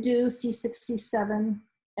vet did do C67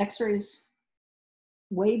 x-rays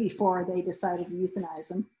way before they decided to euthanize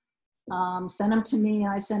him. Sent him to me,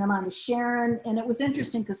 I sent him on to Sharon, and it was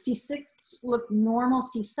interesting because C6 looked normal,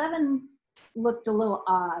 C7 looked a little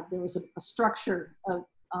odd. There was a structure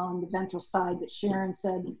on the ventral side that Sharon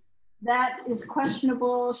said, that is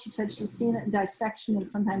questionable. She said she's seen it in dissection, and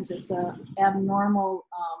sometimes it's a abnormal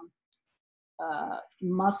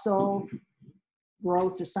muscle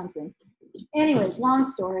growth or something. Anyways, long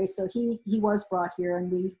story. So he was brought here,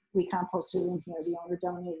 and we composted him here. The owner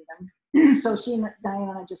donated him. So she and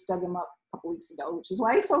Diana just dug him up a couple weeks ago, which is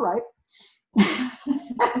why he's so ripe.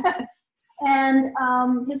 And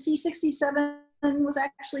his C67 was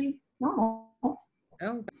actually normal.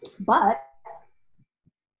 Oh.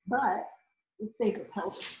 But let's save the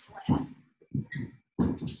pelvis last.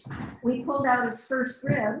 We pulled out his first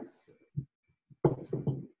ribs,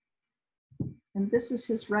 and this is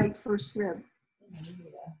his right first rib.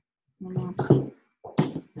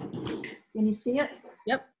 Can you see it?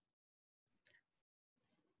 Yep.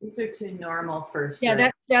 These are two normal first.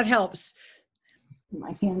 Yeah, that helps.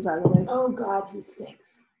 My hands out of the way. Oh God, he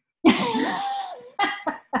stinks.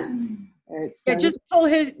 All right, so Yeah, just pull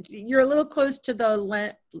you're a little close to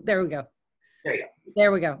the there we go. There you go.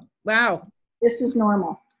 There we go. Wow. this is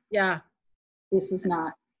normal. Yeah. This is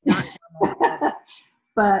not. Not normal.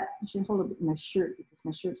 But I should hold up my shirt because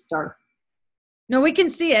my shirt's dark. No, we can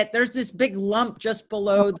see it. There's this big lump just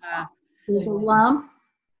below the. There's a lump.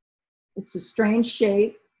 It's a strange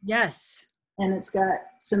shape, Yes. and it's got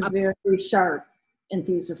some Up. very sharp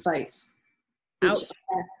enthesophytes. Ouch.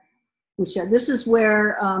 This is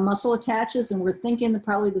where muscle attaches, and we're thinking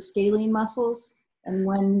probably the scalene muscles. And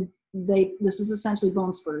when this is essentially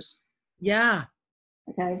bone spurs. Yeah.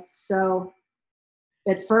 Okay, so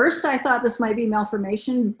at first I thought this might be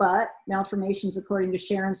malformation, but malformations, according to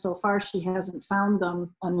Sharon, so far she hasn't found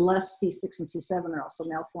them unless C6 and C7 are also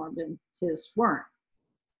malformed, and his weren't.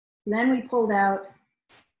 Then we pulled out,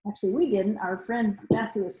 actually we didn't, our friend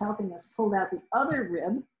Beth, who was helping us, pulled out the other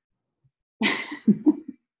rib.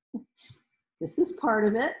 This is part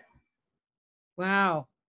of it. Wow.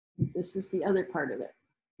 This is the other part of it.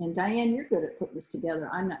 And Diane, you're good at putting this together.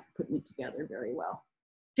 I'm not putting it together very well.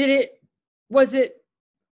 Did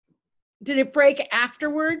it break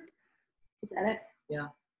afterward? Is that it? Yeah.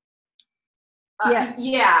 Yeah.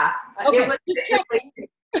 Yeah. Okay.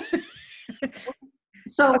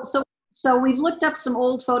 So we've looked up some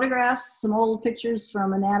old photographs, some old pictures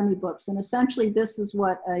from anatomy books, and essentially this is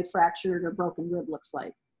what a fractured or broken rib looks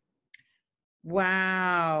like.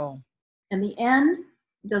 Wow. And the end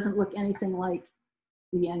doesn't look anything like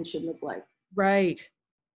the end should look like. Right.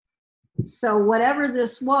 So whatever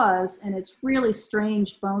this was, and it's really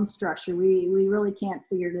strange bone structure, we really can't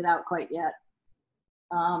figure it out quite yet.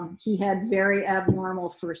 He had very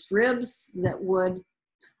abnormal first ribs the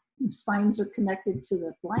spines are connected to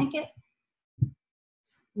the blanket,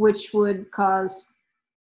 which would cause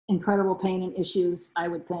incredible pain and issues, I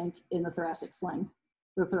would think, in the thoracic sling,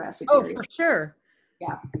 the thoracic area. For sure.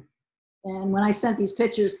 Yeah. And when I sent these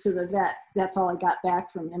pictures to the vet, that's all I got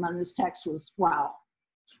back from him on this text was, wow.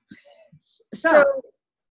 So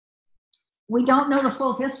we don't know the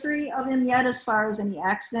full history of him yet as far as any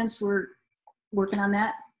accidents. We're working on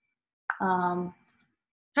that.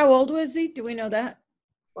 how old was he? Do we know that?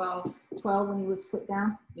 12. 12 when he was put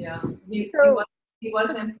down. Yeah. He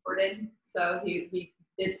was imported, so he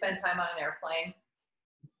did spend time on an airplane.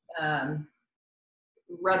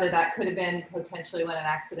 Rather, that could have been potentially when an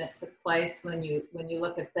accident took place. When you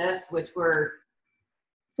look at this,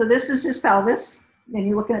 So this is his pelvis, and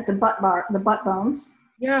you're looking at the butt bones.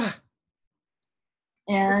 Yeah.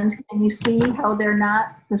 And can you see how they're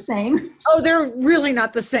not the same? Oh, they're really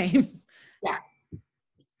not the same. Yeah.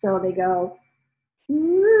 So they go,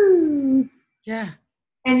 ooh. Yeah.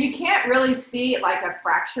 and you can't really see like a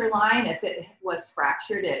fracture line. If it was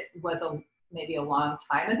fractured, it was maybe a long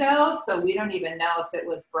time ago. So we don't even know if it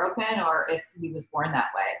was broken or if he was born that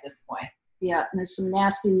way at this point. Yeah, and there's some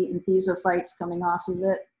nasty enthesophytes coming off of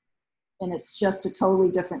it. And it's just a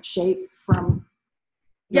totally different shape from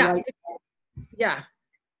the Yeah. right. Yeah.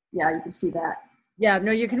 Yeah, you can see that. Yeah.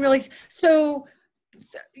 No, you can really. So,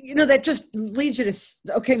 that just leads you to,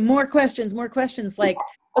 okay, more questions. Like,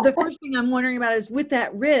 the first thing I'm wondering about is with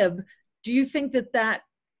that rib, do you think that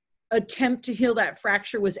attempt to heal that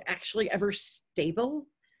fracture was actually ever stable?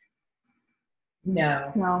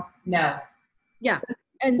 No. Yeah.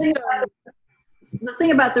 And The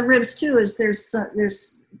thing about the ribs too is there's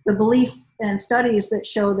the belief and studies that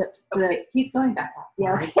show that Okay, he's going back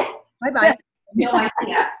outside. yeah, bye-bye. No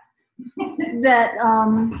idea. that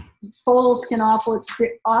foals can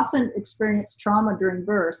often experience trauma during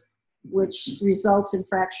birth, which results in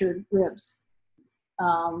fractured ribs.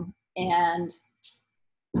 And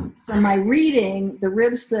from my reading, the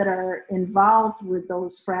ribs that are involved with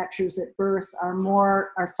those fractures at birth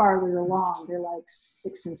are farther along. They're like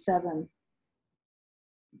 6 and 7.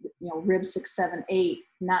 Rib 6, 7, 8,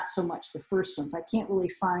 not so much the first ones. I can't really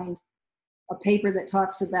find a paper that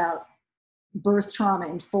talks about birth trauma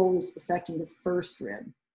in foals affecting the first rib.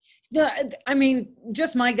 No, I mean,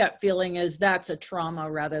 just my gut feeling is that's a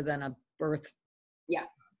trauma rather than a birth. Yeah.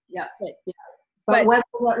 But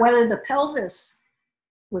whether the pelvis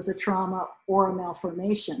was a trauma or a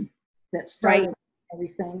malformation that started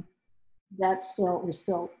everything, that's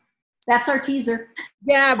our teaser.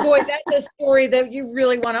 Yeah, boy, that's a story that you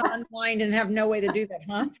really want to unwind and have no way to do that,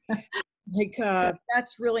 huh? Like,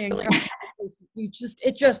 that's really incredible.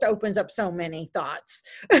 It just opens up so many thoughts.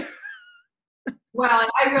 Well,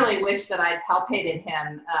 and I really wish that I'd palpated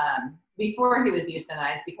him before he was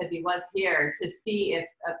euthanized, because he was here, to see if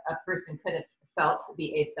a person could have felt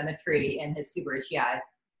the asymmetry in his tuber ishii.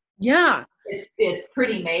 Yeah. It's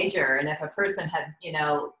pretty major. And if a person had,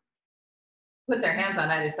 put their hands on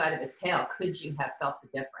either side of his tail, could you have felt the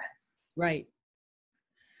difference? Right.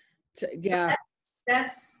 So, yeah.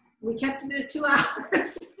 We kept it at 2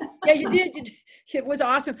 hours. Yeah, you did. It was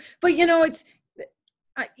awesome. But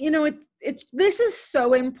this is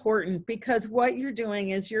so important, because what you're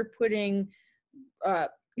doing is you're putting,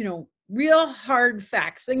 real hard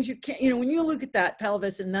facts, things you can't, when you look at that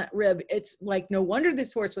pelvis and that rib, it's like, no wonder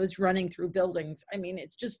this horse was running through buildings. I mean,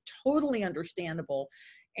 it's just totally understandable.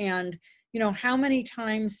 And, how many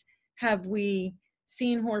times have we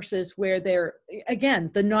seen horses where they're, again,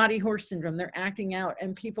 the naughty horse syndrome, they're acting out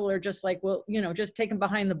and people are just like, well, just take them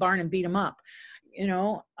behind the barn and beat them up,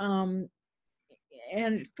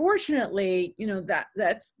 and fortunately,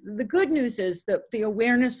 that's the good news is that the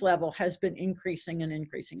awareness level has been increasing and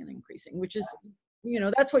increasing and increasing, which is,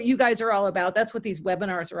 that's what you guys are all about. That's what these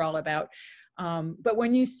webinars are all about. But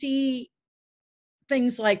when you see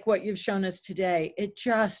things like what you've shown us today, it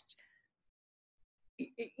just,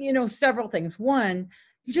 several things. One,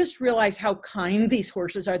 you just realize how kind these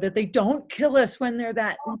horses are, that they don't kill us when they're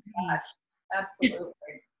that. Oh gosh, absolutely.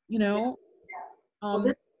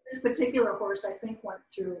 Well, this particular horse, I think, went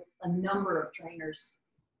through a number of trainers,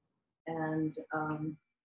 and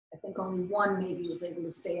I think only one maybe was able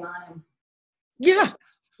to stay on him. Yeah.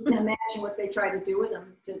 You can imagine what they tried to do with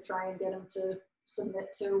him to try and get him to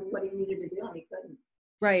submit to what he needed to do, and he couldn't.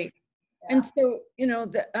 Right. Yeah. And so,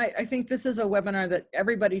 I think this is a webinar that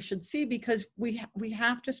everybody should see, because we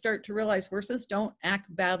have to start to realize horses don't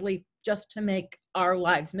act badly just to make our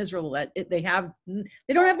lives miserable. They don't have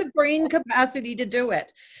the brain capacity to do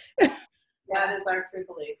it. That is our true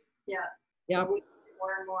belief. Yeah. Yeah. We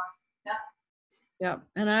more and more. Yeah. Yeah.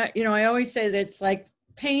 And I always say that it's like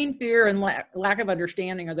pain, fear, and lack of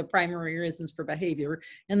understanding are the primary reasons for behavior.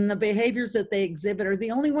 And the behaviors that they exhibit are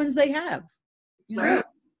the only ones they have. True.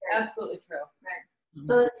 Absolutely true. Right.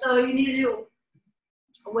 So you need to do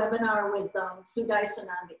a webinar with Sue Dyson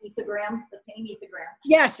on the ethogram, the pain ethogram.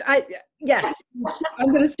 Yes, I'm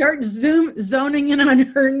going to start zoning in on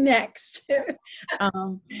her next,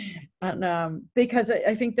 because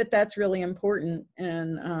I think that's really important.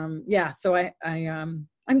 And so I'm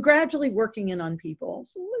gradually working in on people.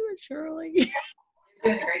 So Shirley, you're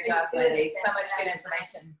doing a great job, Wendy. So much good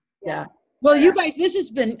information. Yeah. Well, you guys, this has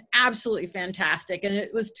been absolutely fantastic. And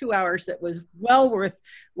it was 2 hours that was well worth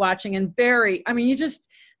watching, and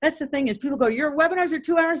that's the thing is people go, your webinars are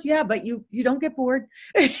 2 hours. Yeah, but you don't get bored.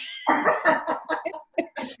 And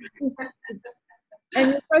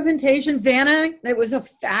your presentation, Vanna, it was a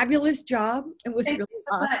fabulous job. It was really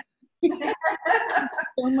awesome.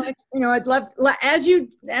 So much, I'd love, as you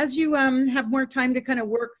have more time to kind of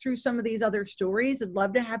work through some of these other stories, I'd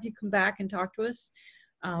love to have you come back and talk to us.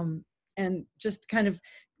 And just kind of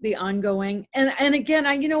the ongoing. And again,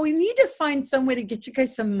 we need to find some way to get you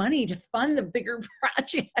guys some money to fund the bigger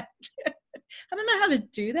project. I don't know how to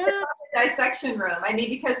do that. Dissection room. I mean,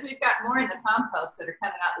 because we've got more in the compost that are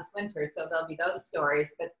coming out this winter, so there'll be those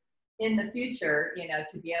stories. But in the future,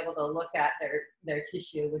 to be able to look at their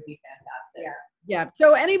tissue would be fantastic. Yeah.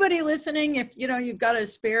 So anybody listening, if you've got a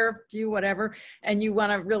spare few, whatever, and you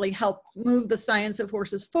want to really help move the science of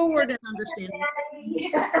horses forward and understanding.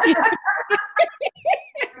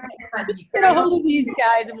 Get a hold of these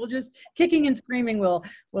guys, and we'll just kicking and screaming. We'll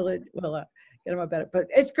get them about it. But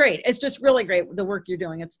it's great. It's just really great, the work you're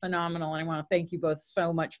doing. It's phenomenal, and I want to thank you both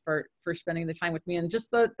so much for spending the time with me. And just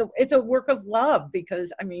it's a work of love,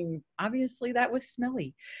 because obviously that was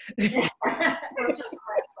smelly.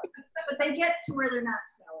 But they get to where they're not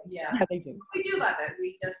smelly. Yeah, they do. We do love it.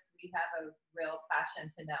 We have a real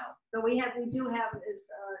passion to know. But we do have, as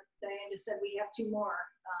Diane just said, we have 2 more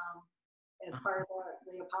as part of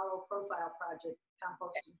the Apollo Profile Project,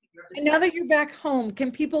 composting. And now that you're back home,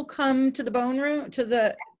 can people come to the bone room, to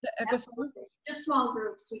the Equisoma? Just small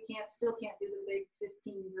groups. We still can't do the big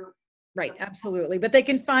 15 group. Right, absolutely. But they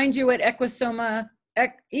can find you at Equisoma,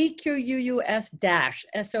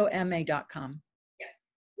 EQUUS-SOMA.com.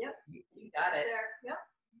 Yep. You got it. Yep.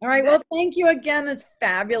 All right. Well, thank you again. It's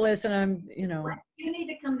fabulous. And You need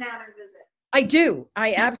to come down and visit. I do.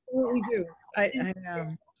 I absolutely do.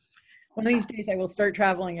 One of these days I will start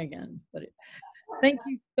traveling again. But thank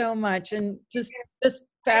you so much. And just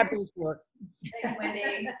fabulous work. Thanks,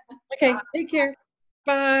 Wendy. Okay. Take care.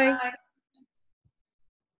 Bye. Bye.